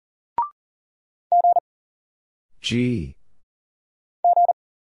 G.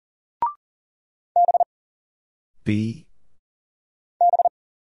 B.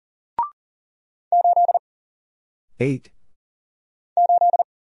 8.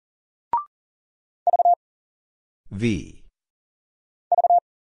 V.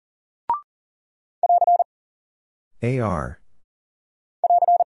 AR.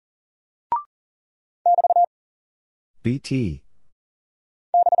 BT.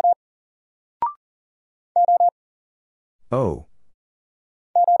 O.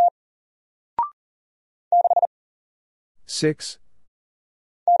 6.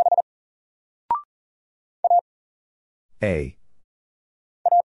 A.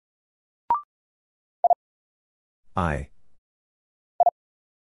 I.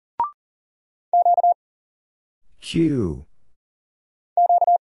 Q.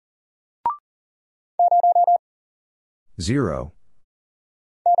 0.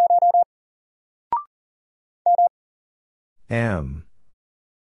 M.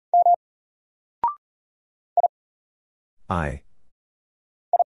 I.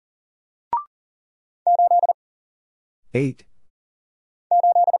 8.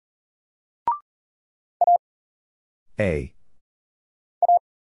 A.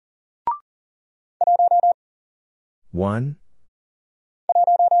 1.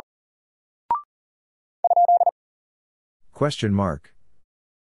 Question mark.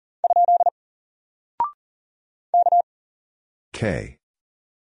 K.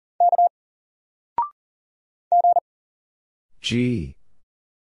 G.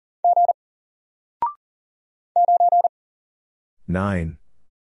 9.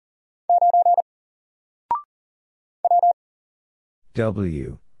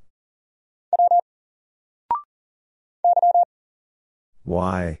 W.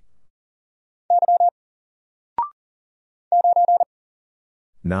 Y.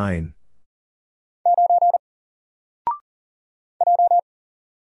 9.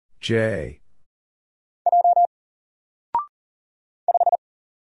 J.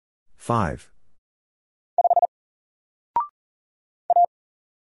 5.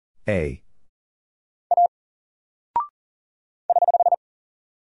 A.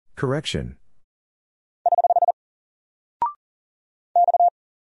 Correction.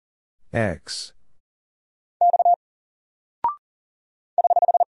 X.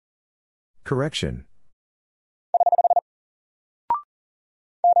 Correction.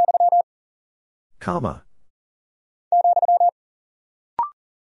 Comma.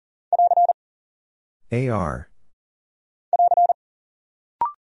 AR.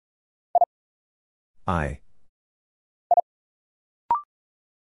 I.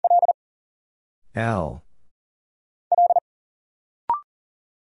 L.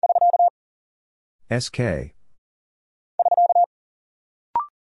 SK.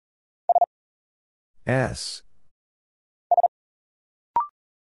 S.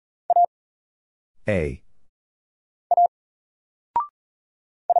 A.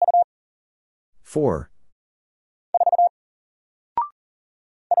 4.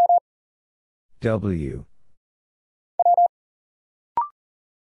 W.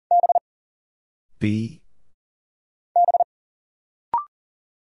 B.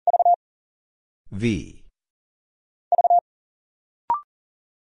 V.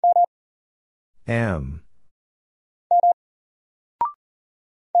 M.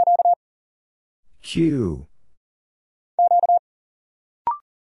 Q.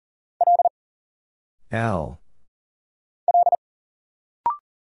 L.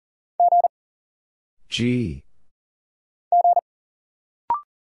 G.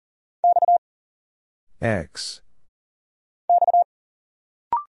 X.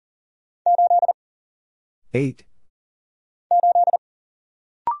 8.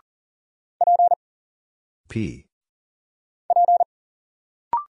 P.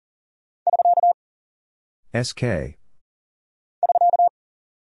 SK.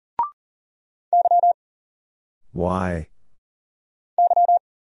 Y.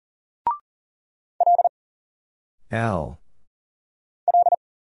 L.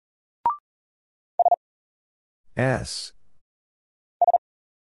 S.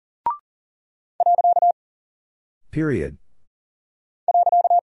 Period.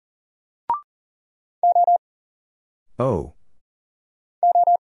 O.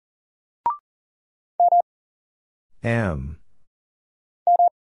 M.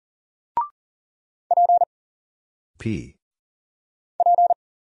 P.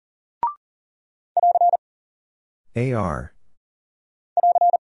 AR.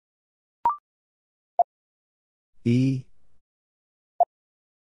 E.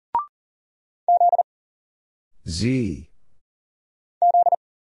 Z.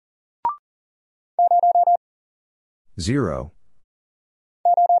 0.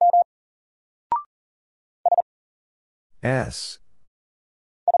 S.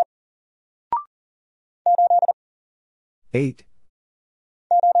 8.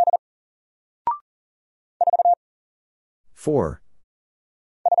 4.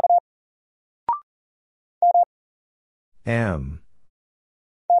 M.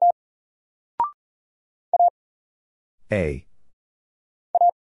 A.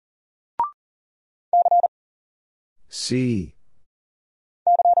 C.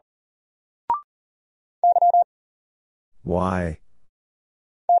 Y.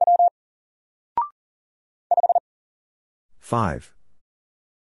 5.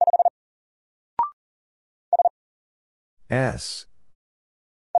 S.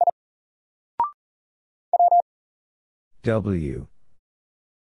 W.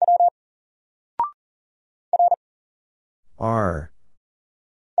 R.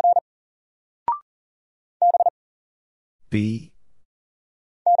 B.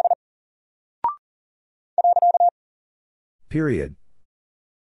 Period.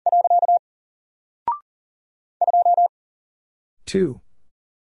 2.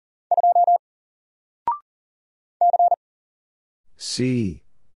 C.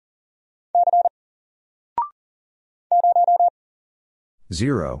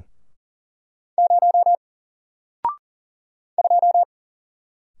 0.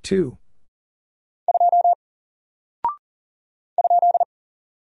 2.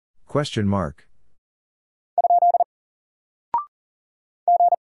 Question mark.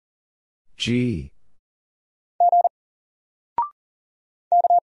 G.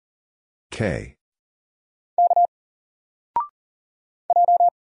 K.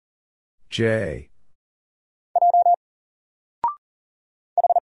 J.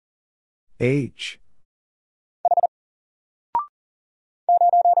 H.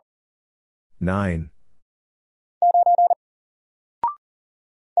 9.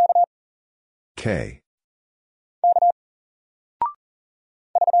 K.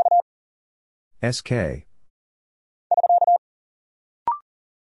 SK.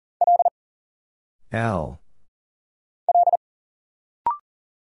 L.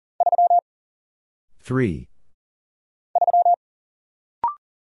 3.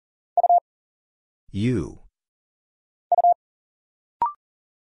 U.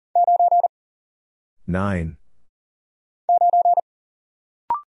 9.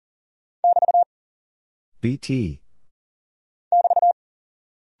 BT.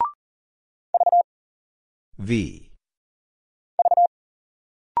 V.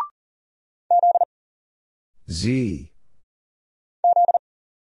 Z.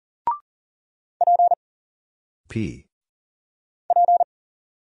 P.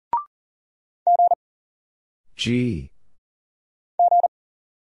 G.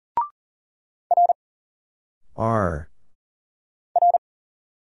 R.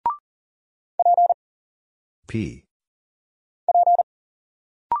 P.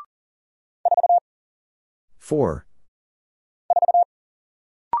 4.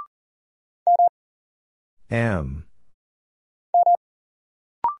 M.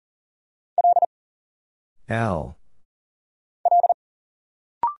 L.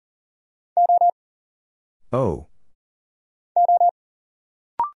 O.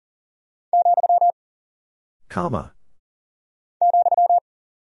 Comma.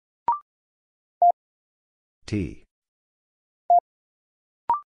 T.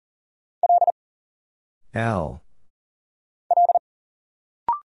 L.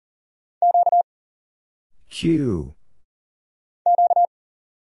 Q.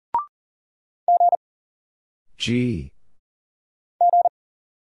 G.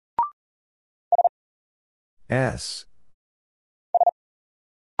 S.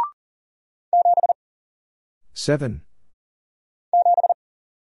 7.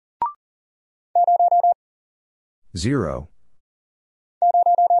 0.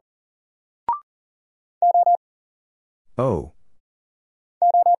 O.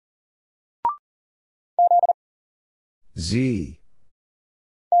 Z.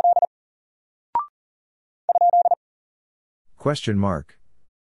 Question mark.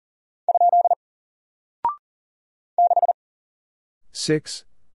 6.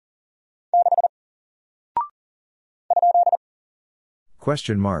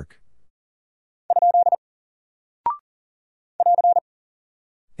 Question mark.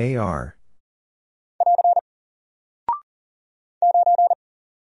 AR.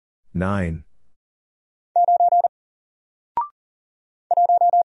 9.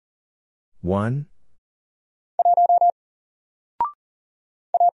 1.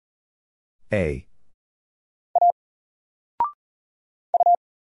 A.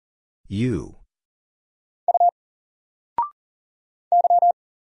 U.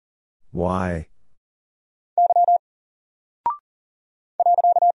 Y.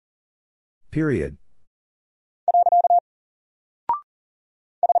 Period.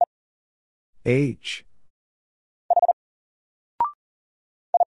 H.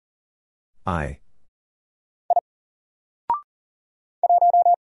 I.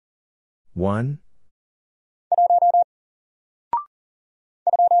 1,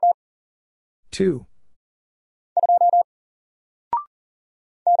 2,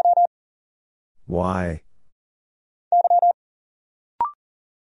 Y,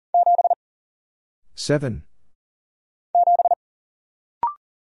 7,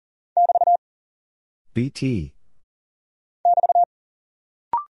 BT,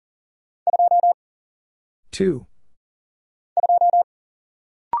 2,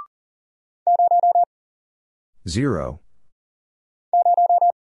 0,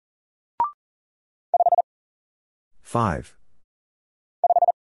 5,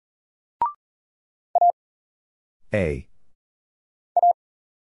 A,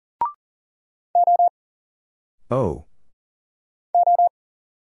 O,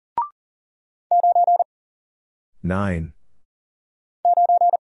 9,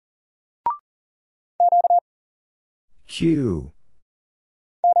 Q,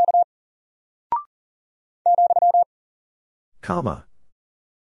 comma,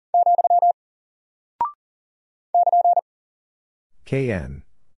 KN,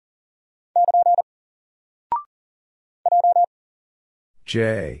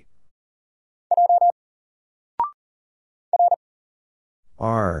 J,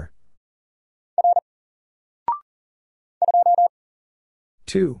 R,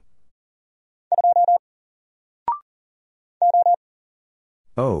 2,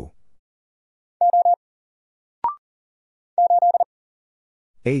 O,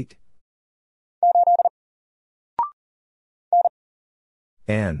 8,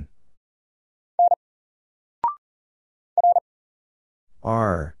 N,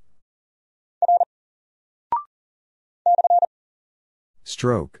 R,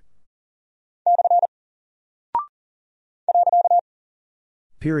 stroke,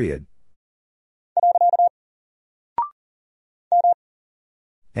 period,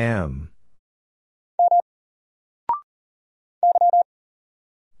 M,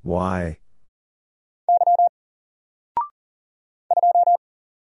 Y,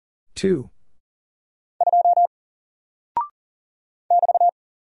 2,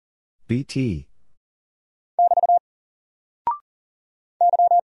 BT,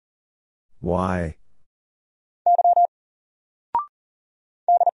 Y,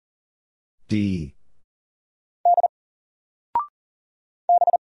 D,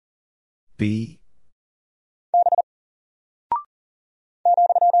 B,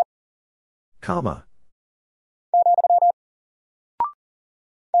 comma,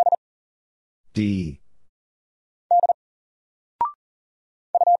 D,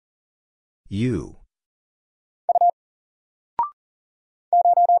 U,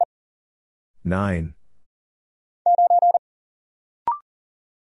 9,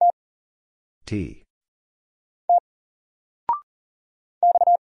 T,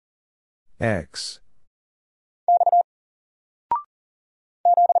 X,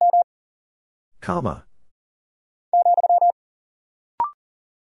 comma,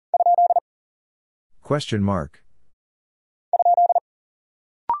 question mark,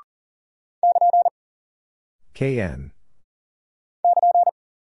 KN,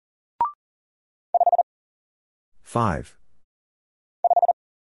 5,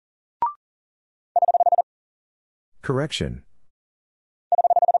 correction,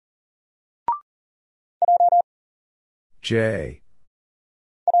 J,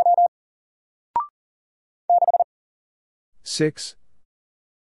 6,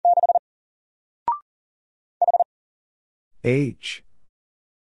 H,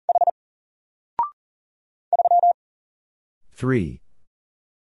 3,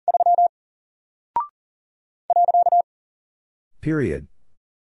 period,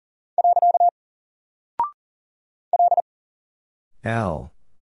 L,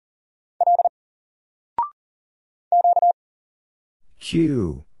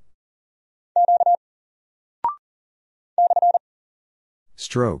 Q,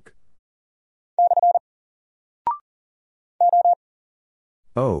 stroke,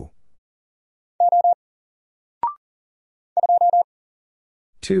 O,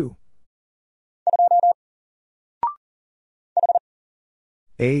 2,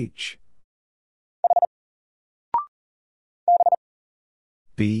 H,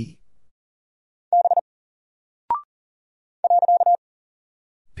 B,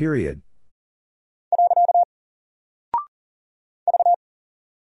 period,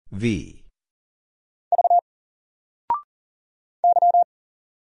 V,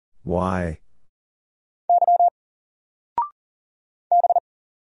 Y,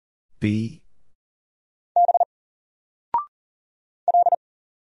 B,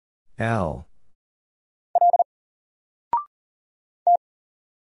 L,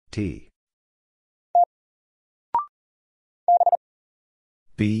 T.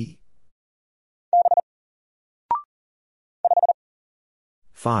 B.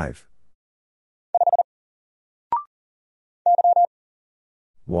 5.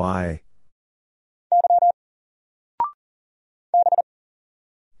 Y.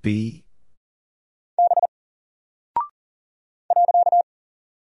 B.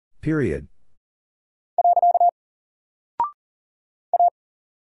 Period.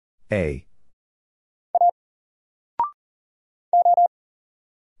 A.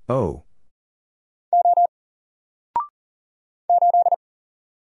 O.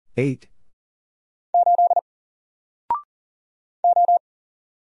 8.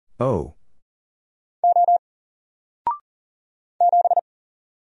 O.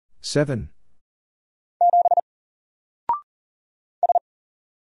 7.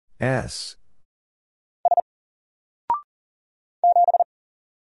 S.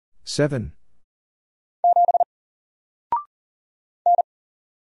 7.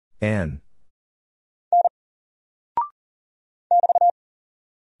 N.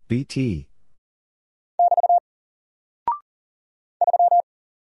 BT.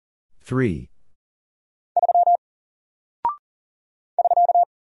 3.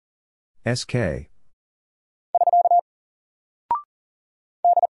 SK.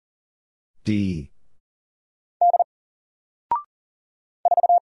 D.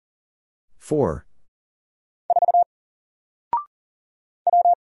 4.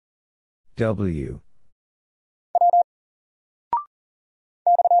 W.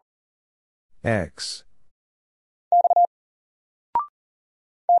 X.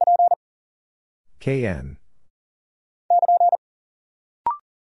 KN.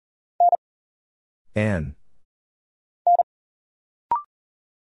 N.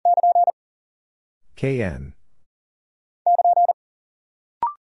 KN.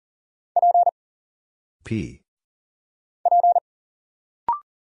 P.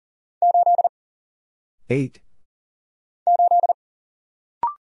 8.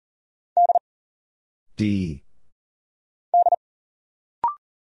 D.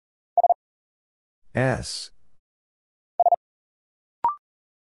 S.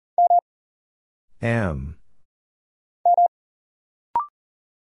 M.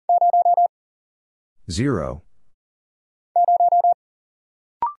 0.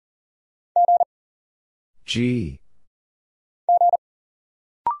 G.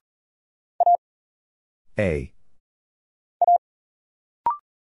 A.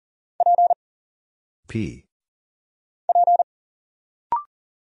 P.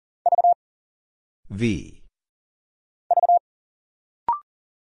 V.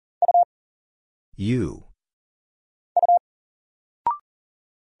 U.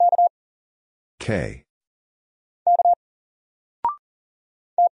 K.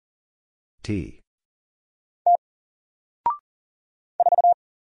 T.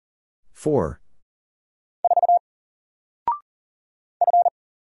 4.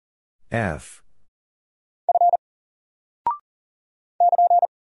 F.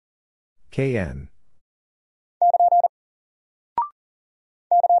 KN.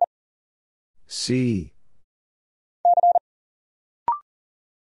 C.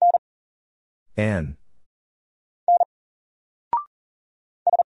 N.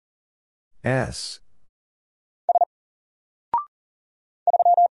 S.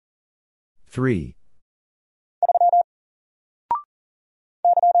 3.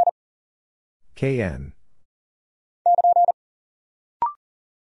 KN.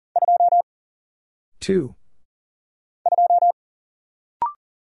 2.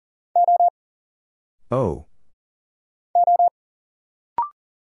 O.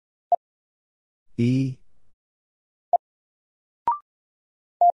 E.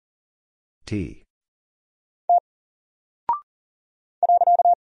 T.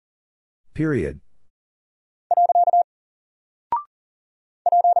 Period.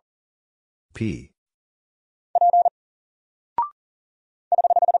 P.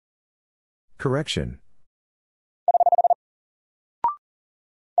 Correction.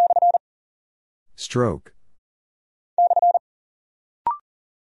 Stroke.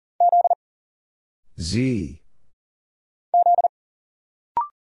 Z.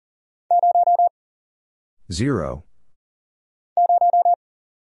 0.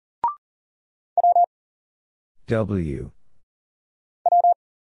 W.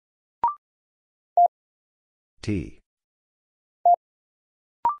 T.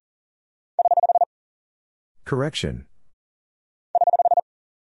 Correction.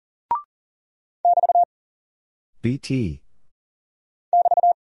 BT.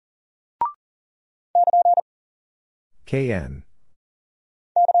 KN.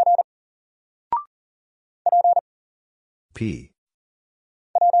 P.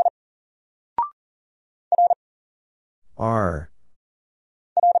 R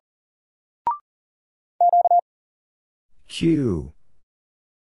Q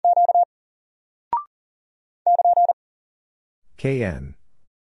KN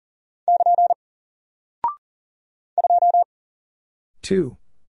 2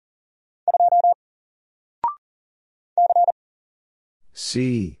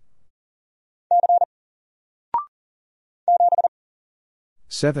 C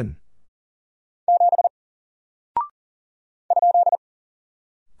 7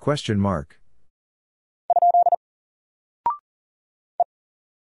 Question mark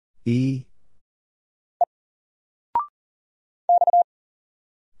E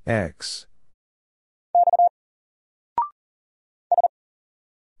X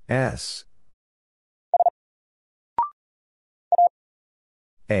S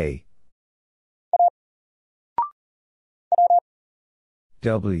A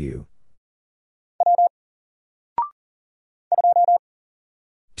W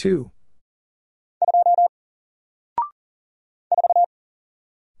 2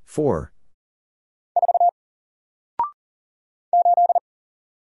 4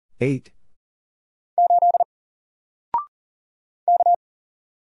 8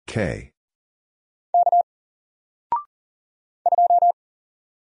 K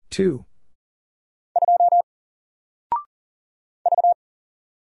 2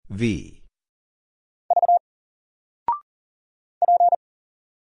 V.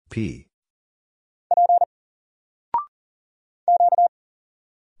 P.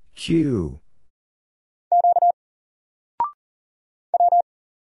 Q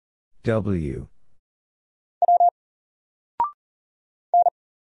W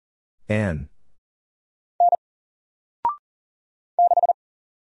N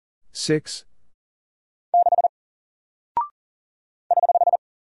 6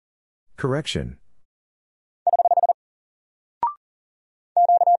 Correction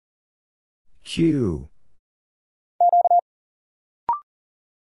Q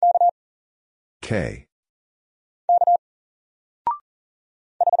K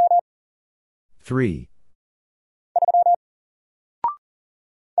 3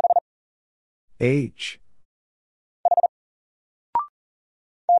 H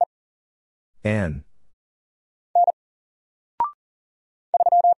N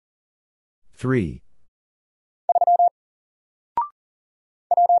 3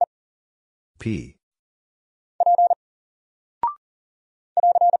 P.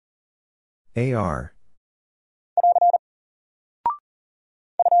 AR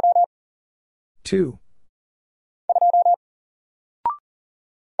 2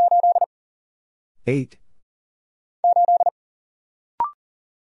 8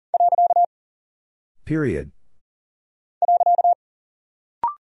 Period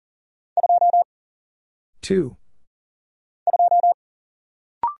 2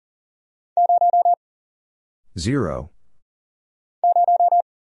 0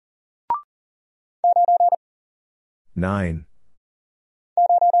 9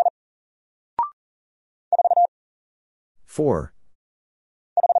 4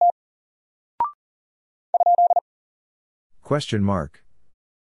 Question mark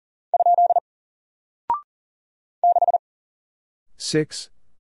 6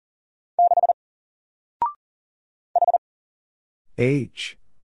 H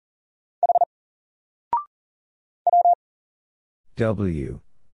W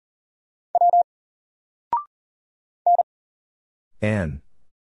N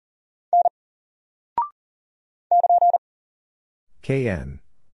KN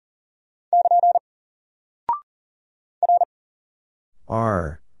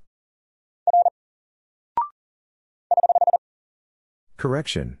R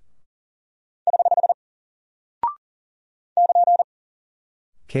Correction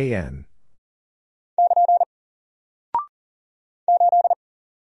KN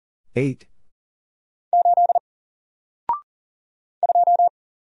 8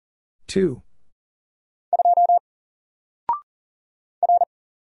 2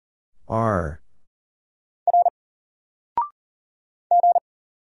 R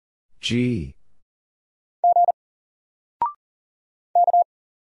G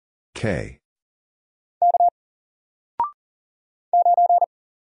K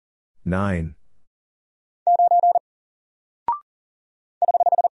 9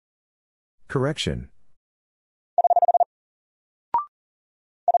 Correction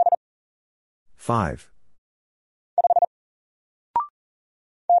 5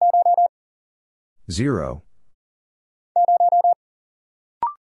 0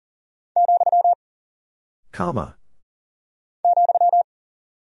 Comma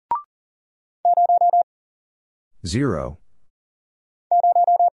 0.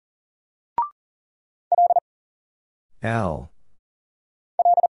 L.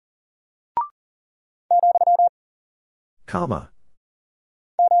 Comma.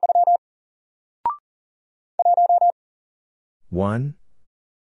 1.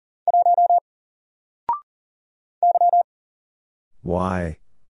 Y.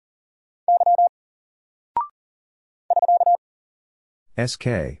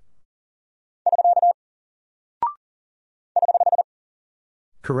 SK.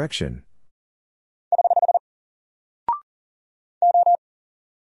 Correction.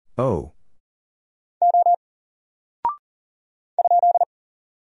 O.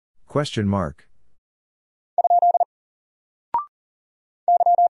 Question mark.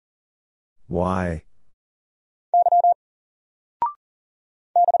 Y.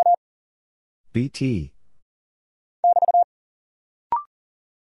 BT.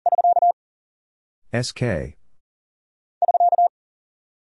 SK.